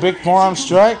this. Oh, big forearm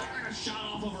strike.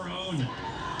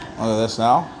 Look at this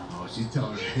now. Oh, she's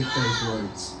telling her to hit those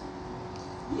ropes.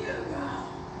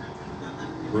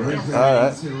 All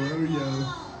right.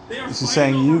 This is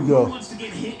saying you go. Who wants to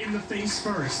get hit in the face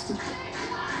first?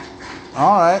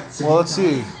 All right. Well, let's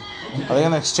see. Are they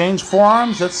going to exchange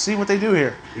forearms? Let's see what they do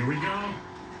here. Here we go.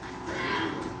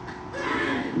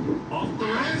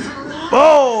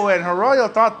 Oh, and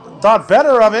Hiroyo thought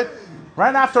better of it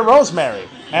right after Rosemary.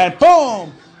 And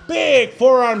boom! Big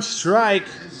forearm strike.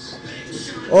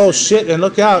 Oh, shit. And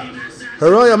look out.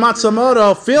 Hiroyo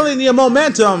Matsumoto feeling the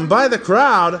momentum by the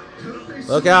crowd.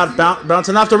 Look out.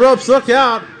 Bouncing off the ropes. Look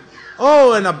out.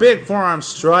 Oh, and a big forearm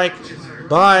strike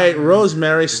by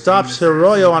Rosemary stops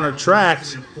Hiroyo on her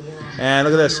tracks. And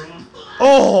look at this.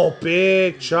 Oh,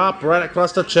 big chop right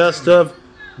across the chest of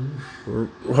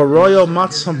Hiroyo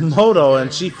Matsumoto,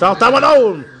 and she felt that one.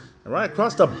 Oh, right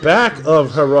across the back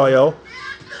of Hiroyo.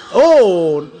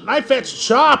 Oh, knife edge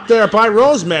chop there by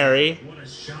Rosemary.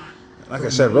 Like I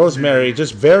said, Rosemary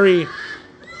just very.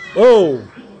 Oh,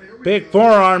 big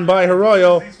forearm by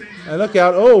Hiroyo, and look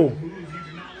out. Oh,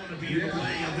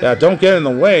 yeah, don't get in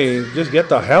the way. Just get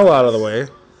the hell out of the way.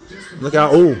 Look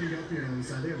out. Oh.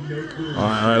 All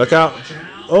right, look out.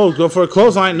 Oh, go for a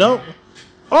clothesline. Nope.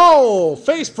 Oh,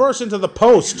 face first into the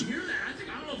post.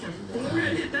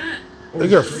 Look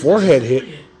at her forehead hit.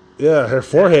 Yeah, her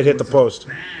forehead hit the post.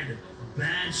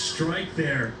 Bad strike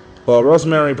there. Well,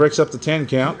 Rosemary breaks up the 10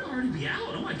 count. Already be out.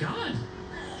 Oh my God.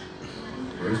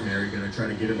 Rosemary gonna try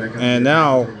to get it back up. And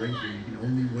now,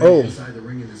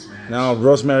 now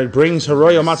Rosemary brings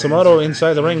Hiroyo Matsumoto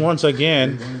inside the ring once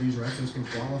again. One of these wrestlers can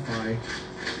qualify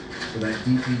for that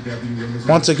DPW.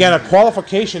 Once again, a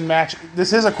qualification match.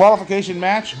 This is a qualification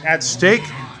match at stake.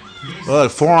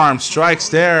 Look, forearm strikes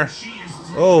there.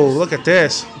 Oh, look at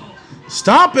this.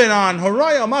 Stomping on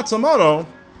Hiroyo Matsumoto.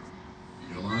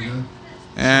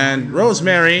 And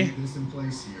Rosemary,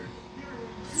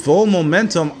 full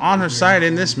momentum on her side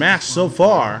in this match so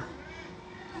far.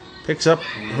 Picks up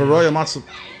Hiroyo Matsumoto.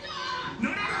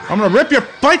 I'm gonna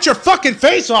bite your fucking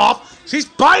face off. She's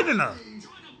biting her.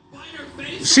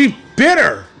 She bit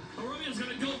her.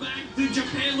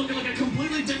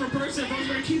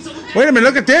 Wait a minute,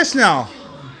 look at this now.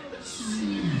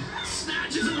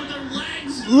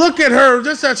 Look at her,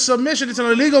 just that submission. It's an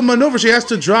illegal maneuver. She has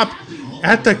to drop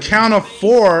at the count of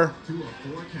 4.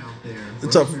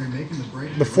 It's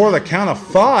before the count of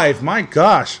 5. My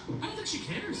gosh.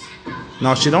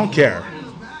 No, she don't care.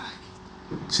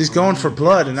 She's going for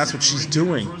blood, and that's what she's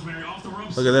doing.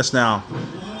 Look at this now.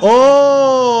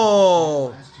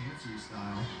 Oh!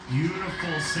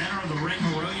 Beautiful center of the ring,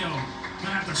 Hiroyo.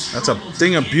 That's a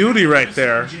thing of beauty right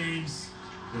there.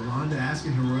 Yolanda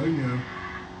asking Hiroyo.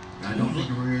 I don't think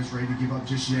Hiroyo's ready to give up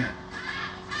just yet.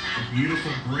 A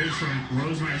beautiful bridge from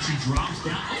Rosemary. She drops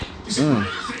down.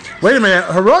 Wait a minute.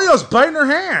 Hiroyo's biting her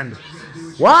hand.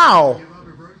 Wow.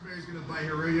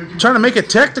 Trying to make it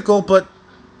technical, but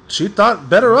she thought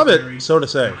better of it, so to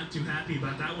say. Not too happy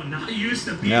about that one. Not used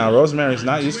to being. Now, Rosemary's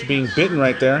not used to being bitten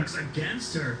right there.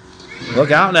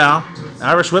 Look out now.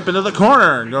 Irish whip into the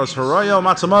corner. Goes Hiroyo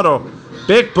Matsumoto.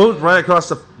 Big boot right across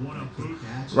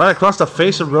the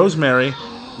face of Rosemary.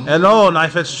 And oh,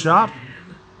 knife edge chop.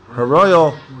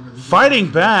 Hiroyo fighting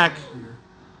back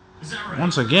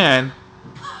once again.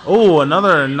 Oh,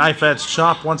 another knife edge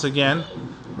chop once again.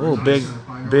 Oh,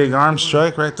 big arm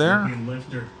strike right there.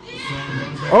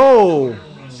 Oh,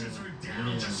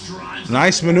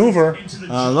 nice maneuver.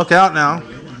 Look out now.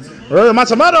 Hiroyo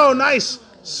Matsumoto, nice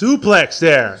suplex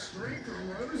there.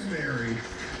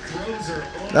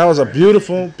 That was a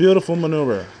beautiful, beautiful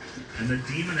maneuver. And the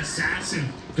Demon Assassin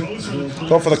goes for the cover.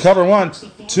 Go for the cover. 1,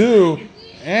 2,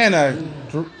 and a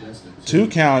 2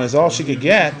 count is all she could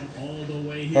get.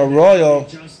 Hiroyo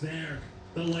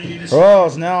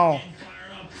is now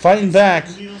fighting back.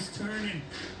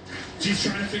 She's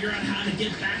trying to figure out how to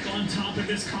get back on top of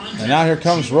this contest. And now here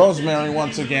comes Rosemary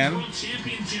once again.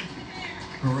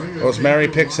 Rosemary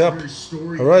picks up.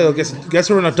 Hiroyo gets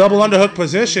her in a double underhook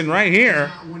position right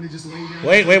here.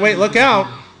 Wait. Look out.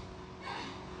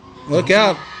 Look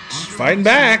out. She's fighting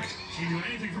back. She can do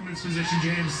anything from this position,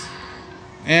 James.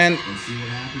 And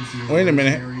wait a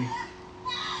minute.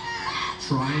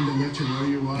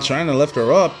 Trying to lift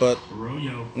her up, but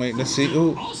wait, let's see.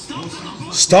 Ooh.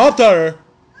 Stopped her.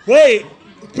 Wait.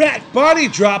 Back body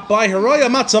drop by Hiroyo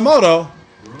Matsumoto.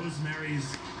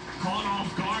 Rosemary's caught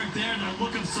off guard there. The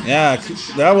look of surprise. Yeah,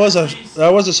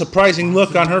 that was a surprising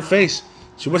look on her face.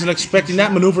 She wasn't expecting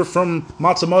that maneuver from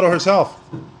Matsumoto herself.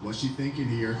 What's she thinking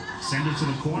here? Send it to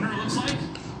the corner, it looks like.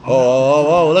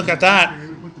 Oh, look at that.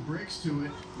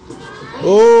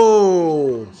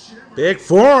 Oh, big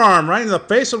forearm right in the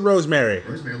face of Rosemary.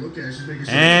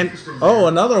 And, oh,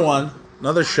 another one.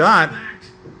 Another shot.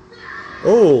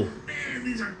 Oh,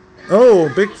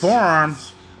 big forearm.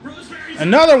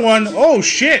 Another one. Oh,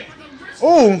 shit.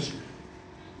 Oh.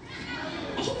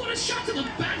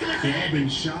 Big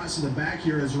shots to the back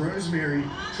here as Rosemary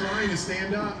trying to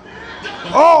stand up.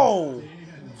 Oh,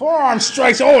 forearm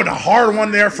strikes. Oh, the hard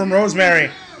one there from Rosemary.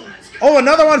 Oh,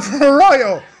 another one from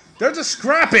Hiroyo. They're just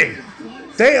scrapping.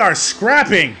 They are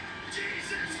scrapping.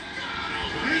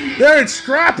 They're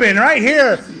scrapping right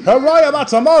here. Hiroyo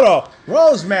Matsumoto,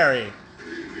 Rosemary.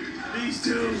 These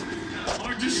two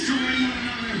are destroying one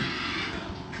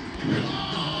another.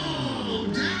 Oh,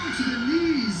 down to the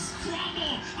knees.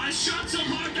 Crumble. I shot so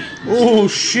hard that. Oh,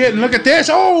 shit. And look at this.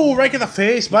 Oh, right in the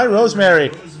face by Rosemary.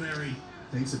 Rosemary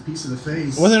takes a piece of the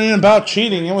face. It wasn't even about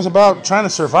cheating. It was about trying to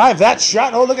survive that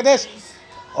shot. Oh, look at this.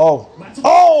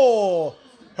 Oh.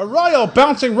 Hiroyo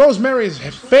bouncing Rosemary's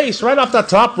face right off the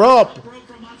top rope.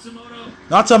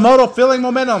 Matsumoto feeling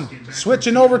momentum.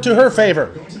 Switching over to her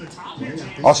favor.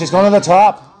 Oh, she's going to the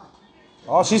top.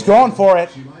 Oh, she's going for it.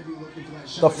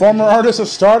 The former Artist of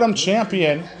Stardom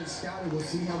champion. We'll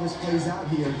see how this plays out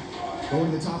here.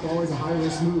 Going to the top, always a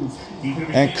high-risk move.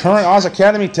 And current Oz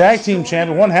Academy Tag Team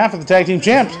Champion, one half of the Tag Team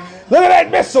Champs. Look at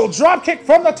that missile drop kick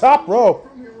from the top rope.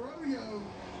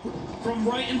 From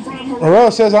right in front of her.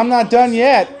 Hiroyo says, I'm not done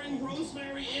yet.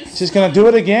 She's going to do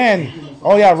it again.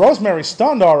 Oh, yeah, Rosemary's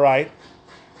stunned all right.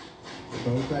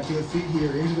 Both back to the feet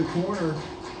here, into the corner.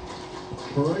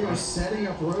 Hiroyo setting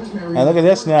up Rosemary. And look at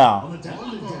this now.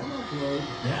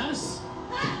 Yes.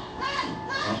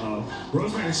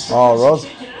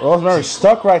 Rosemary's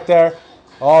stuck right there.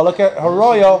 Oh, look at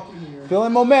Hiroyo.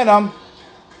 Feeling momentum.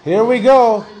 Here we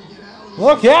go.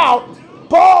 Look out.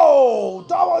 Boom!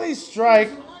 Double knee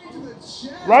strike.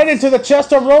 Right into the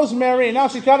chest of Rosemary. And now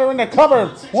she's got her in the cover.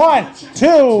 1,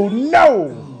 2,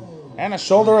 no! And the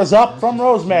shoulder is up from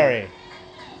Rosemary.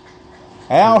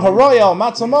 And now Hiroyo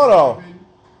Matsumoto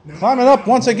climbing up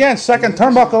once again. Second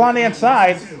turnbuckle on the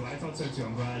inside.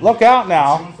 Look out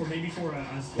now.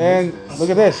 And look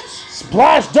at this.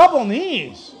 Splash double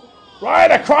knees.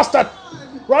 Right across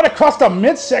the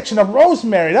midsection of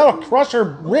Rosemary. That'll crush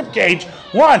her ribcage.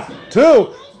 1,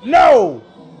 2, no!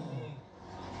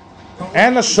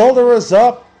 And the shoulder is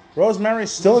up.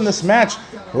 Rosemary's still in this match.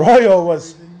 Hiroyo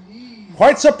was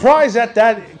quite surprised at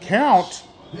that count.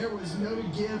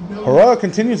 Hiroyo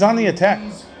continues on the attack.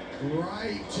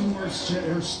 Right to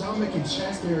her stomach and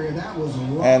chest area. That was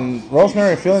rough. And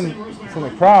Rosemary feeling from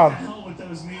the crowd.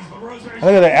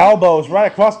 Look at the elbows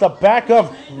right across the back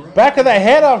of the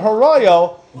head of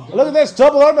Hiroyo. Look at this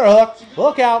double underhook.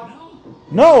 Look out.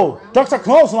 No. Ducks a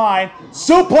clothesline.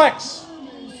 Suplex.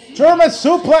 German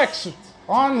suplex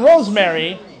on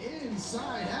Rosemary.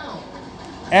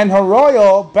 And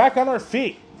Hiroyo back on her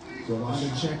feet.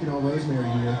 Checking on Rosemary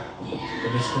here.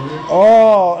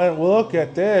 Oh, and look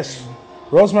at this.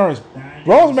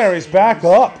 Rosemary's back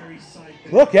up.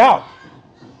 Look out.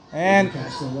 And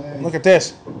look at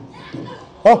this.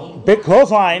 Oh, big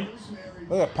clothesline.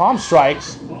 Look at palm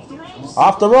strikes.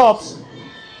 Off the ropes.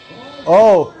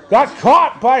 Oh, got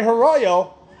caught by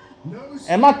Hiroyo.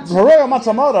 And Hiroyo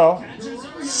Matsumoto.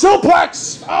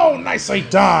 Suplex! Oh, nicely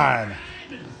done.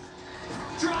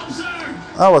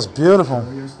 That was beautiful.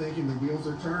 Hiroyo's thinking the wheels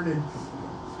are turning.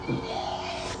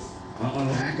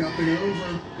 Back up and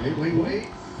over. Wait.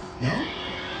 No?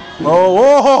 Oh,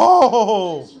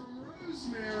 whoa!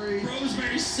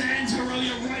 Rosemary sends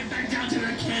Hiroyo right back down to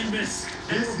the canvas.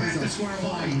 And we're back to square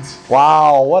one.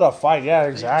 Wow, what a fight. Yeah,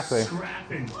 exactly.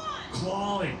 Scrapping,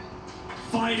 clawing,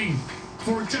 fighting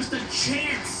for just a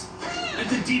chance at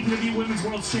the DPW Women's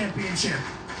World Championship.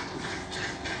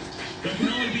 There can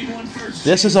only be one first.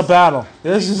 This is a battle.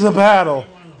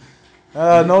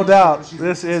 No doubt.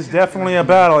 This is definitely a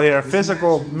battle here.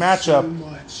 Physical matchup.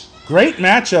 Great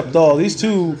matchup, though. These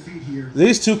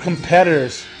two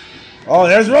competitors. Oh,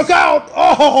 there's look out!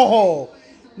 Oh,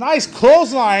 nice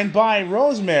clothesline by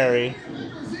Rosemary.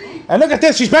 And look at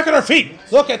this. She's back on her feet.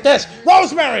 Look at this.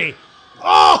 Rosemary.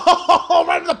 Oh,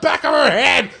 right in the back of her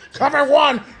head. Cover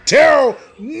 1, 2,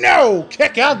 no.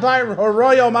 Kick out by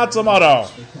Hiroyo Matsumoto.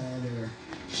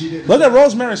 Look at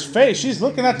Rosemary's face. She's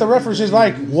looking at the referee. She's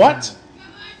like, what?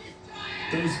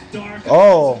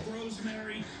 Oh.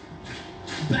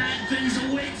 Bad things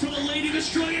await for the Lady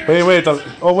Destroyer. Wait. Wait.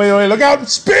 Look out.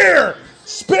 Spear.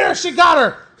 She got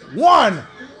her. 1,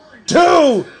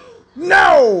 2,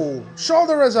 no.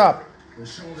 Shoulder is up. The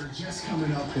shoulder just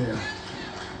coming up there.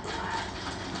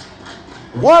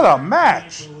 What a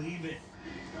match.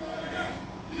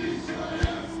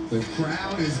 The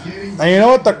crowd is getting... And you know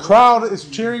what? The crowd is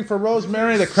cheering for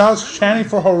Rosemary. The crowd's chanting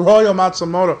for Hiroyo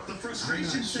Matsumoto. The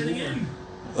frustration setting in.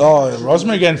 Oh,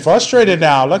 Rosemary getting frustrated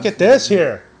now. Look at this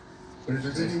here. But if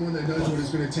there's anyone that knows what it's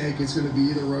going to take, it's going to be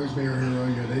either Rosemary or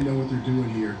Hiroyo. They know what they're doing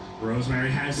here. Rosemary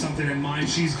has something in mind.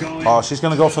 She's going. Oh, she's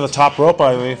going to go for the top rope,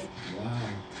 I believe. Wow.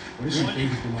 What does she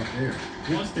think is from up there?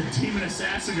 What's the Demon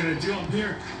Assassin going to do up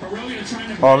here? Hiroyo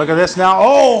trying to... Oh, look at this now.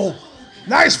 Oh,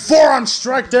 nice forearm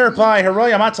strike there by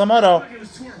Hiroyo Matsumoto.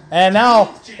 And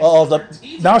now,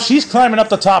 now she's climbing up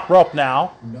the top rope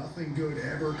now. Nothing good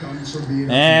ever comes from being...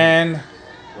 And...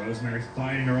 Rosemary's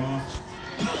fighting her off.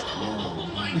 Oh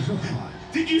my God.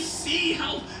 Did you see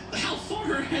how far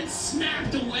her head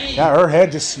snapped away? Yeah, her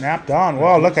head just snapped on.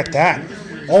 Whoa, look at that.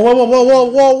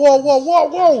 Oh,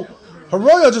 whoa.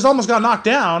 Hiroyo just almost got knocked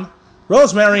down.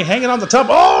 Rosemary hanging on the top.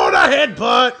 Oh, the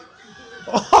headbutt.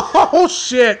 Oh,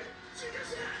 shit.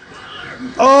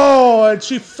 Oh, and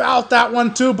she fouled that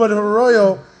one too, but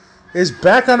Hiroyo is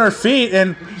back on her feet.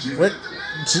 And she's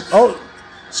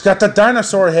got the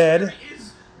dinosaur head.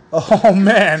 Oh,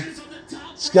 man.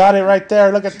 She's got it right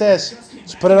there. Look at this.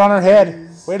 She put it on her head.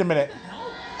 Wait a minute.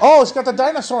 Oh, it's got the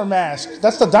dinosaur mask.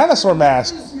 That's the dinosaur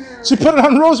mask. She put it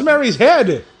on Rosemary's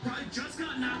head. Just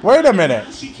got knocked Wait a minute.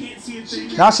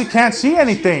 Now she can't see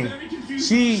anything.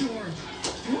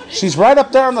 She's right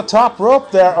up there on the top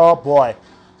rope there. Oh boy.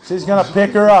 She's gonna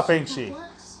pick her up, ain't she?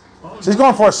 She's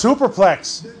going for a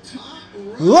superplex.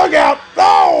 Look out!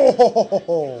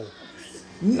 Oh!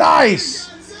 Nice!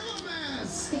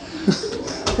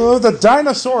 Oh, the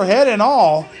dinosaur head and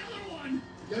all.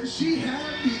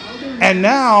 And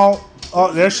now,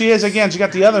 oh, there she is again. She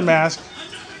got the other mask.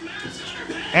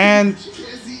 And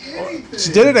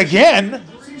she did it again.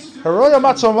 Hiroyo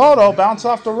Matsumoto bounced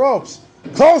off the ropes.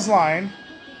 Clothesline.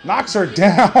 Knocks her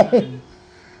down.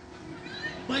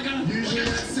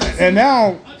 And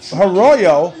now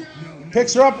Hiroyo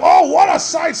picks her up. Oh, what a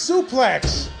side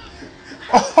suplex.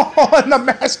 Oh, and the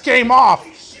mask came off.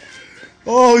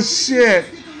 Oh, shit.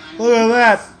 Look at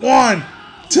that. 1,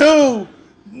 2.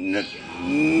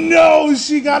 No,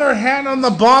 she got her hand on the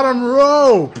bottom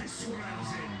rope.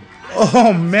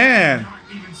 Oh, man.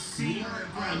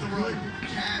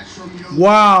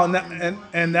 Wow.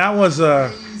 And that was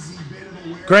a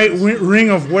great ring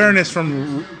of awareness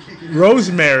from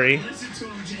Rosemary.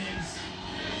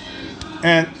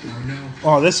 And,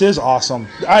 oh, this is awesome.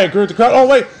 I agree with the crowd. Oh,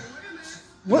 wait.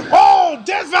 Oh,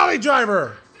 Death Valley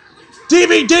Driver.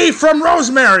 DVD from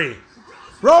Rosemary.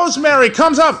 Rosemary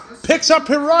comes up, picks up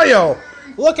Hiroyo.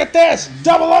 Look at this.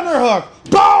 Double underhook.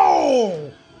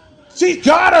 Boom. She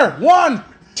got her. 1,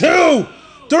 2,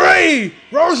 3.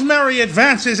 Rosemary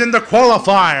advances in the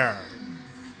qualifier.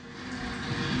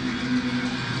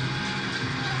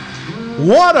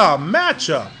 What a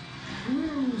matchup.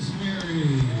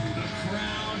 Rosemary. The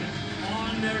crowd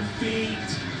on their feet.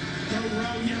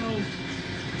 Hiroyo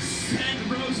sent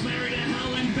Rosemary to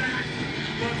hell and back,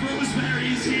 but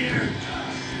Rosemary's here.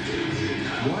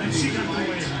 What she got the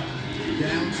win.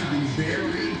 Down to the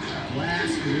very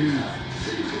last move.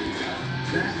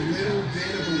 That little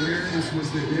bit of awareness was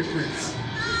the difference.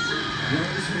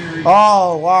 Rosemary.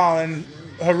 Oh, wow. And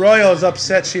Hiroyo is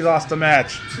upset she lost the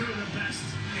match.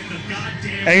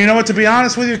 And you know what, to be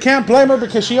honest with you, can't blame her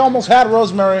because she almost had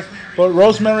Rosemary, but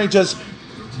Rosemary just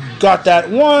got that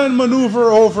one maneuver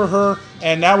over her,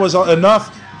 and that was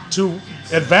enough to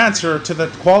advance her to the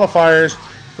qualifiers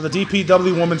for the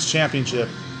DPW Women's Championship.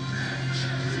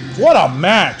 What a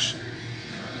match.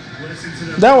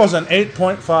 That was an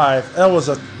 8.5. That was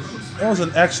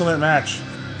an excellent match.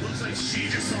 Looks like she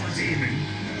just saw a demon.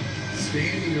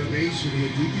 Standing ovation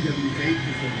with DPW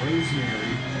faithful for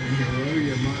Rosemary and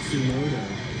Hiroyo Matsumoto.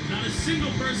 Not a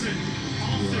single person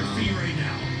off their feet right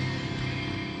now.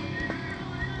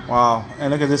 Wow,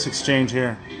 and look at this exchange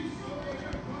here.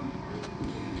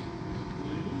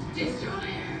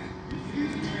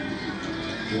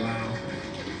 Wow.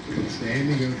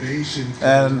 Standing ovation for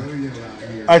And Hiroyo out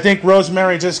here. I think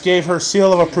Rosemary just gave her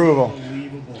seal of approval.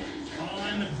 Unbelievable.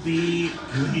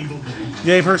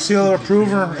 Gave her seal of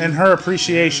approval and her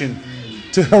appreciation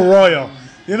to Hiroyo.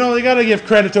 You know, you got to give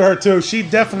credit to her too. She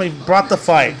definitely brought the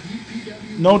fight.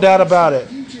 No doubt about it.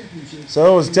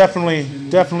 So it was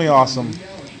definitely awesome.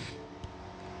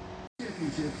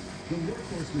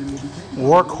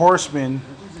 Workhorsemen,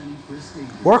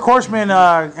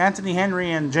 Anthony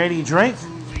Henry and JD Drake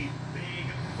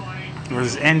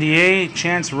versus NDA,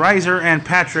 Chance Reiser and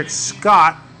Patrick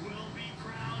Scott.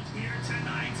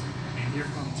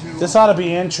 This ought to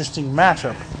be an interesting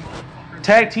matchup.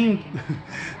 Tag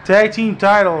team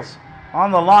titles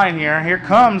on the line here. Here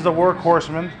comes the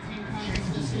Workhorsemen,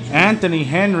 Anthony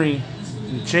Henry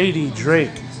and JD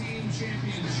Drake.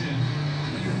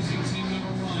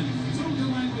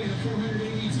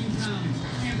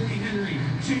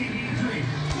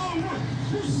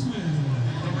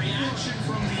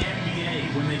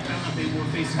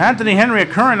 Anthony Henry, a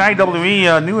current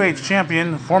IWE New Age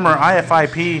champion, former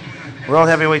IFIP World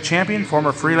Heavyweight Champion,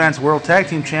 former Freelance World Tag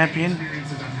Team Champion,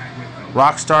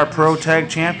 Rockstar Pro Tag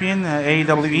Champion,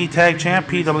 AWE Tag Champ,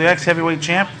 PWX Heavyweight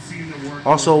Champ,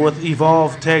 also with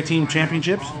Evolve Tag Team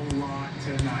Championships.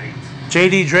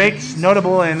 JD Drake's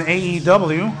notable in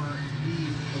AEW,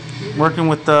 working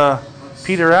with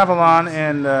Peter Avalon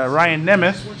and Ryan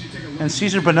Nemeth and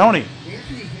Cesar Bononi.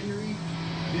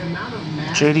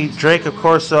 JD Drake, of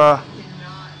course,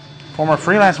 former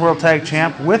Freelance World Tag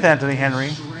Champ with Anthony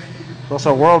Henry.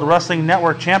 Also World Wrestling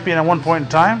Network Champion at one point in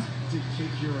time.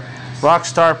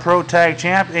 Rockstar Pro Tag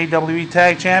Champ, AWE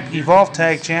Tag Champ, Evolve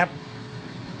Tag Champ,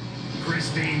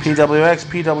 PWX,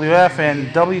 PWF, and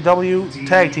WW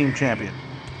Tag Team Champion.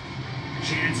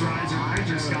 Chance Reiser,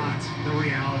 Patrick Scott, the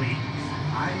reality.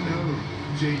 I know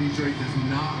JD Drake does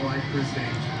not like Chris Danger.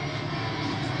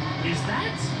 Is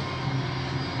that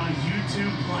a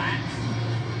YouTube plaque?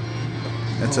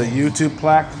 That's a YouTube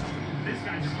plaque. This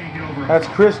guy just can't get That's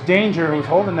Chris Danger who's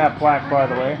holding that plaque, by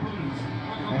the way.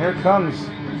 And here comes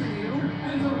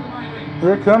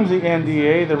the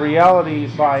NDA, the reality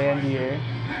by NDA.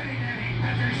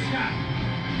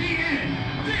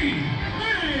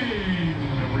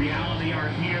 The reality are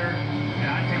here, and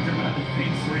I think they're going to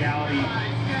face reality the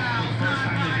first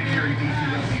time they've been here in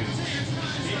DPW. It's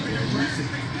been impressive.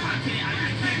 I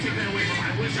can't take that away from them.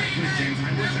 I wish I could, James. I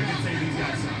wish I could say these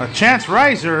guys. A Chance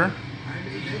Riser. I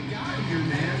mean, they got here,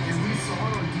 man, and we saw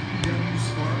it on DPW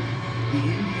Spark. The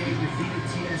NBA defeated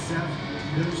TSF.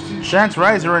 Those two. Chance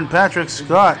Riser and Patrick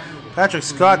Scott. Patrick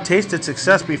Scott tasted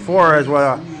success before as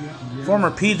well.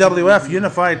 Former PWF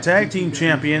Unified Tag Team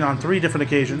Champion on 3 different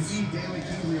occasions.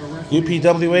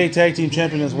 UPWA Tag Team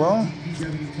Champion as well.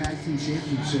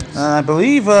 I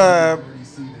believe the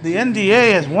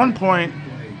NDA at one point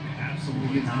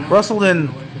wrestled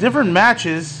in different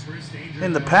matches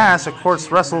in the past. Of course,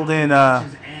 wrestled in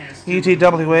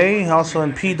ETWA, also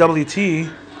in PWT,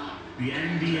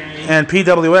 and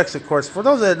PWX, of course. For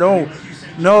those that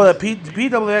know that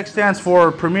PWX stands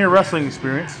for Premier Wrestling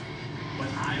Experience.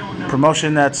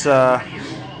 Promotion that's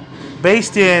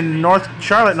based in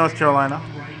Charlotte, North Carolina.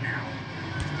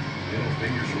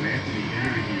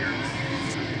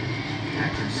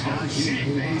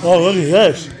 Oh, look at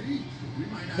this.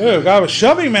 Hey, we got a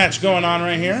shoving match going on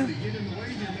right here.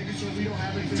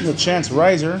 The Chance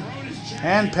Riser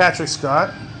and Patrick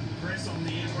Scott.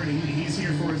 He's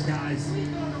here for his guys.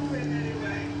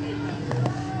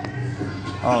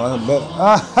 Oh,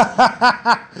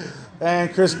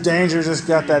 and Chris Danger just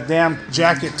got that damn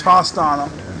jacket tossed on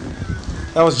him.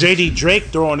 That was JD Drake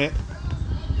throwing it.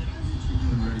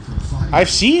 I've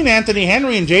seen Anthony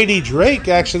Henry and JD Drake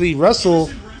actually wrestle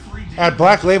at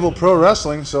Black Label Pro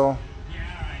Wrestling, so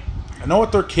I know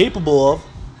what they're capable of.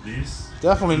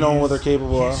 Definitely know what they're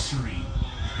capable of.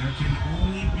 There can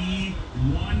only be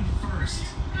one first.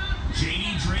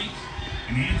 JD Drake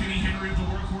and Anthony Henry of the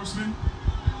Workhorsemen,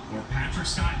 or Patrick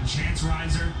Scott and Chance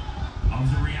Riser of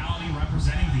the Reality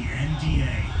representing the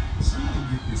NDA. Somebody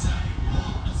get this out of here.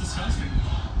 That's disgusting.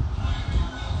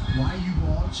 Why you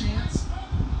bald, Chance?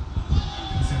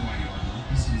 He said why you are.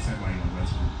 He said why you are.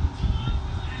 That's fine.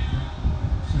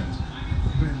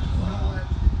 But you know what?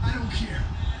 I don't care.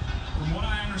 From what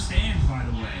I understand, by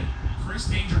the way, Chris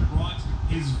Danger brought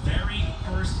his very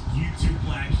first YouTube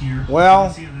plaque here.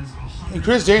 Well, and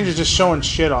Chris Danger's just showing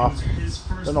shit off.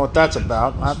 Don't know what that's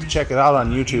about. I'll have to check it out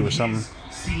on YouTube or something.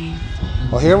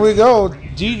 Well, here we go.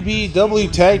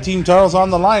 DPW Tag Team titles on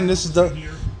the line. This is the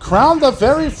crown the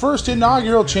very first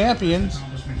inaugural champions.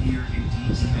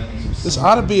 This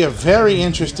ought to be a very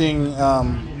interesting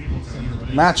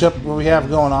matchup what we have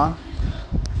going on.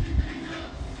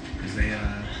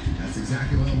 That's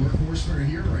exactly what the Workhorsemen are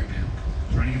here right now.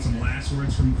 Trying to get some last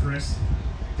words from Chris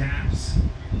Daps.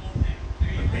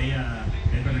 But they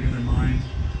better get their mind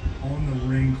on the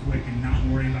ring quick and not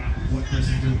worry about what Chris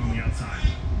is doing on the outside.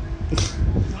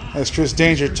 That's Chris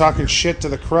Danger talking shit to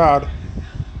the crowd.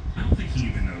 I don't think he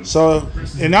even knows. So,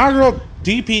 inaugural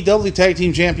DPW Tag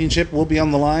Team Championship will be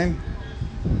on the line.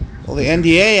 Will the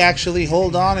NDA actually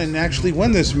hold on and actually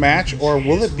win this match, or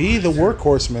will it be the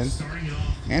Workhorsemen,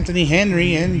 Anthony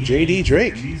Henry and JD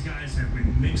Drake? These guys have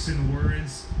been mixing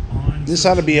words on. This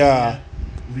ought to be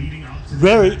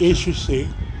very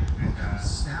interesting.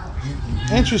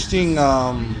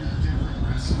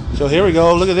 So here we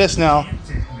go. Look at this now.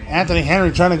 Anthony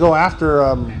Henry trying to go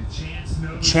after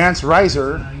Chance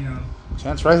Riser.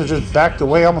 Chance Riser just backed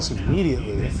away almost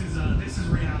immediately.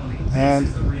 And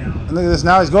look at this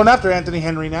now. He's going after Anthony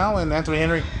Henry now. And Anthony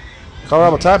Henry,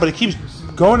 Colorado tie, but he keeps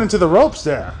going into the ropes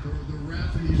there. The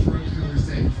ref and these ropes killers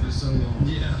take for so long.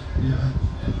 Yeah.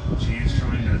 Chance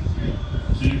trying to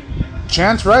keep.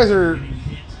 Chance Riser,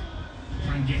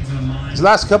 his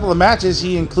last couple of matches,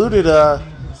 he included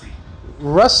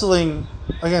wrestling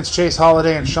against Chase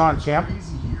Holiday and Sean Kemp,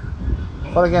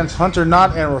 but against Hunter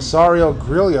Knott and Rosario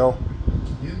Grillo.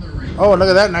 Oh, and look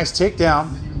at that nice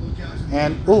takedown.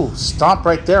 And, ooh, stomp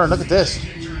right there. And look at this.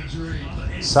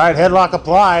 Side headlock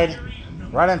applied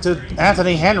right into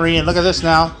Anthony Henry. And look at this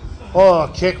now. Oh,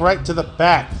 a kick right to the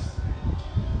back.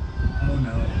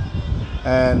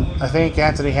 And I think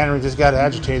Anthony Henry just got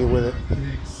agitated with it.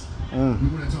 We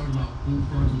want to talk about full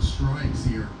frontal strikes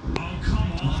here.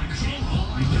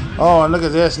 Oh, and look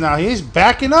at this now. He's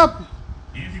backing up.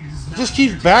 He just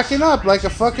keeps backing up like a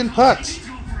fucking putz.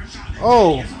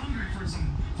 Oh.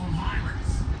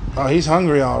 Oh, he's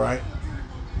hungry, all right.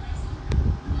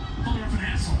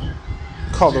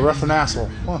 Called the ref an asshole.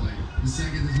 Huh. The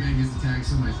second this man gets attacked,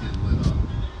 somebody's getting lit up.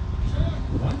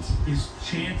 What is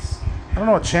Chance? I don't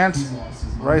know what Chance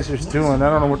Riser's doing. I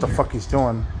don't know what the fuck he's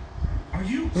doing. Are Are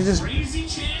you He just, crazy,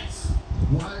 Chance?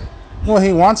 What? well,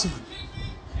 he wants. Oh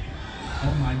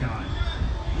my God.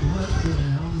 What the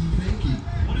hell is he thinking?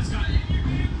 What is got?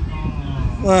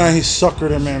 He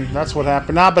suckered him in. That's what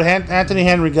happened. Nah, but Anthony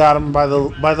Henry got him by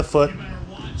the foot.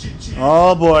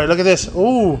 Oh boy, look at this.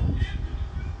 Ooh.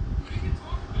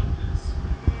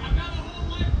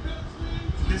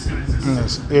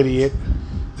 This idiot.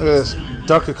 Look at this.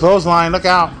 Duck a clothesline. Look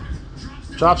out.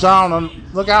 Drops down.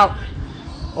 Look out.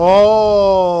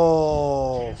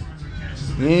 Oh.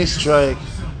 Knee strike.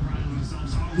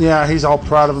 Yeah, he's all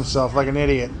proud of himself like an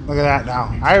idiot. Look at that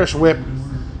now. Irish whip.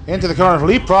 Into the corner.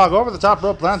 Leapfrog over the top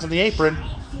rope. Lands on the apron.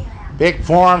 Big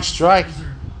forearm strike.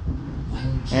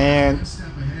 And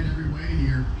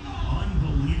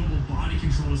unbelievable body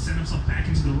control to send himself back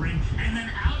into the ring and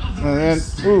then out of the ring. then,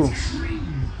 ooh.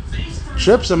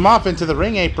 Trips him up into the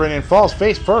ring apron and falls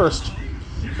face first.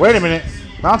 Wait a minute.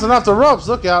 Bouncing off the ropes.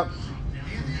 Look out.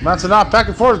 Bouncing off back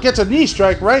and forth. Gets a knee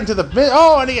strike right into the mid.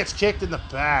 Oh, and he gets kicked in the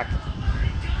back.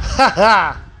 Ha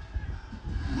ha.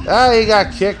 Ah, he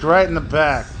got kicked right in the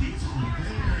back.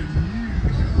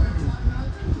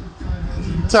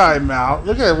 Timeout.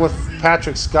 Look at what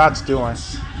Patrick Scott's doing.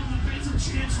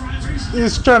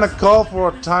 He's trying to call for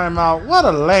a timeout. What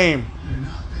a lame.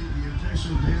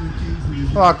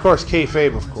 Well, of course,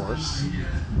 kayfabe, of course.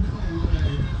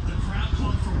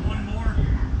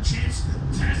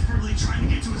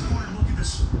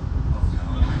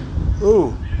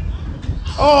 Ooh.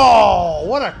 Oh,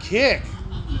 what a kick.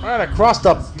 Right across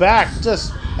the back.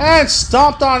 Just, and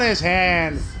stomped on his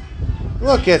hand.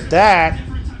 Look at that.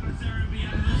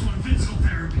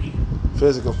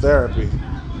 Physical therapy.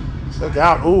 Look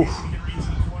out. Ooh.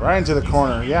 Right into the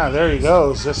corner. Yeah, there he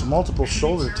goes. Just multiple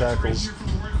shoulder tackles.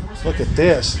 Look at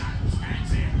this.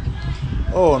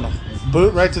 Oh, and a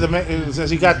boot right to the... As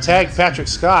he got tagged Patrick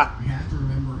Scott.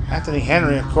 Anthony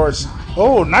Henry, of course.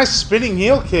 Oh, nice spinning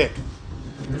heel kick.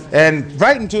 And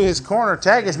right into his corner.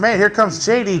 Tag is made. Here comes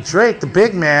J.D. Drake, the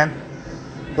big man.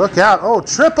 Look out. Oh,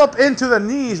 trip up into the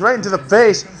knees, right into the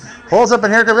face. Pulls up,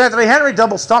 and here comes Anthony Henry.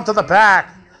 Double stomp to the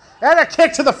back. And a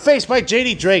kick to the face by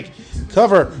J.D. Drake.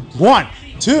 Cover. 1,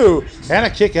 2. And a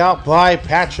kick out by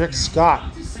Patrick Scott.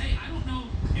 I don't know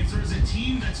if there's a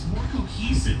team that's more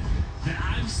cohesive that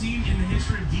I've seen in the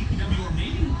history of DPW or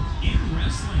maybe in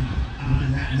wrestling.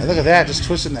 And look at that. Just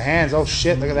twisting the hands. Oh,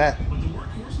 shit. Look at that.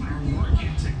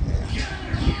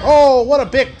 Oh, what a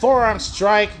big forearm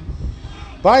strike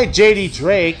by J.D.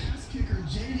 Drake.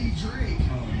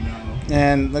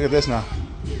 And look at this now.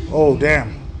 Oh,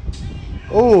 damn.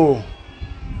 Oh.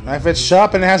 Knife edge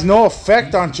chop, and it has no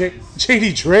effect on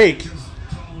J.D. Drake.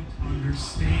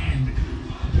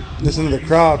 Listen to the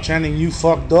crowd chanting, "You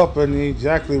fucked up," and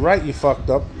exactly right, you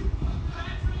fucked up.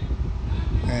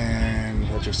 And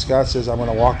Patrick Scott says, "I'm going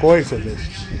to walk away from this."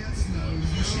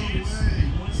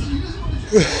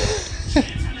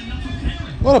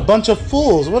 What a bunch of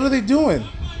fools. What are they doing?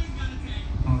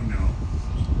 Oh, no.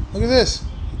 Look at this.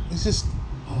 It's just...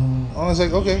 Oh, it's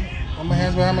like, okay. On my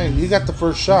hands behind me. You got the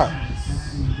first shot.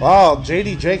 Wow,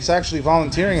 J.D. Drake's actually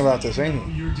volunteering about this, ain't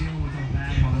he? You're dealing with a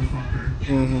bad motherfucker.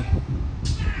 Mm-hmm.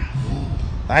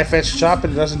 Knife edge chop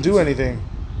and doesn't do anything.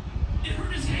 It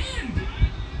hurt his hand.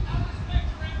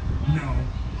 No.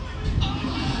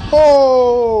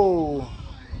 Oh!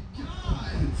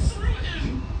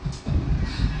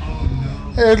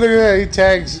 Hey, look at that. He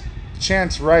tags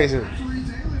Chance Riser. I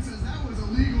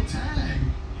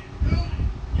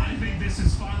think this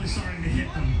is finally starting to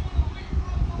hit them.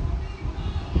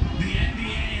 The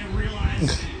NDA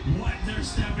realized what they're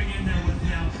stepping in there with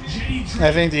now.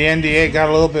 I think the NDA got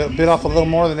a little bit off a little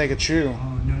more than they could chew.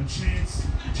 Oh, no chance.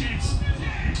 Chance.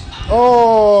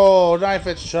 Oh, knife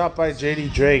edge chop by J.D.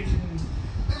 Drake.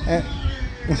 And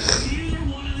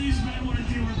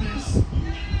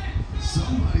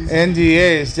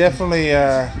NDA is definitely They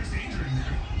are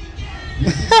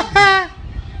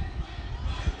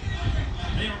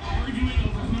arguing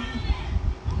over who.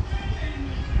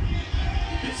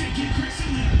 They said get Chris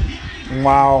in there.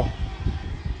 wow.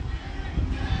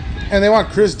 And they want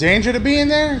Chris Danger to be in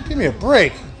there? Give me a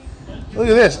break. Look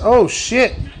at this. Oh,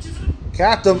 shit.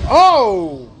 Got them.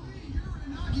 Oh!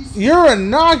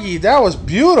 Uranagi. That was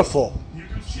beautiful.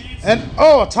 And,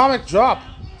 oh, atomic drop.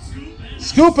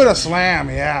 Scoop and a slam.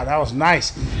 Yeah, that was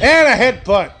nice. And a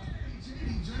headbutt.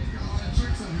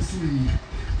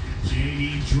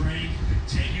 J.D. Drake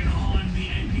taking on the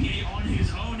NBA on his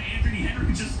own. Anthony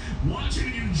Henry just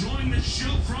watching and enjoying the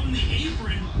show from the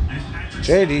apron.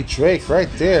 J.D. Drake right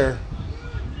there.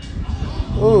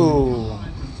 Ooh.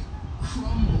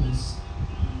 Crumbles.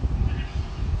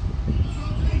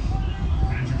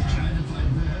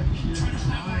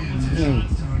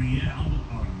 Tony, yeah,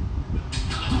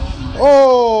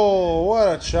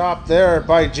 chop there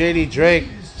by JD Drake.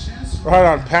 Right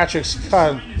on Patrick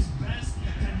Scott.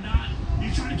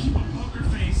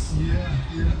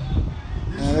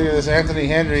 And look at this Anthony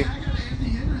Henry.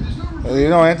 You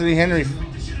know Anthony Henry.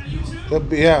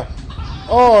 Yeah.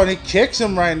 Oh, and he kicks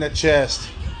him right in the chest.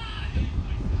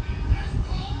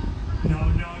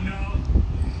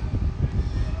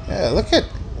 Yeah,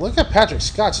 look at Patrick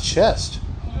Scott's chest.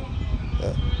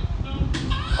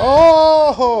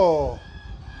 Oh!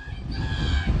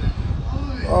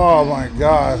 Oh my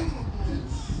God.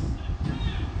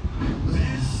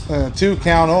 2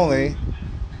 count only.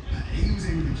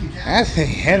 Anthony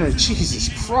Henry,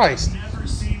 Jesus Christ.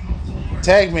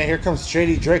 Tag man, here comes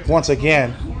JD Drake once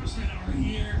again.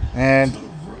 And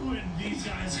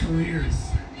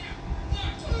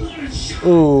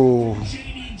ooh,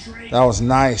 that was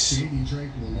nice.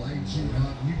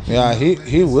 Yeah,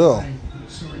 he will.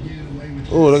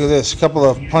 Oh, look at this. A couple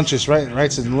of punches,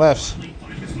 rights and lefts.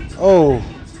 Oh,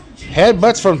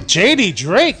 headbutts from JD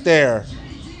Drake there.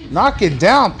 Knocking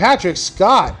down Patrick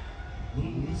Scott.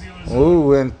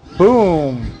 Oh, and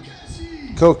boom.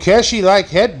 Kokeshi-like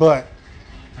headbutt.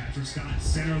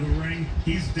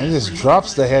 And just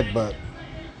drops the headbutt.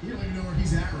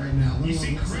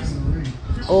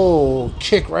 Oh,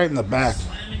 kick right in the back.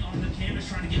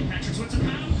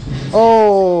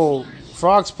 Oh,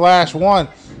 frog splash 1.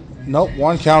 Nope,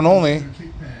 1 count only.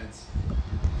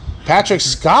 Patrick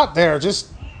Scott there just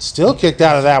still kicked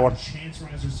out of that one.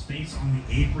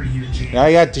 Now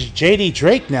you got JD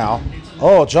Drake now.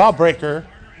 Oh, jawbreaker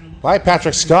by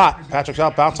Patrick Scott. Patrick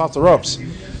Scott bounced off the ropes.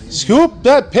 Scoop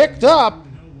that picked up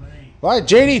by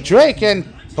JD Drake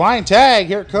and blind tag.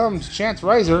 Here comes Chance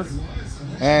Razor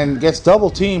and gets double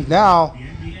teamed now.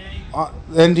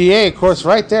 NDA, of course,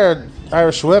 right there.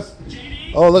 Irish whip.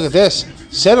 Oh, look at this.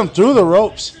 Set him through the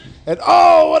ropes. And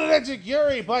oh, what an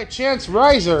enziguri by Chance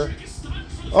Razor.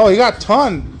 Oh, he got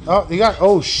ton.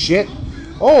 Oh, shit.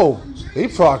 Oh,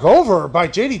 leapfrog over by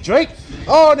JD Drake.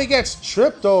 Oh, and he gets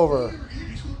tripped over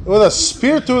with a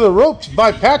spear through the ropes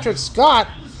by Patrick Scott.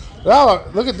 Wow,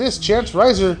 look at this. Chance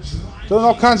Razor doing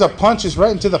all kinds of punches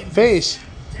right into the face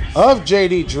of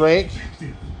JD Drake.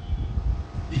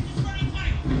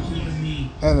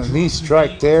 And a knee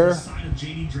strike there.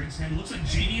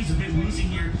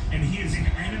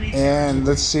 And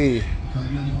let's see.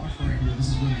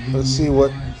 Let's see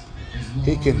what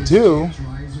he can do.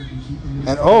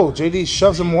 And oh, JD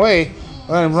shoves him away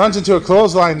and runs into a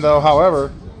clothesline though,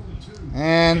 however.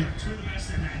 And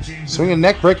swinging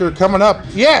neck breaker coming up.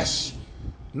 Yes!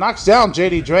 Knocks down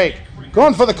JD Drake.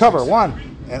 Going for the cover.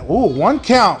 1. And ooh, 1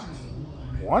 count.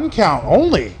 1 count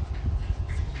only.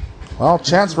 Well,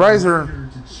 Chance Razor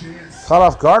caught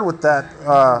off guard with that.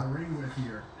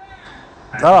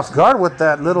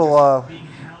 Little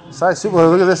side super.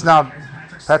 Look at this now.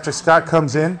 Patrick Scott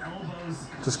comes in.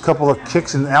 Just a couple of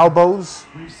kicks and elbows.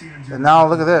 And now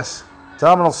look at this.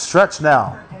 Abdominal stretch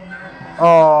now.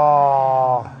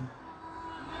 Oh.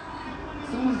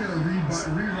 Someone's got to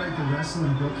rewrite the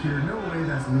wrestling book here. No way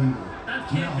that's legal. That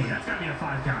can't be. That's got to be a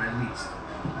 5 count at least.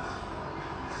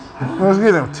 Let's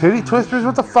get them titty twisters.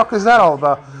 What the fuck is that all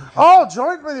about? Oh,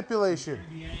 joint manipulation.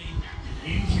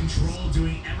 In control,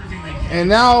 doing everything they can. And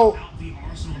now,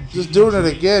 just doing it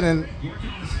again and. Working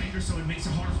on his fingers so it makes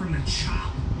it hard for him to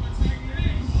chop.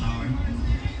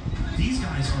 These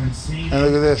guys are insane. And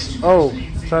look at this. Oh,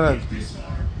 trying to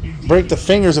break the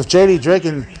fingers of JD Drake,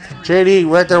 and JD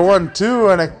right there 1, 2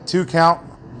 and a 2 count.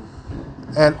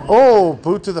 And oh,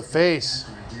 boot to the face.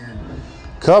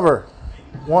 Cover.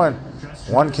 1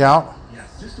 count.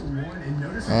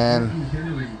 And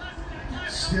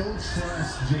still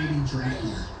trust JD Drake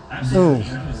here. ooh,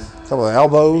 couple of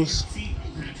elbows.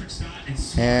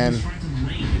 And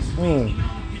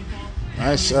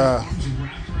nice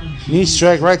knee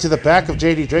strike right to the back of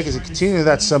JD Drake as he continues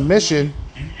that submission.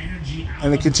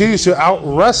 And it continues to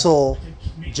out-wrestle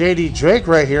JD Drake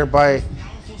right here by...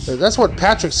 That's what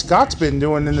Patrick Scott's been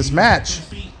doing in this match.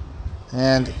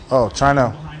 And, oh, trying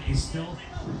to...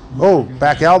 Oh,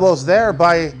 back elbows there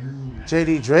by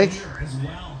JD Drake.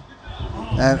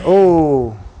 And,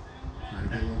 oh...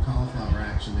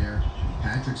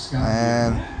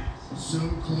 And...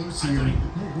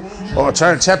 Oh,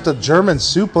 trying to tap the German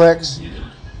suplex.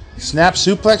 Snap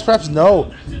suplex, perhaps?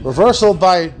 No. Reversal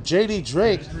by JD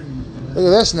Drake. Look at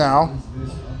this now.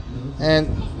 And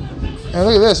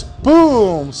look at this.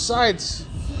 Boom! Side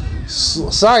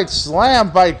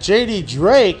slam by JD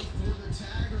Drake.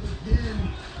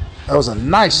 That was a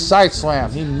nice side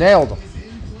slam. He nailed him.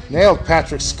 Nailed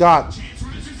Patrick Scott.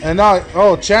 And now,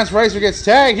 oh, Chance Razor gets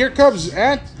tagged. Here comes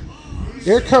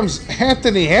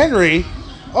Anthony Henry.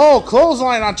 Oh,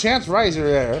 clothesline on Chance Razor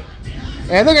there.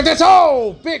 And look at this.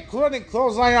 Oh, big running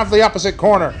clothesline off the opposite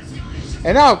corner.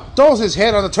 And now throws his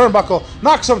head on the turnbuckle.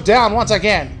 Knocks him down once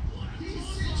again.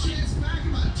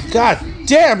 God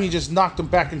damn, he just knocked him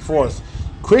back and forth.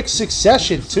 Quick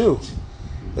succession, too.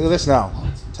 Look at this now.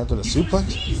 Attempted a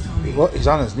suplex. He's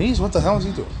on his knees? What the hell is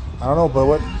he doing? I don't know, but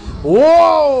what?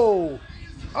 Whoa!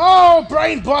 Oh,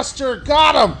 brain buster.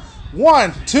 Got him.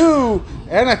 1, 2,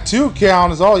 and a 2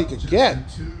 count is all you could get.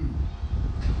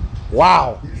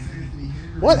 Wow.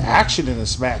 What action in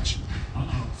this match.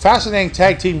 Fascinating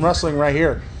tag team wrestling right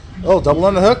here. Oh, double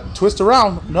underhook. Twist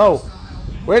around. No.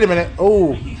 Wait a minute.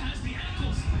 Oh.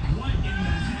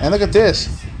 And look at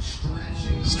this.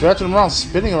 Stretching him around,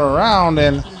 spinning him around,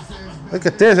 and look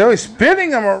at this. Oh, he's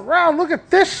spinning him around. Look at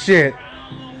this shit.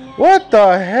 What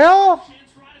the hell?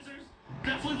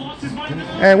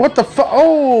 And what the fuck?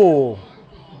 Oh.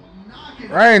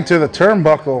 Right into the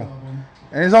turnbuckle.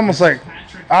 And he's almost like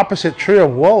opposite tree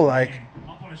of woe, like.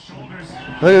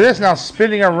 Look at this now,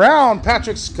 spinning around.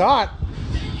 Patrick Scott.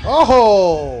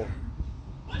 Oh.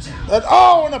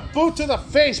 And a boot to the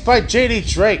face by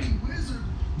JD Drake.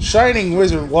 Shining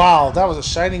Wizard. Wow, that was a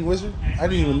Shining Wizard? I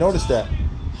didn't even notice that.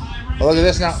 Oh, look at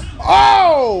this now.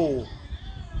 Oh!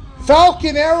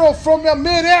 Falcon Arrow from the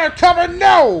midair cover.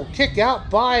 No! Kick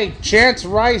out by Chance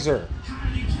Riser.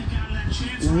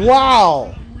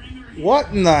 Wow. What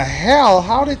in the hell?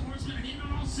 How did...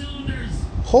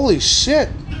 Holy shit.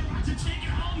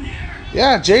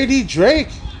 Yeah, JD Drake.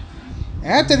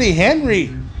 Anthony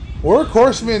Henry.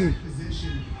 Workhorseman.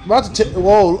 About to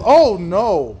whoa. Oh,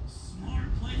 no.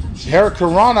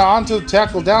 Hurricanrana onto the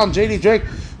tackle down. JD Drake.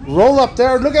 Roll up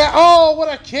there. Look at that. Oh,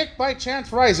 what a kick by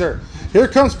Chance Riser. Here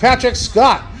comes Patrick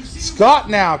Scott. Scott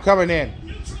now coming in.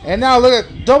 And now look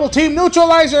at double team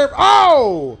neutralizer.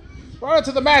 Oh! Right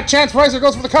into the mat. Chance Riser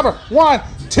goes for the cover. 1,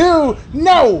 2,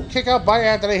 no! Kick out by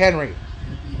Anthony Henry.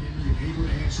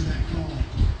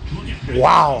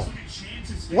 Wow.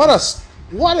 What a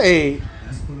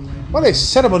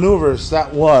set of maneuvers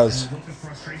that was.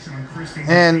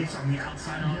 And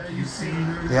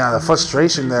yeah, the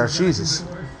frustration there. Jesus.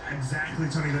 Exactly,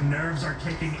 Tony. The nerves are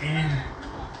kicking in.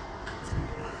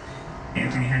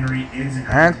 Anthony Henry is in.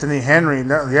 Anthony Henry,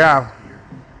 yeah.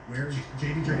 Where's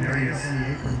JD Drake? There he is.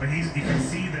 But you can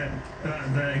see that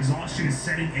the exhaustion is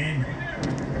setting in.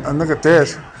 And look at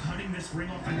this. Cutting this ring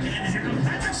off again. And here comes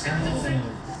Patrick Scott.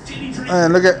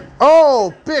 And look at,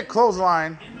 oh, big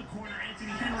clothesline.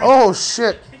 Oh,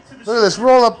 shit. Look at this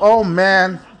roll up. Oh,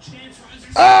 man.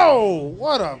 Oh,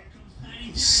 what a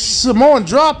Samoan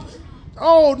drop.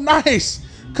 Oh, nice.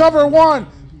 Cover 1,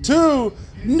 2,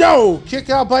 no. Kick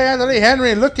out by Anthony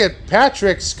Henry. And look at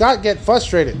Patrick Scott get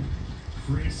frustrated.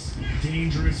 Chris,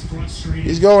 dangerous, frustrated.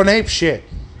 He's going ape shit.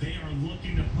 They are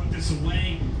looking to put this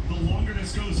away. The longer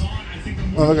this goes on, I think the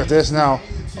more... Oh, look at this now.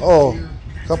 Oh,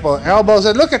 a couple of elbows.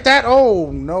 And look at that.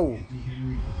 Oh, no.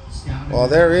 Well,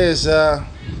 there is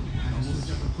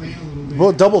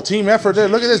double team effort there.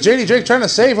 Look at this. JD Drake trying to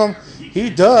save him. He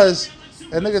does.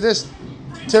 And look at this.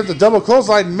 Attempt the double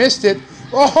clothesline. Missed it.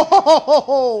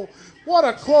 Oh, what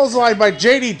a clothesline by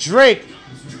JD Drake.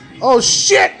 Oh,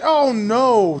 shit. Oh,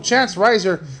 no. Chance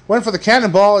Riser went for the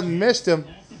cannonball and missed him.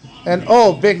 And,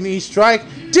 oh, big knee strike.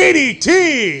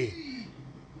 DDT.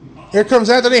 Here comes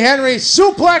Anthony Henry.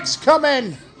 Suplex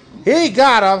coming. He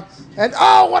got him. And,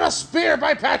 oh, what a spear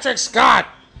by Patrick Scott.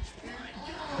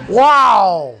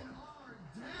 Wow.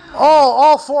 Oh,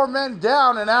 all 4 men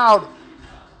down and out.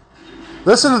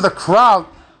 Listen to the crowd.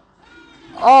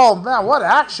 Oh, man, what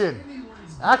action.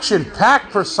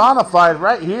 Action-packed personified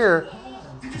right here.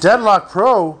 Deadlock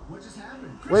Pro.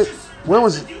 Wait, where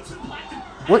was it?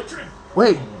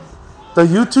 Wait. The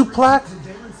YouTube plaque?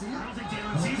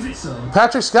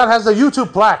 Patrick Scott has the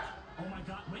YouTube plaque.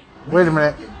 Wait a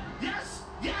minute.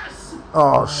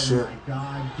 Oh, shit.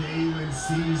 God, Galen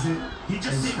sees it. He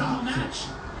just saved the whole match.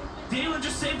 Galen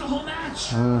just saved the whole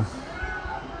match.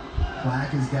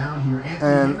 Black is down here.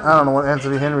 And I don't know what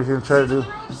Anthony Henry can try to do.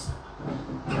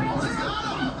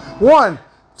 1,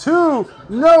 2,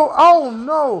 no. Oh,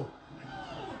 no.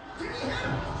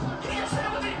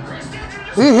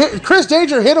 Chris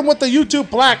Danger hit him with the YouTube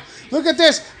plaque. Look at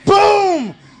this.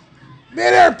 Boom.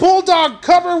 Midair Bulldog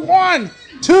cover. 1,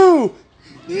 2,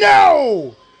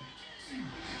 no.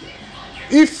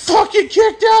 He fucking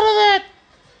kicked out of that.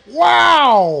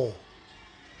 Wow.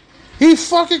 He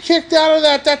fucking kicked out of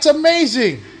that. That's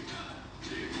amazing.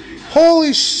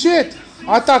 Holy shit.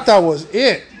 I thought that was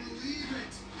it.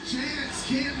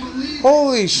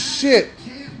 Holy shit.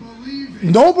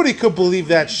 Nobody could believe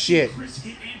that shit.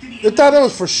 They thought it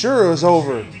was for sure it was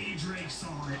over.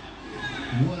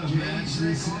 What a match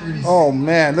this is. Oh,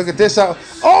 man. Look at this.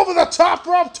 Over the top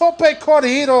rope. Tope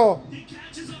corrido.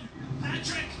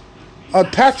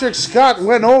 Patrick Scott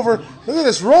went over. Look at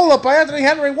this roll up by Anthony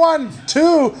Henry. 1,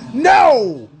 2.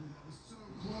 No.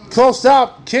 Closed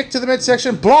out. Kick to the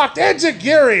midsection. Blocked.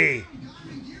 Enziguri.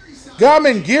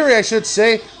 Gamengiri, I should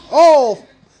say. Oh,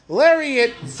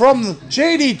 lariat from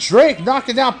J.D. Drake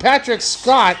knocking down Patrick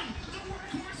Scott.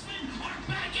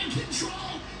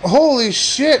 Holy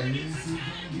shit.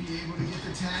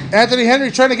 Anthony Henry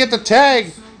trying to get the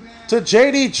tag to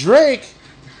J.D. Drake.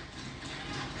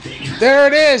 There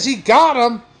it is. He got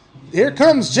him. Here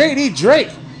comes J.D. Drake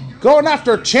going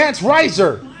after Chance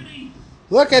Riser.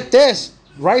 Look at this.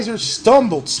 Riser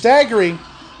stumbled, staggering.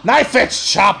 Knife edge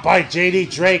chop by J.D.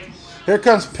 Drake. Here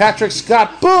comes Patrick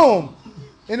Scott. Boom!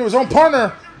 Into his own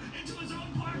partner.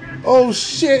 Oh,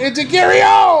 shit. Into Gary.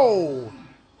 Oh!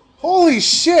 Holy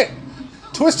shit.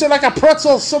 Twisted like a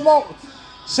pretzel.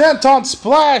 Senton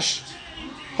splash.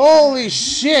 Holy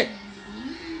shit.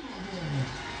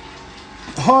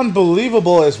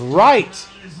 Unbelievable is right.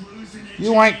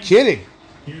 You ain't kidding.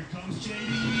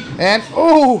 And,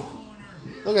 oh!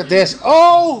 Look at this.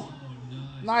 Oh!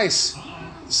 Nice.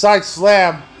 Side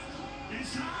slam.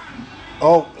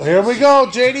 Oh, here we go.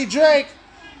 J.D. Drake.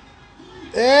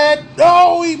 And,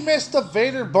 oh, he missed the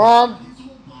Vader bomb.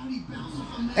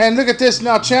 And look at this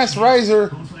now. Chance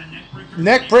Riser.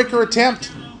 Neck breaker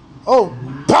attempt. Oh,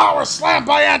 power slam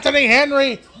by Anthony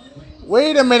Henry.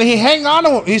 Wait a minute. He hang on to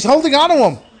him. He's holding on to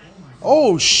him.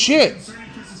 Oh, shit.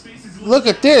 Look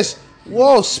at this.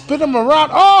 Whoa, spin him around.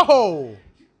 Oh!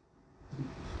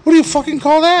 What do you fucking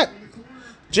call that?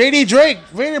 J.D. Drake.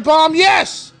 Vader bomb.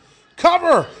 Yes!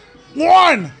 Cover.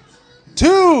 1,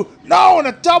 2. No, and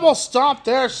a double stomp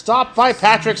there. Stopped by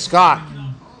Patrick Scott.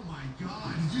 Oh my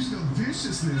God, just no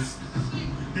viciousness.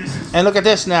 And look at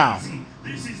this now.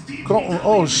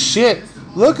 Oh, shit.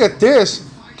 Look at this.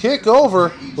 Kick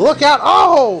over. Look out.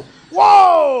 Oh!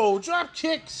 Whoa! Drop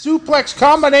kick suplex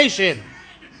combination.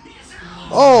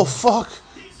 Oh, fuck.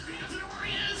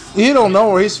 You don't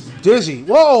know where he's dizzy.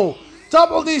 Whoa!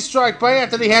 Double knee strike by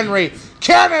Anthony Henry.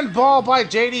 Cannonball by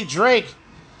J.D. Drake.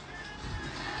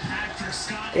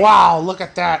 Wow, look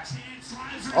at that.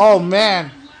 Oh,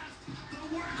 man.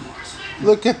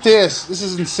 Look at this. This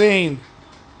is insane.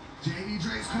 J.D.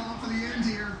 Drake's calling for the end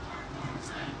here.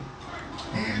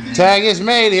 Tag is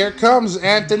made. Here comes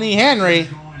Anthony Henry.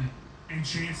 And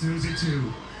Chance knows it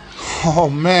too. Oh,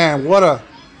 man. What a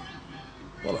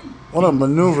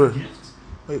maneuver.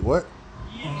 Wait, what?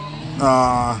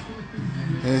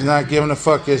 He's not giving a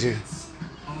fuck, is he?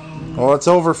 Oh, it's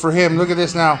over for him. Look at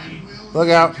this now. Look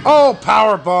out. Oh,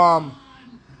 power bomb.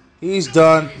 He's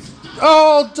done.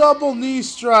 Oh, double knee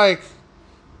strike.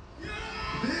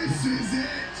 This is it.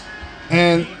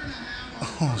 And,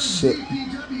 oh, shit.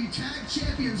 DPW tag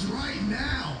champions right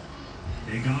now.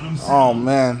 They got him. Oh,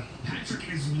 man. Patrick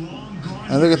is long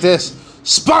gone. And look at this.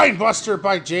 Spine buster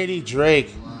by J.D.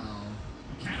 Drake.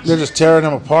 They're just tearing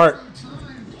him apart.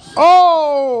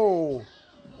 Oh!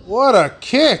 What a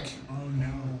kick.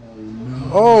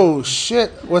 Oh, shit.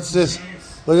 What's this?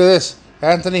 Look at this.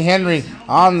 Anthony Henry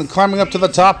climbing up to the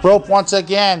top rope once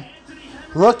again.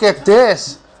 Look at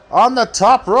this. On the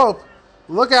top rope.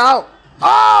 Look out.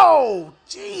 Oh!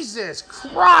 Jesus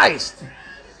Christ.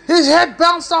 His head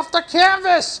bounced off the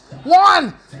canvas.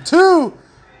 1, 2.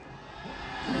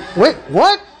 Wait,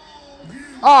 what?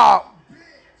 Oh.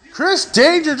 Chris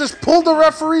Danger just pulled the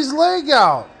referee's leg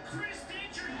out.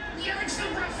 Yanks the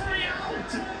referee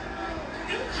out.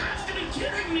 You have to be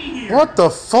kidding me here. What the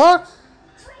fuck?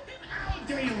 Throw him out,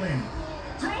 Galen.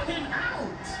 Throw him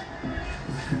out.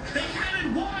 They had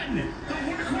it won.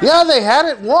 Yeah, they had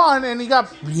it won, and he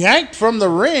got yanked from the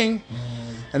ring.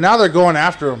 And now they're going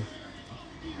after him.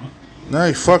 Now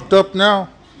he fucked up now.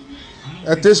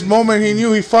 At this moment, he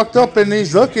knew he fucked up, and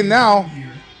he's looking now.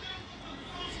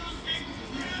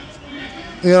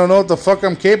 You don't know what the fuck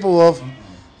I'm capable of.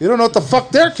 You don't know what the fuck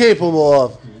they're capable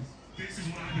of.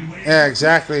 Yeah,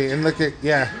 exactly. And look at,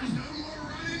 yeah.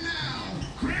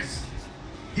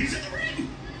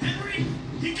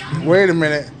 Wait a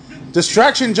minute.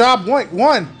 Distraction job.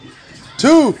 1,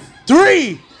 2,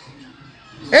 3.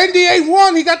 NDA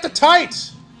 1. He got the tights.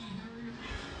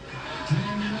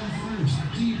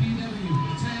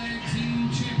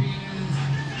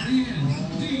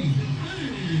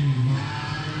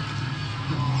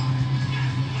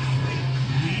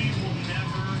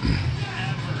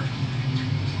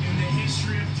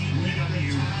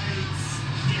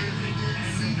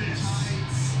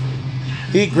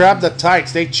 He grabbed the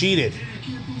tights. They cheated.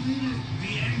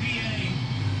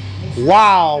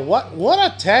 Wow, what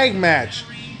a tag match.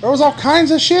 There was all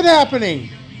kinds of shit happening.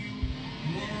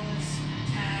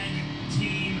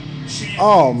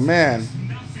 Oh, man.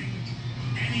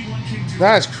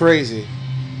 That's crazy.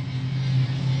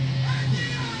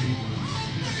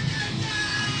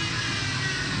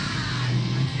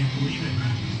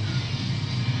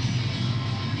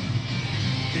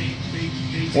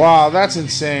 Wow, that's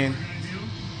insane.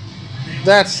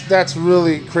 That's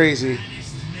really crazy.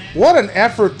 What an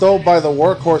effort, though, by the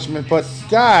Workhorsemen. But,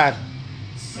 God,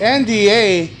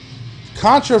 NDA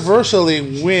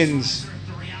controversially wins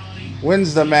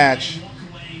the match.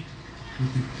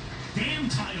 Damn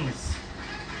titles.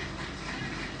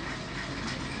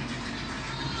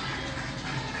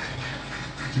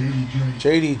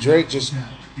 JD Drake just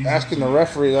asking the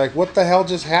referee, like, what the hell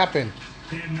just happened?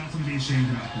 They have nothing to be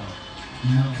ashamed about, though.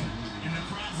 Nothing. And the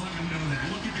crowd's letting them know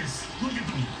that. Look at this. Look at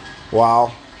them.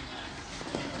 Wow.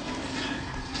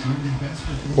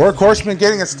 Workhorsemen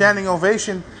getting a standing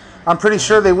ovation. I'm pretty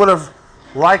sure they would have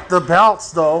liked the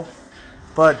belts, though.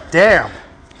 But damn.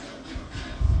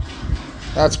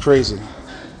 That's crazy. That's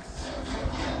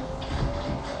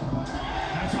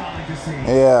all I can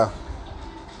say. Yeah.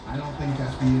 I don't think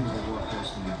that's the end of the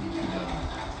Workhorsemen in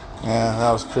DPW. Yeah,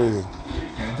 that was crazy.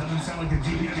 And it doesn't sound like the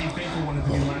DPW faithful one to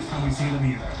be the last time we see them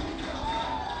either.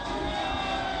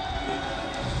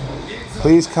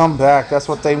 Please come back. That's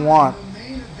what they want.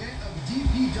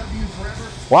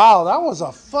 Wow, that was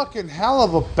a fucking hell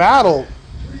of a battle.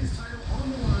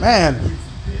 Man,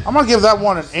 I'm going to give that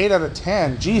one an 8 out of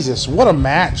 10. Jesus, what a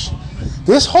match.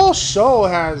 This whole show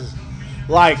has,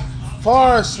 like,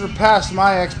 far surpassed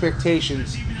my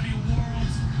expectations.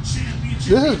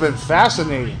 This has been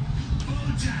fascinating.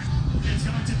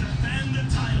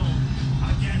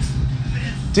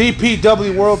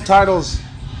 DPW World Titles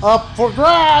up for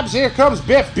grabs. Here comes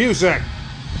Biff Busick.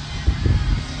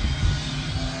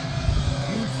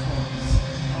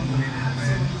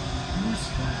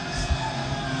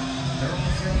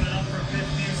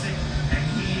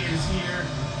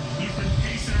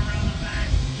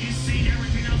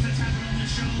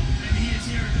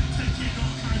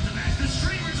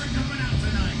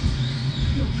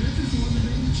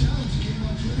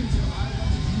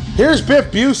 Here's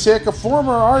Biff Busick, a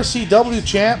former RCW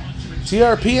champ,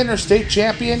 TRP Interstate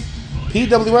champion,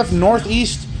 PWF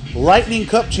Northeast Lightning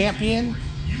Cup champion.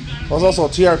 Was also a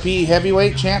TRP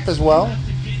heavyweight champ as well.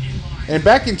 And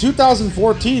back in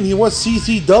 2014, he was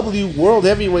CCW World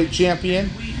Heavyweight champion.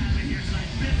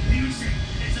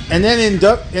 And then in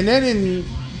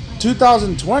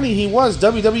 2020, he was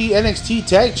WWE NXT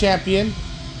Tag Champion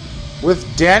with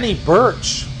Danny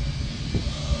Burch,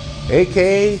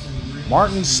 aka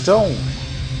Martin Stone.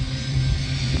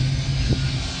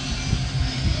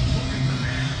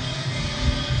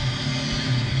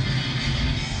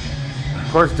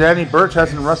 Of course, Danny Burch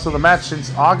hasn't wrestled a match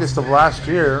since August of last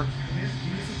year.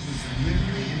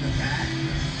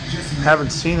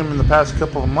 Haven't seen him in the past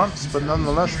couple of months, but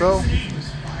nonetheless, though,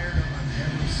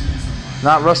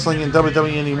 not wrestling in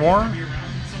WWE anymore.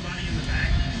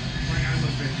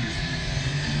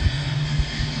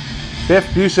 Biff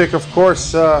Busick, of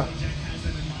course,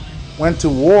 went to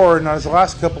war in his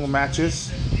last couple of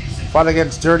matches. Fought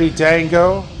against Dirty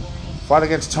Dango. Fought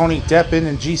against Tony Deppen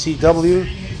in GCW.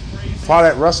 Fought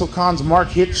at WrestleCon's Mark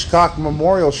Hitchcock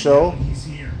Memorial Show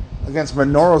against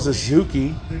Minoru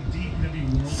Suzuki.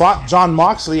 Fought John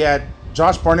Moxley at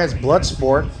Josh Barnett's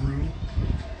Bloodsport.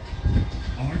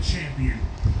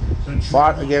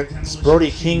 Fought against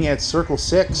Brody King at Circle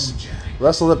 6.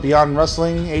 Wrestled at Beyond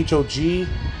Wrestling, HOG.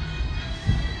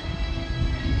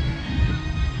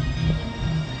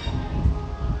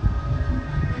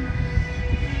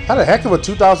 Had a heck of a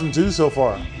 2002 so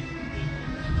far.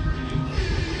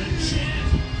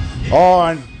 Oh,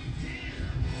 and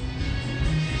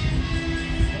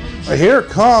here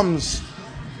comes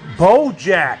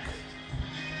Bojack,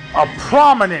 a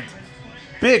prominent,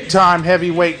 big-time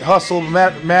heavyweight hustle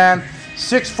man,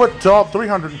 6 foot tall,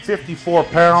 354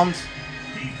 pounds,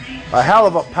 a hell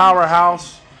of a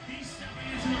powerhouse.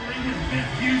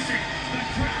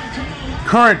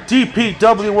 Current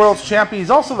DPW World Champion. He's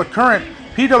also the current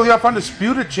PWF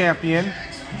Undisputed Champion.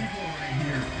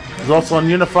 He's also a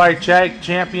Unified Tag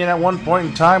Champion at one point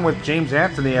in time with James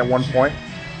Anthony at one point.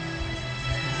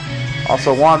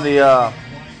 Also won the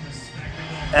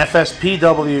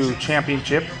FSPW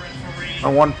Championship at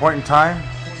one point in time.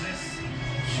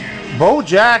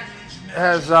 Bojack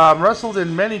has wrestled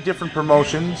in many different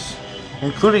promotions,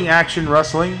 including Action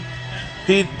Wrestling,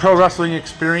 Pro Wrestling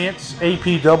Experience,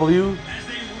 APW,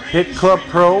 Hit Club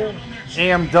Pro,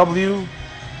 AMW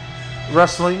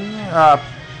Wrestling,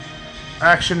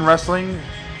 Action Wrestling.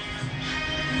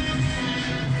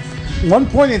 One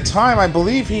point in time, I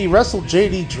believe he wrestled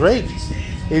JD Drake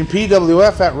in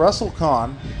PWF at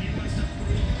WrestleCon.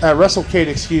 WrestleCade,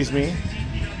 excuse me.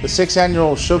 The 6th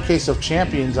annual Showcase of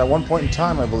Champions at one point in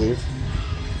time, I believe.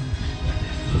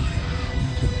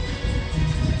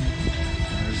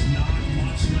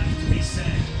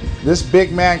 This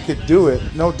big man could do it,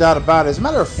 no doubt about it. As a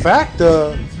matter of fact,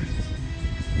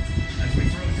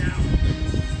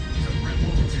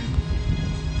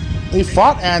 he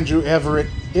fought Andrew Everett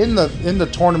in the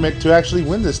tournament to actually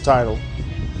win this title.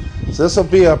 So this will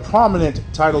be a prominent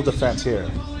title defense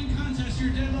here.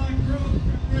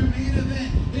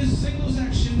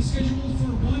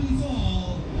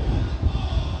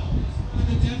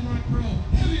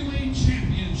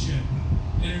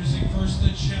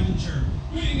 Challenger,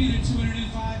 weighing in at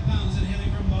 205 pounds and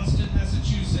hailing from Boston,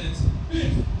 Massachusetts,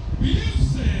 Biff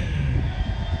Busick.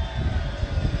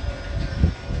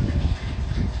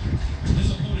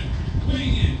 His opponent,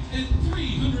 weighing in at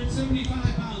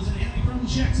 375 pounds and hailing from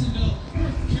Jacksonville,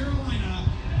 North Carolina,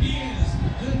 he is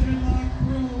the Dreadlock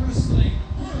Pro Wrestling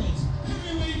World's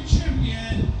Heavyweight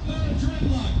Champion, the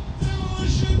Dreadlock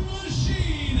Demolition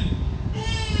Machine,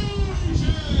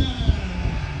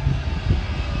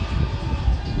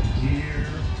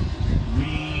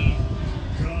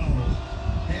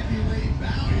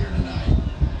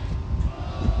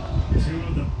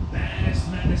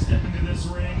 step into this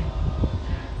ring.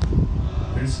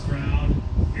 This crowd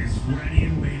is ready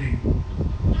and waiting.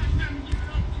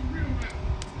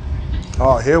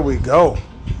 Oh, here we go.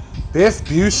 Biff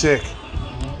Busick.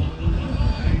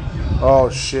 Oh,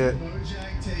 shit.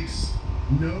 Bojack takes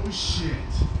no shit.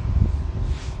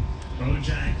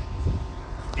 Bojack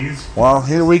is... Well,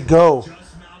 here we go.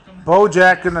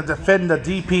 Bojack going to defend the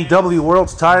DPW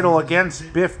World's title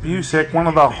against Biff Busick, one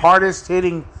of the hardest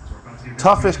hitting,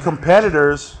 toughest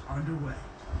competitors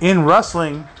in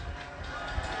wrestling.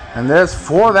 And there's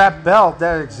for that belt,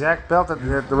 that exact belt that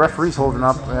the referee's holding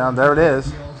up. Yeah, there it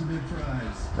is.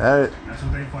 That's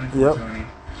what they fight for, yep. Tony.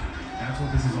 That's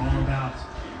what this is all about.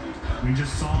 We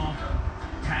just saw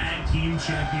tag team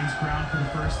champions crowned for the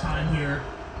first time here.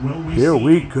 Will we here see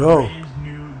we go. Brand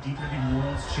new DPW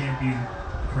World's Champion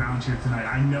crowned here tonight?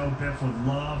 I know Biff would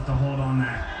love to hold on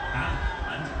that.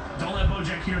 Don't let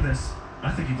Bojack hear this.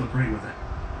 I think he'd look great with it.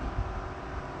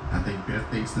 I think Biff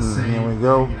thinks the same. Here we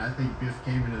go. And I think Biff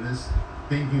came into this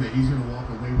thinking that he's going to walk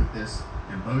away with this,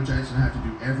 and Bojack's going to have to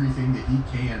do everything that he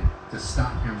can to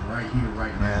stop him right here,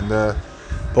 right now. And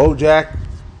Bojack,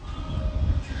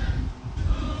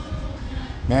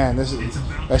 man, this is.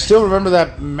 I still remember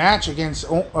that match against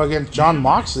John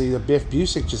Moxley that Biff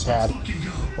Busick just had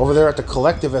over there at the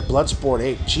Collective at Bloodsport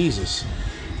 8. Jesus,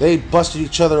 they busted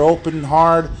each other open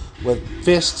hard with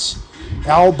fists,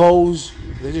 elbows.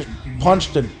 They just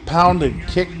punched and pounded and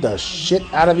kicked the shit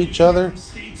out of each other.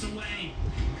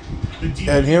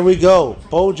 And here we go.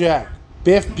 Bojack,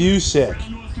 Biff Busick.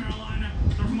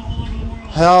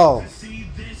 Hell.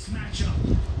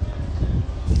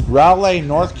 Raleigh,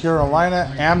 North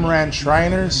Carolina, Amran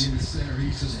Shriners.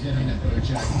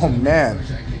 Oh, man.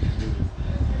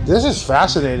 This is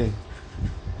fascinating.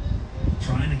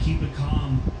 Trying to keep it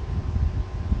calm,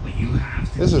 but you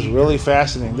have to. This is really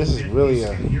fascinating. This is really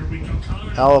a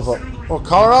hell of a... Oh,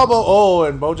 collar elbow. Oh,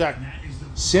 and Bojack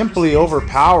simply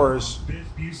overpowers.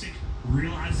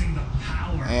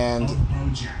 And...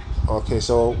 Okay,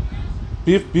 so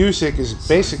Biff Busick is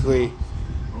basically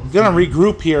going to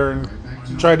regroup here and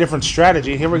try a different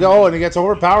strategy. Here we go, and he gets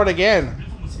overpowered again.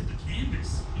 He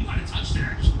might have touched it,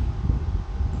 actually.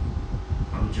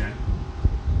 Bojack,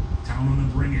 telling him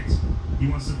to bring it. He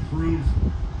wants to prove.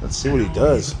 Let's see what he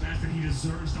does. He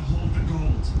deserves to hold the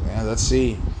gold. Yeah, let's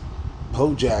see.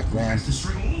 Bojack, man.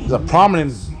 He's a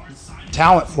prominent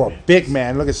talent for a big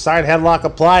man. Look at side headlock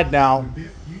applied now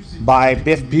by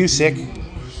Biff Busick.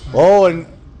 Oh, and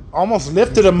almost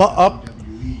lifted him up.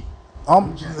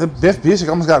 Biff Busick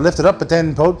almost got lifted up, but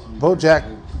then Bojack,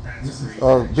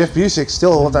 or Biff Busick,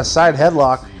 still with that side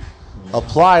headlock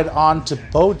applied onto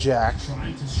Bojack.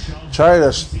 Try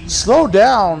to slow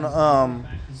down,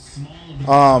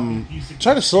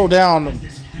 try to slow down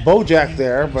Bojack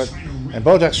there, and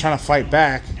Bojack's trying to fight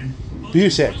back.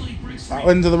 Busick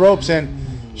into the ropes and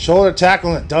shoulder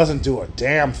tackle, and it doesn't do a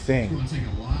damn thing.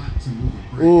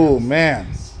 Ooh, man.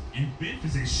 And Biff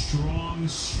is a strong.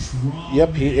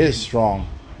 Yep, he is strong.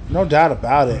 No doubt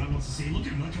about it.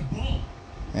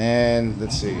 And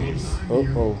let's see.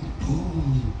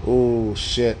 Oh,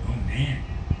 shit. Oh, man.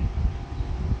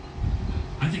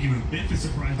 I think even Biff is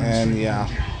surprised. And yeah.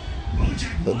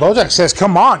 But Bojack says,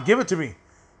 come on, give it to me.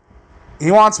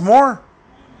 He wants more?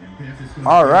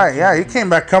 All right, yeah, he came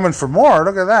back coming for more.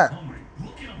 Look at that.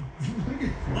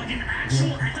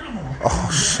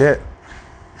 Oh, shit.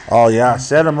 Oh, yeah,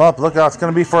 set him up. Look out, it's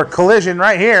going to be for a collision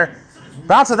right here.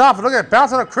 Bounce it off. Look at it.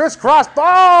 Bouncing a crisscross.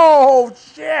 Oh,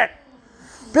 shit.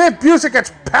 Biff Busick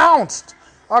gets pounced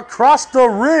across the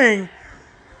ring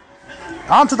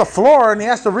onto the floor, and he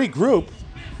has to regroup.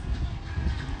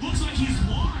 Looks like he's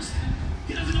lost.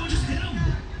 He doesn't know what just hit him.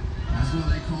 That's what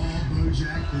they call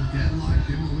Bojack, the deadlock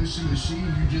demolition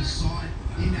machine. You just saw it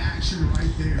in action right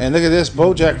there. And look at this,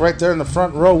 Bojack right there in the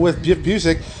front row with Biff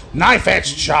Busick. Knife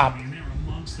edge chop.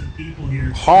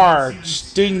 Hard,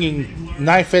 stinging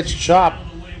knife edge chop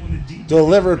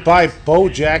delivered by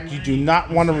Bojack. You do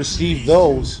not want to receive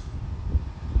those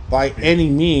by any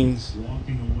means.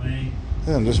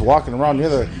 I'm just walking around near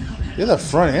the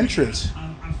front entrance.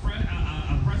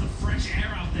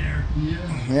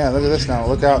 Yeah, look at this now.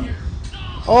 Look out.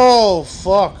 Oh,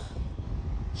 fuck.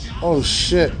 Oh,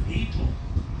 shit.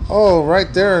 Oh,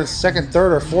 right there. Second,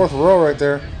 third, or fourth row right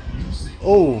there.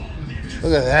 Oh,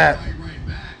 look at that.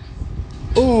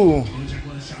 Ooh.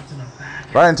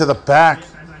 Right into the back.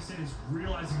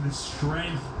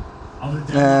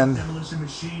 And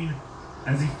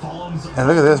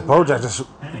look at this. Bojack just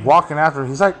walking after him.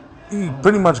 He's like, he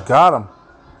pretty much got him.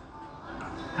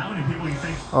 How many people do you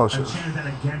think chanted that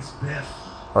against Biff?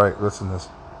 All right, listen to this.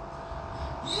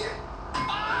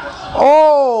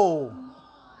 Oh!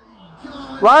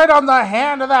 Right on the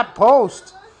hand of that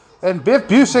post. And Biff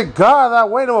Busick got out of that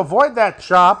way to avoid that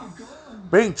chop.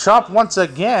 Being chopped once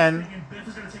again.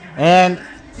 And,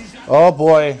 oh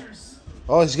boy.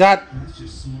 Oh, he's got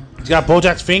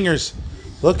Bojack's fingers.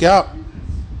 Look out.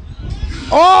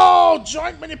 Oh,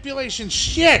 joint manipulation.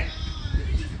 Shit.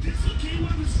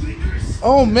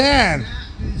 Oh, man.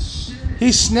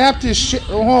 He snapped his shit.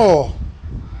 Oh.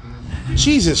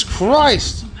 Jesus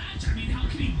Christ.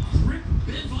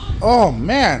 Oh,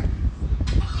 man.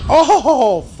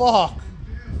 Oh, fuck.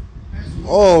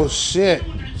 Oh, shit.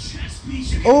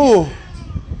 Oh.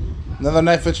 Another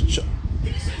knife edge.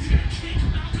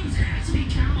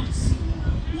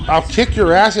 I'll kick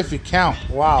your ass if you count.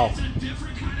 Wow.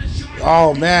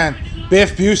 Oh, man.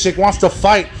 Biff Busick wants to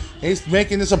fight. He's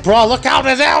making this a brawl. Look out,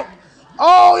 it's out.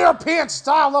 Oh, European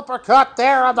style uppercut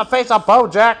there on the face of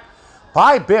Bojack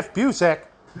by Biff Busick.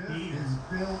 Biff is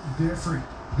built different.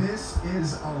 This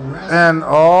is a wrestling. And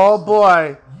oh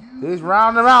boy, he's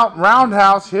rounding out.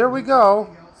 Roundhouse. Here we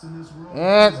go.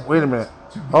 And wait a minute.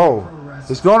 Oh,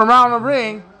 he's going around the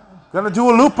ring. Gonna do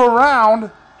a loop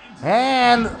around.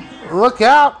 And look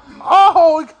out.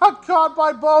 Oh, he got caught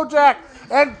by Bojack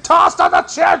and tossed on the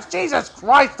chairs. Jesus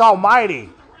Christ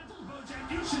almighty.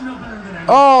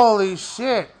 Holy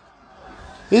shit.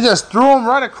 He just threw him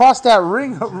right across that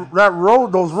ring, that row,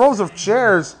 those rows of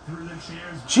chairs.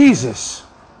 Jesus.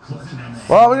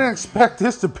 Well, we didn't expect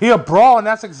this to be a brawl, and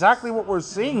that's exactly what we're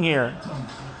seeing here.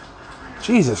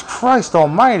 Jesus Christ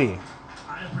almighty.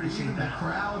 Even the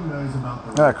crowd knows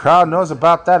about the The crowd knows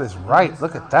about that is right.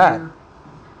 Look at that.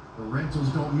 The rentals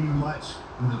don't mean much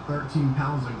when the 13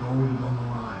 pounds of gold is on the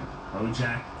line.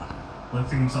 Bojack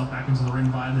lifting himself back into the ring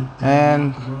via the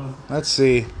And let's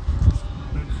see.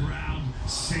 The crowd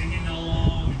singing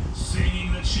along,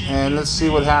 singing the chant. And let's see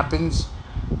what happens.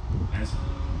 As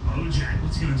Bojack,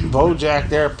 what's he gonna do? Bojack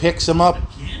there picks him up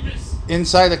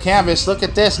inside the canvas. Look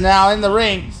at this now in the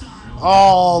ring.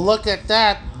 Oh, look at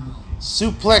that.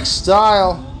 Suplex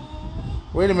style.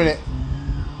 Wait a minute.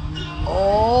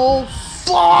 Oh,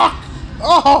 fuck.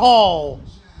 Oh.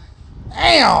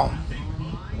 Damn.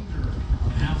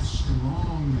 How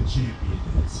strong the champion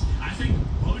is. I think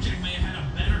Bojack may have had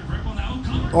a better grip on that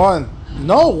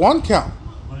cover. One count.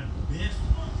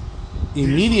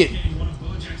 Immediate.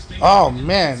 Oh,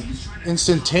 man.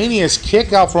 Instantaneous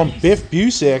kick out from Biff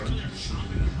Busick.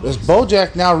 As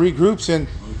Bojack now regroups and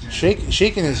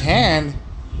shaking his hand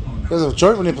because of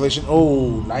joint manipulation.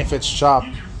 Oh, knife edge chop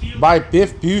by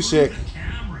Biff Busick.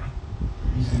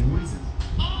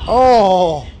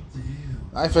 Oh,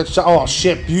 knife edge chop. Oh,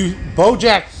 shit.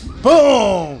 Bojack.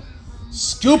 Boom.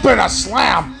 Scooping a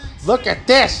slam. Look at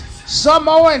this.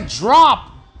 Samoan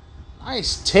drop.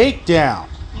 Nice takedown.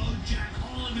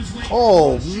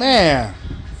 Oh, man.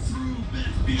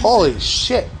 Holy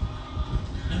shit.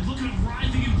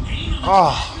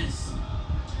 Oh.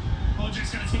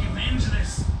 Bojack's gotta take advantage of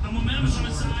this. The momentum is on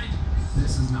his side.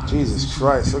 Jesus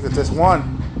Christ. Look at this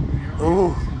one.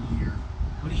 Ooh.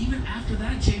 But even after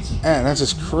that, Chase. Man, that's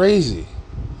just crazy.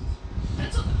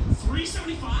 That's a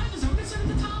 375? Is that what they said at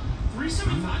the top?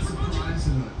 375 for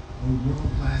Bojack? A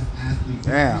world-class athlete.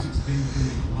 Damn.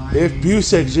 If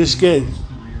Busick just get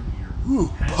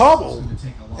pummeled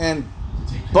and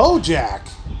Bojack.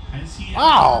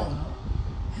 Wow.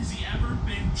 Has he ever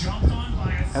been jumped on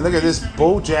by a And look at this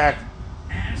Bojack.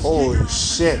 Holy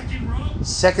shit.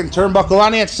 Second turnbuckle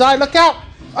on the inside. Look out.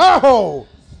 Oh.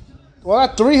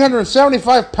 that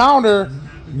 375 pounder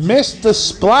missed the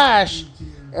splash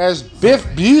as Biff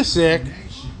Busick,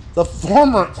 the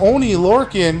former Oni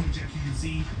Lorcan,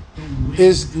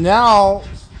 is now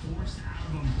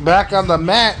back on the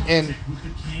mat and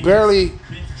barely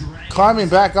climbing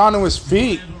back onto his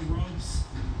feet.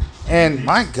 And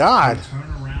my God,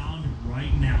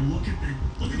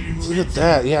 look at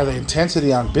that. Yeah, the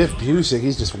intensity on Biff Busick.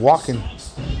 He's just walking.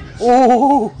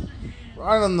 Oh,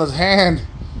 right on the hand.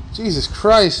 Jesus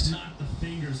Christ.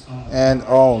 And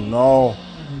oh no.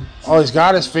 Oh, he's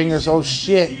got his fingers. Oh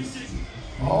shit.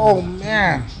 Oh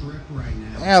man.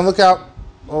 Man, look out.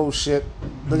 Oh shit.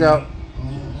 Look out.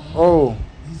 Oh.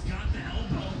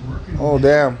 Oh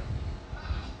damn.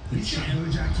 He's got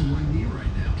Bojack to one knee right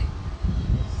now.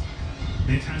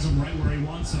 Biff has him right where he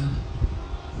wants him.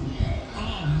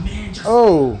 Oh man, just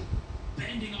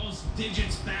bending all his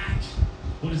digits back.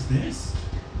 What is this?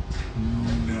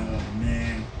 No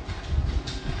man.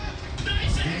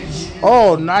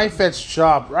 Oh, knife edge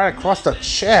chop right across the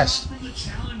chest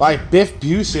by Biff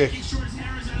Busick.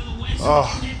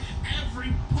 Oh.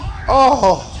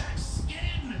 Oh.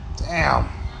 Damn.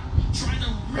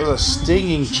 Those are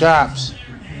stinging chops.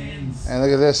 And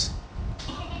look at this.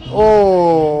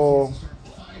 Oh.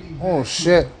 Oh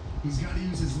shit.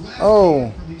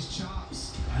 Oh.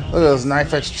 Look at those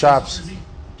knife edge chops.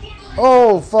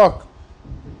 Oh fuck.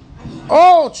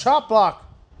 Oh, chop block.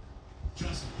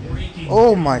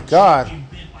 Oh my God.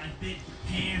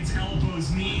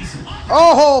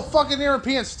 Oh, fucking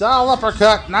European style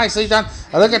uppercut. Nicely done.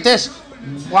 Now look at this.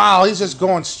 Wow, he's just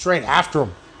going straight after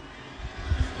him.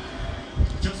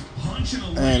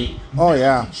 And, oh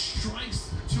yeah.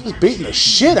 He's beating the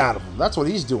shit out of him. That's what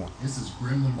he's doing.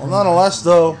 Well, nonetheless,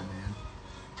 though,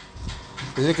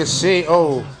 as you can see,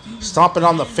 oh, stomping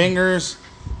on the fingers.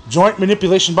 Joint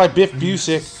manipulation by Biff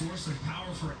Busick.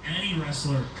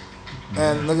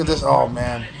 And look at this. Oh,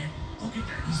 man.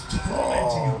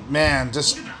 Oh, man.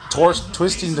 Just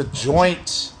twisting the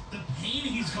joint.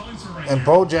 And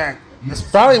Bojack. It's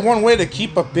probably one way to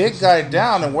keep a big guy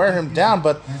down and wear him down,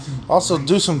 but also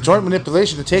do some joint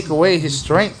manipulation to take away his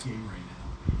strength.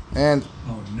 And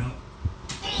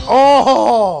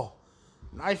oh,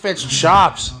 knife edge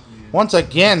chops once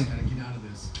again.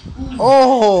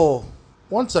 Oh,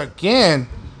 once again.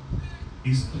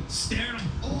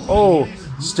 Oh,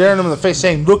 staring him in the face,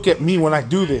 saying, "Look at me when I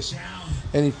do this,"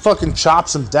 and he fucking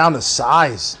chops him down to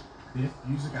size,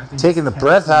 taking the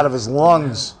breath out of his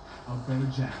lungs.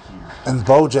 And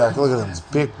Bojack, look at him, this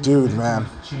big dude, man.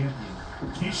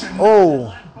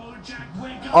 Oh.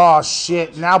 Oh,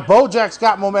 shit. Now Bojack's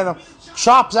got momentum.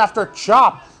 Chops after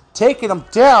chop. Taking him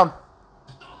down.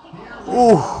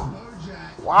 Ooh.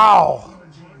 Wow.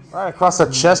 Right across the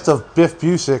chest of Biff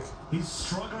Busick.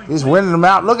 He's winning him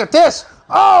out. Look at this.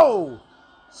 Oh.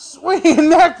 Swinging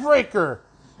neck breaker.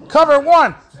 Cover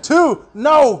 1, 2.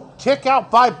 No. Kick out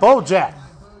by Bojack.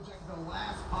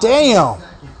 Damn.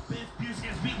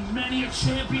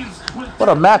 What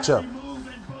a matchup.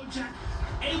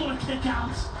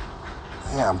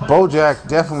 Yeah, Bojack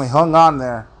definitely hung on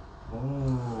there.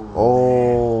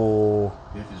 Oh.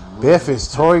 Biff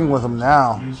is toying with him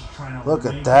now. Look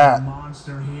at that.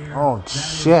 Oh,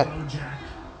 shit.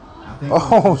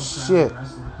 Oh, shit.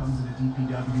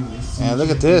 And look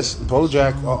at this.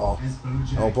 Bojack. Uh-oh.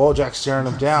 Oh, Bojack's staring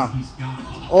him down.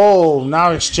 Oh,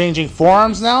 now exchanging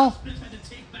forearms now?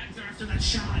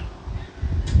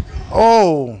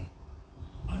 Oh.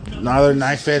 Another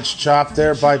knife edge chop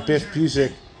there by Biff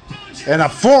Busick. And a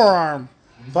forearm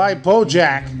by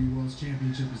Bojack.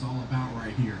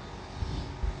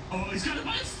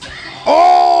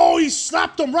 Oh, he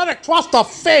slapped him right across the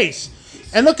face.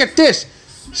 And look at this.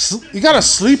 You got a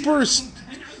sleeper?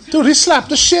 Dude, he slapped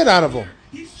the shit out of him.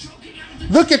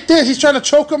 Look at this. He's trying to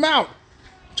choke him out.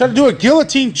 Trying to do a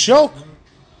guillotine choke.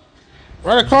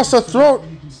 Right across the throat.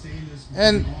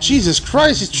 And Jesus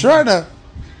Christ, he's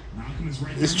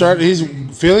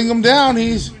feeling him down.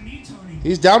 He's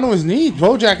down to his knee.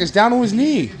 Bojack is down to his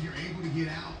knee.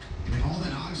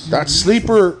 That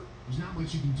sleeper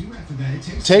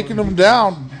taking him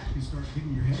down.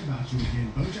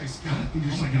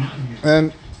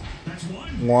 And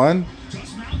 1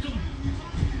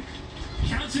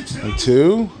 and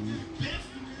 2.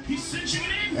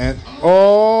 And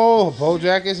oh,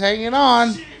 Bojack is hanging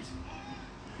on.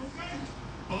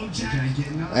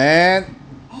 And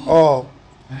oh,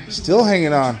 still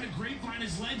hanging on.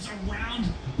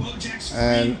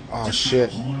 And oh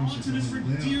shit.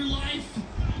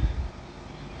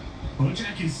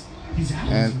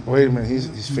 And wait a minute,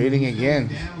 he's fading again.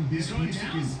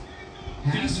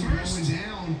 Face first.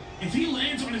 If he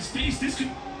lands on his face, this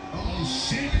could.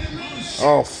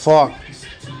 Oh, fuck.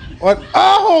 What?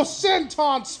 Oh,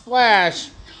 senton splash.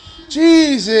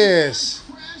 Jesus.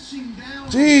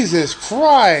 Jesus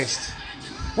Christ.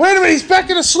 Wait a minute, he's back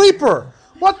in a sleeper.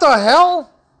 What the hell?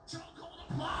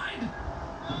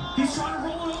 He's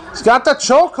got the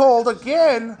chokehold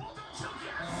again.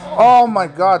 Oh my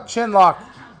God, chin lock.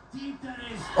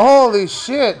 Holy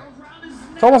shit.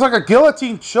 It's almost like a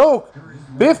guillotine choke.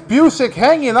 Biff Busick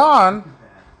hanging on.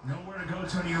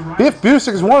 Biff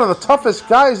Busick is one of the toughest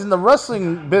guys in the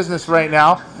wrestling business right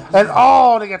now.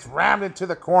 And he gets rammed into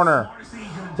the corner.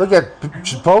 Look at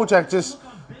Bojack just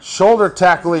shoulder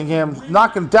tackling him,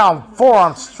 knocking down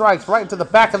forearm strikes right into the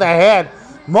back of the head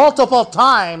multiple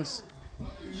times.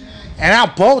 And now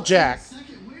Bojack.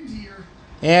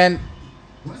 And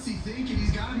what's he thinking?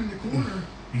 He's got him in the corner.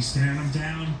 He's staring him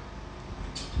down.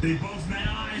 They both met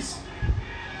eyes.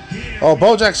 Oh,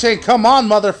 Bojack saying, "Come on,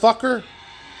 motherfucker."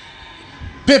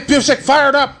 Biff Busick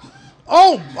fired up.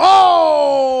 Oh!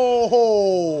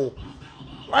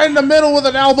 Right in the middle with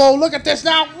an elbow. Look at this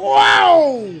now.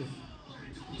 Wow!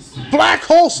 Black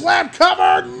hole slam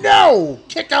cover. No!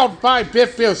 Kick out by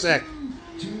Biff Busick.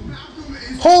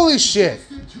 Holy shit.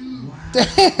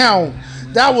 Damn.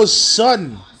 That was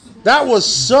sudden.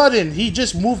 He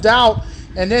just moved out,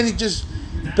 and then he just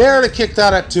barely kicked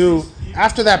out at 2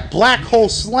 after that black hole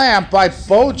slam by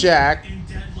Bojack.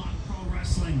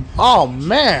 Oh,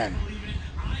 man.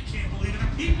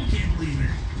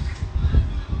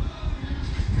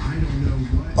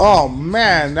 Oh,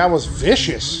 man, that was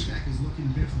vicious.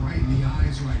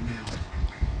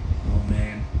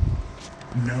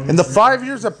 In the 5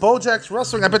 years of Bojack's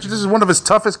wrestling, I bet you this is one of his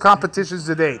toughest competitions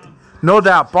to date. No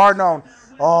doubt, bar none.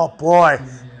 Oh, boy.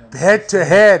 Head to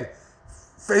head.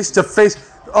 Face to face.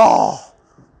 Oh.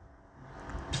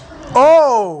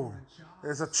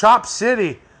 There's a chop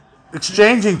city.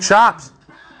 Exchanging chops.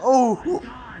 Oh.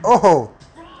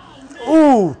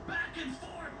 Ooh.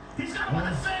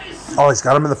 Oh, he's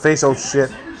got him in the face. Oh,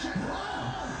 shit.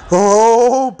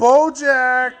 Oh,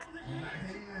 Bojack.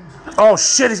 Oh,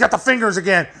 shit. He's got the fingers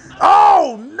again.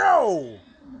 Oh, no.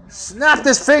 Snapped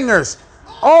his fingers.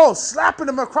 Oh, slapping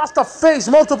him across the face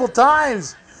multiple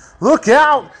times. Look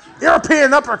out.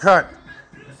 European uppercut.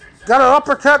 Got an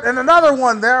uppercut and another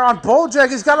one there on Bojack.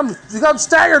 He's got him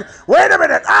staggered. Wait a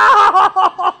minute.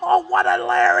 Oh, what a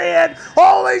lariat.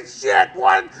 Holy shit.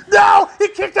 What? No, he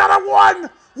kicked out at 1.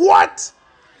 What?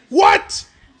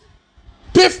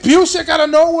 Biff Busick out of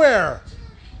nowhere.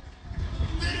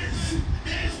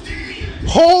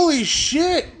 Holy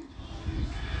shit.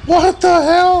 What the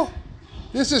hell?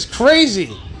 This is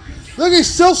crazy. Look,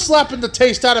 he's still slapping the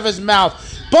taste out of his mouth.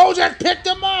 Bojack picked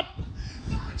him up.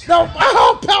 No,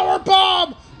 power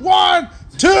bomb. 1,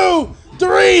 2,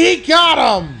 3. He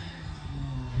got him.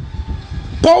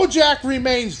 Bojack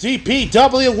remains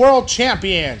DPW World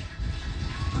Champion.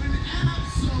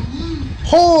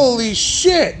 Holy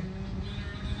shit.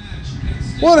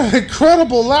 What an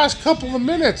incredible last couple of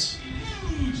minutes.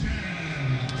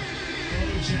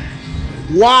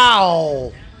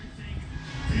 Wow.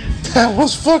 That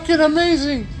was fucking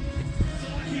amazing.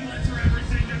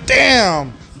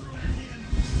 Damn.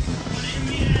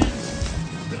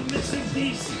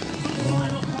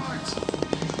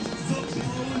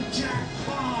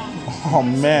 Oh,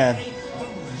 man.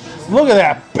 Look at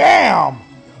that. Bam.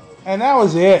 And that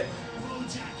was it.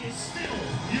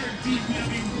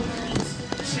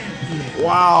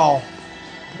 Wow.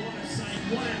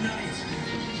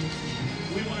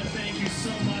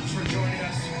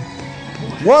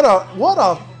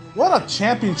 What a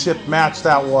championship match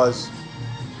that was.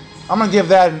 I'm gonna give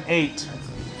that an 8.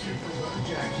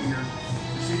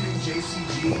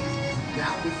 JCG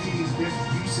now defeating Biff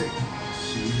Busick.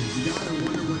 You gotta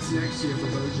wonder what's next here for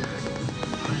Bojack.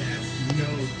 I have no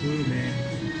clue, man.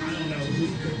 I don't know who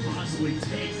could possibly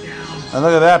take down. And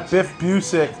look at that, Biff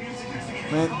Busick.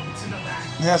 Man,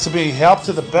 he has to be helped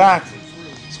to the back.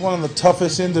 He's one of the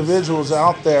toughest individuals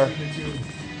out there. A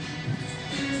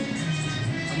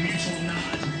mutual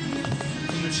nod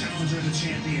from the challenger and the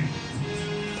champion.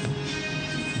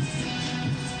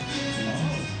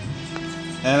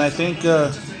 And I think,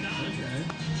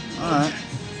 alright.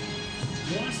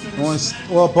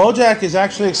 Well, Bojack is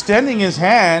actually extending his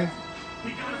hand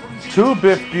to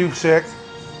Biff Busick.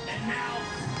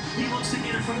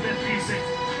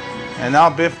 And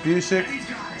now Biff Busick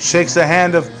shakes the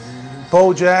hand of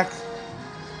Bojack.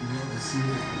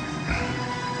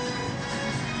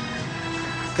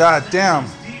 God damn.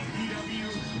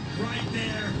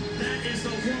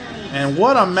 And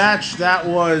what a match that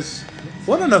was.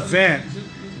 What an event.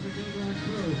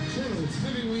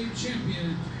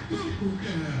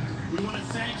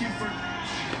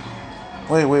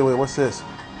 Wait. What's this?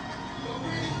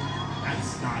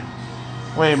 That's not.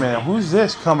 Wait a minute. Who's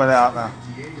this coming out now?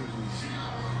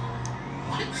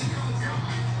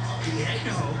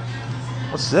 Diego.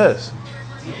 What's this?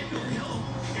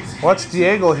 What's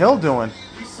Diego Hill doing?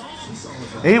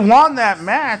 He won that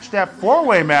match, that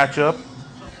 4-way matchup.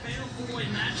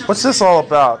 What's this all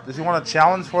about? Does he want to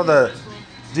challenge for the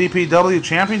DPW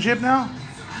championship now? I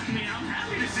mean, I'm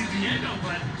happy to see Diego,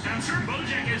 but I'm sure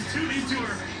Bojack is too. These two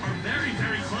are very,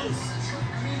 very close.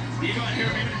 Diego out here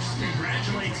maybe to just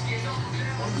congratulate.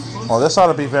 Well, this ought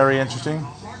to be very interesting.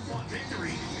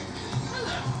 Victory.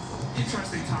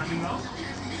 Interesting timing, though.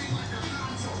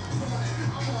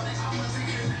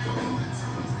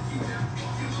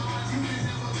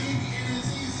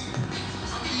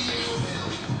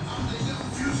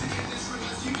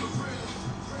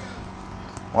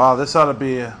 Wow, this ought to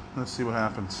be... let's see what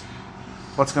happens.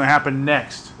 What's going to happen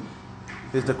next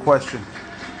is the question.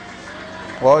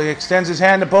 Well, he extends his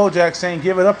hand to Bojack, saying,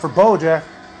 "Give it up for Bojack."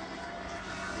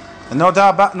 And no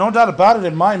doubt about it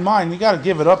in my mind, you got to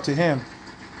give it up to him.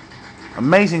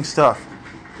 Amazing stuff.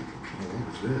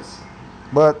 What's this?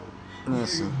 But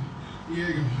listen.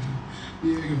 Diego,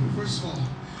 first of all,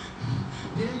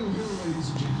 Diego Hill, ladies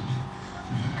and gentlemen.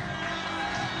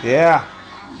 Yeah.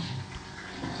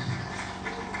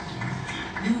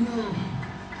 You know,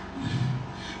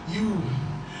 you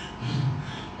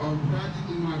are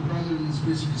practically my brother in this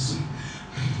business.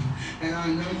 And I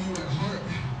know you at heart.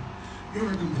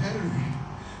 You're a competitor.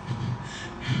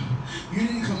 You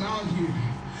didn't come out here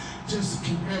just to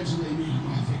congratulate me on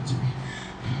my victory.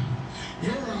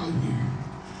 You're out here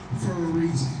for a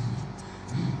reason.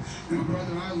 Now,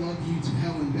 brother, I love you to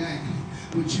hell and back.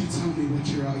 Would you tell me what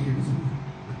you're out here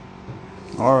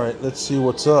for? All right, let's see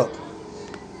what's up.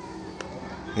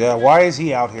 Yeah, why is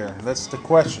he out here? That's the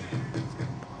question.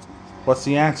 What's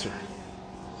the answer?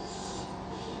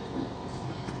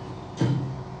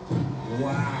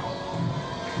 Wow.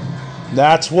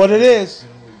 That's what it is.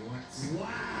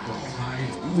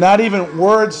 Not even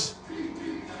words.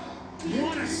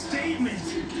 What a statement.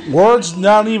 Words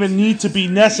don't even need to be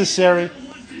necessary.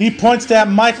 He points that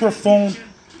microphone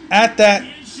at that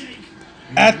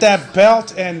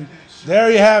belt, and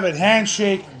there you have it.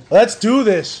 Handshake. Let's do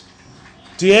this.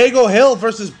 Diego Hill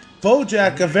versus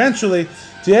Bojack eventually.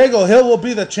 Diego Hill will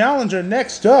be the challenger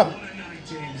next up.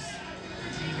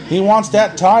 He wants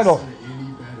that title.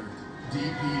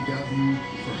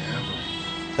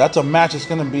 That's a match that's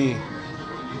going to be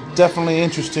definitely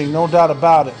interesting, no doubt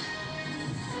about it.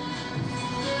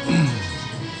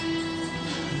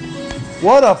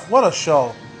 What a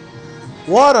show.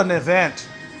 What an event.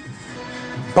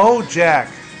 Bojack.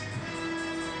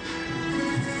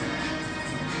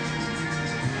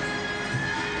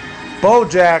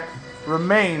 Bojack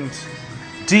remains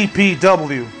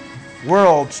DPW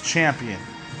World's Champion.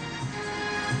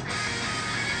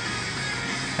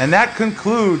 And that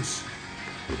concludes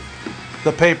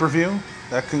the pay-per-view.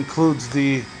 That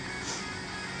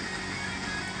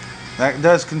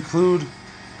does conclude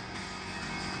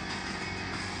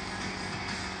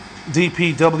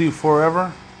DPW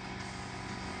Forever.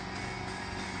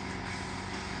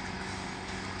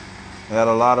 We had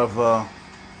a lot of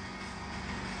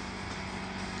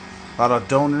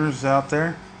donors out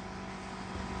there.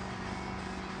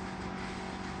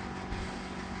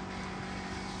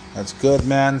 That's good,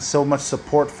 man. So much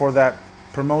support for that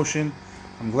promotion.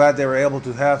 I'm glad they were able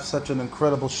to have such an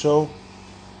incredible show.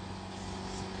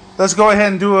 Let's go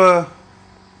ahead and do a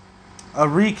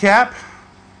recap.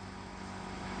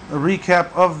 A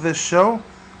recap of this show.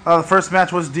 The first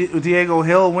match was Diego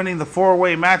Hill winning the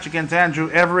 4-way match against Andrew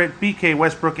Everett, BK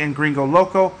Westbrook, and Gringo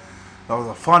Loco. That was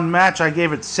a fun match. I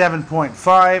gave it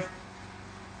 7.5.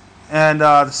 And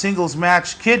the singles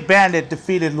match, Kid Bandit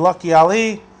defeated Lucky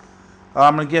Ali.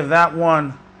 I'm going to give that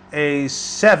one a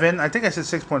 7. I think I said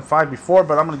 6.5 before,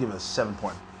 but I'm going to give it a 7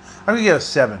 point. I'm going to give it a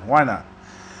 7. Why not?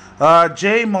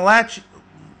 Jay Malachi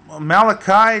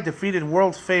defeated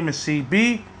world famous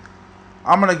CB.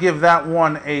 I'm going to give that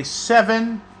one a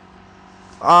 7.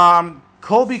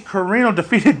 Colby Carino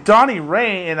defeated Donnie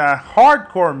Ray in a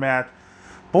hardcore match.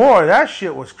 Boy, that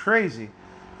shit was crazy.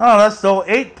 Oh, that's though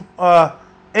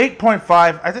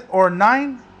 8.5, I think, or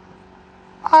 9.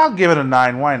 I'll give it a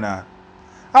 9. Why not?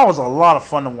 That was a lot of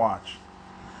fun to watch.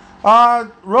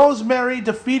 Rosemary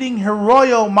defeating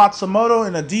Hiroyo Matsumoto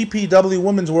in a DPW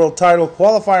Women's World Title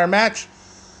qualifier match.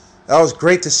 That was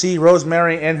great to see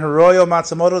Rosemary and Hiroyo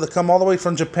Matsumoto to come all the way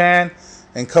from Japan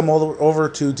and come over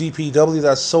to DPW.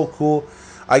 That's so cool.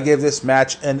 I gave this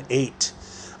match an 8.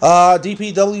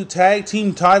 DPW Tag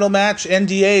Team Title match.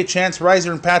 NDA, Chance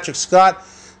Riser and Patrick Scott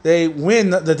they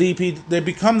win they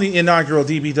become the inaugural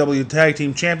DPW Tag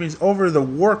Team Champions over the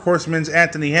Workhorsemen's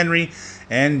Anthony Henry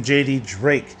and JD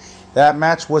Drake. That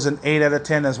match was an 8 out of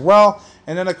 10 as well.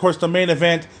 And then, of course, the main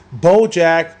event,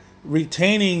 Bojack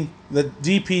retaining the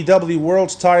DPW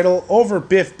World's title over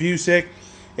Biff Busick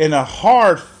in a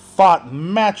hard-fought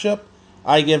matchup.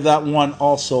 I give that one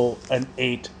also an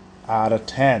 8 out of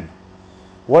 10.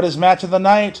 What is match of the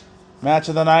night? Match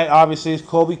of the night, obviously, is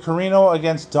Colby Carino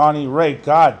against Donnie Ray.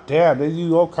 God damn, they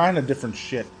do all kind of different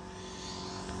shit.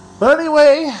 But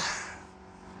anyway,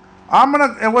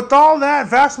 and with all that,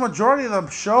 vast majority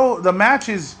of the match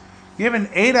is given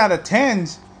 8 out of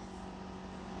 10s.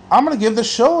 I'm going to give the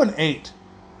show an 8.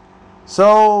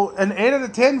 So, an 8 out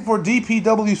of 10 for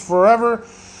DPW's Forever.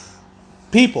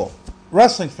 People,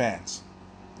 wrestling fans,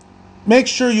 make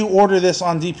sure you order this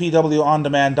on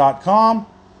dpwondemand.com.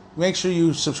 Make sure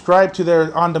you subscribe to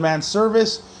their on-demand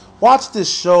service. Watch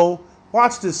this show.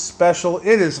 Watch this special.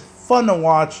 It is fun to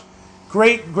watch.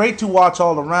 Great to watch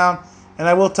all around. And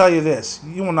I will tell you this,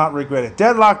 you will not regret it.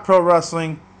 Deadlock Pro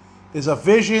Wrestling is a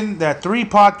vision that 3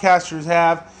 podcasters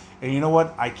have. And you know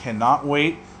what? I cannot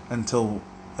wait until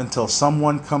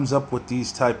someone comes up with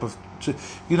these type of...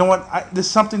 You know what? This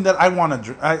is something that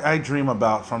I dream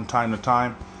about from time to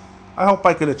time. I hope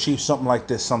I could achieve something like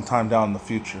this sometime down in the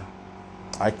future.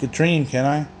 I could dream, can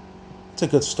I? It's a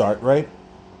good start, right?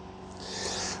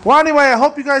 Well, anyway, I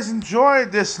hope you guys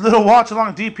enjoyed this little watch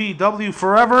along DPW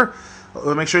Forever.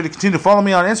 Make sure to continue to follow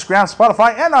me on Instagram,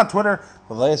 Spotify, and on Twitter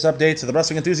for the latest updates of the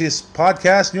Wrestling Enthusiast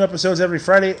podcast. New episodes every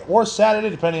Friday or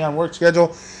Saturday, depending on work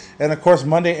schedule. And, of course,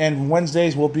 Monday and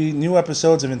Wednesdays will be new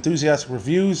episodes of Enthusiast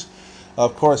Reviews.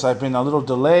 Of course, I've been a little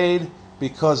delayed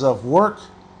because of work,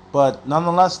 but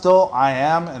nonetheless, still, I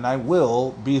am and I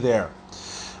will be there.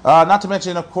 Not to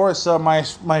mention, of course, my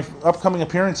upcoming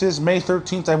appearances. May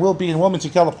 13th, I will be in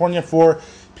Wilmington, California for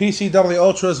PCW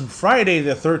Ultras Friday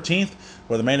the 13th,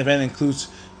 where the main event includes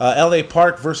LA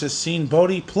Park versus Scene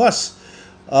Bodie, plus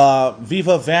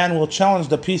Viva Van will challenge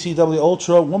the PCW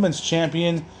Ultra Women's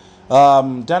Champion,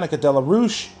 Danica Della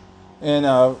Rouge, in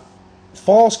a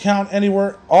Falls Count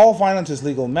Anywhere, all violence is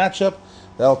legal matchup.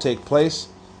 That'll take place.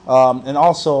 And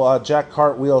also Jack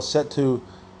Cartwheel set to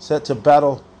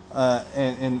battle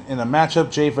in a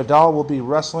matchup. Jay Vidal will be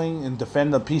wrestling and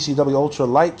defend the PCW Ultra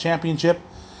Light Championship.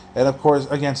 And, of course,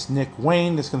 against Nick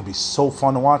Wayne. It's going to be so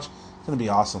fun to watch. It's going to be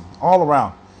awesome all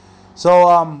around.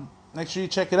 So make sure you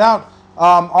check it out.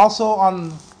 Also,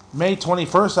 on May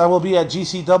 21st, I will be at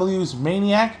GCW's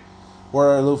Maniac,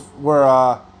 where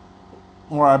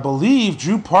I believe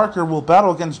Drew Parker will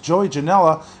battle against Joey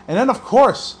Janela. And then, of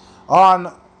course,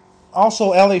 on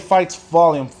also LA Fights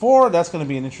Volume 4. That's going to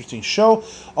be an interesting show.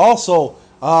 Also,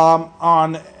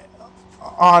 on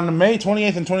May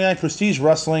 28th and 29th, Prestige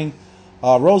Wrestling,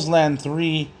 Roseland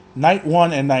 3, Night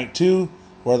 1 and Night 2,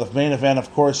 where the main event,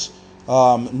 of course,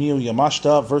 Miyu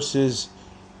Yamashita versus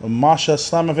Masha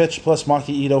Slamovich, plus Maki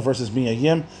Ito versus Mia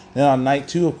Yim. Then on Night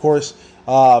 2, of course,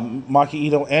 Maki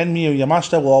Ito and Miyu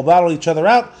Yamashita will battle each other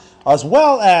out, as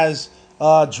well as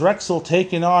Drexel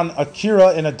taking on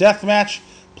Akira in a death match.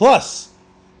 Plus,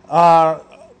 Alex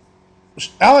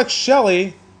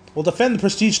Shelley will defend the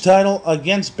Prestige title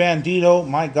against Bandito.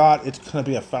 My God, it's going to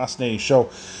be a fascinating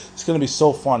show. It's going to be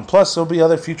so fun. Plus, there'll be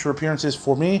other future appearances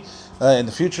for me in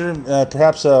the future.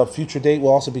 Perhaps a future date will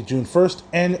also be June 1st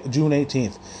and June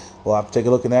 18th. We'll have to take a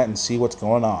look at that and see what's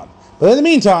going on. But in the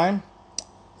meantime,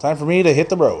 time for me to hit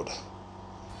the road.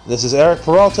 This is Eric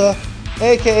Peralta,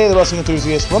 a.k.a. The Wrestling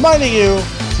Enthusiast, reminding you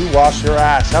to wash your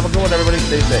ass. Have a good one, everybody.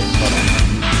 Stay safe. Bye-bye.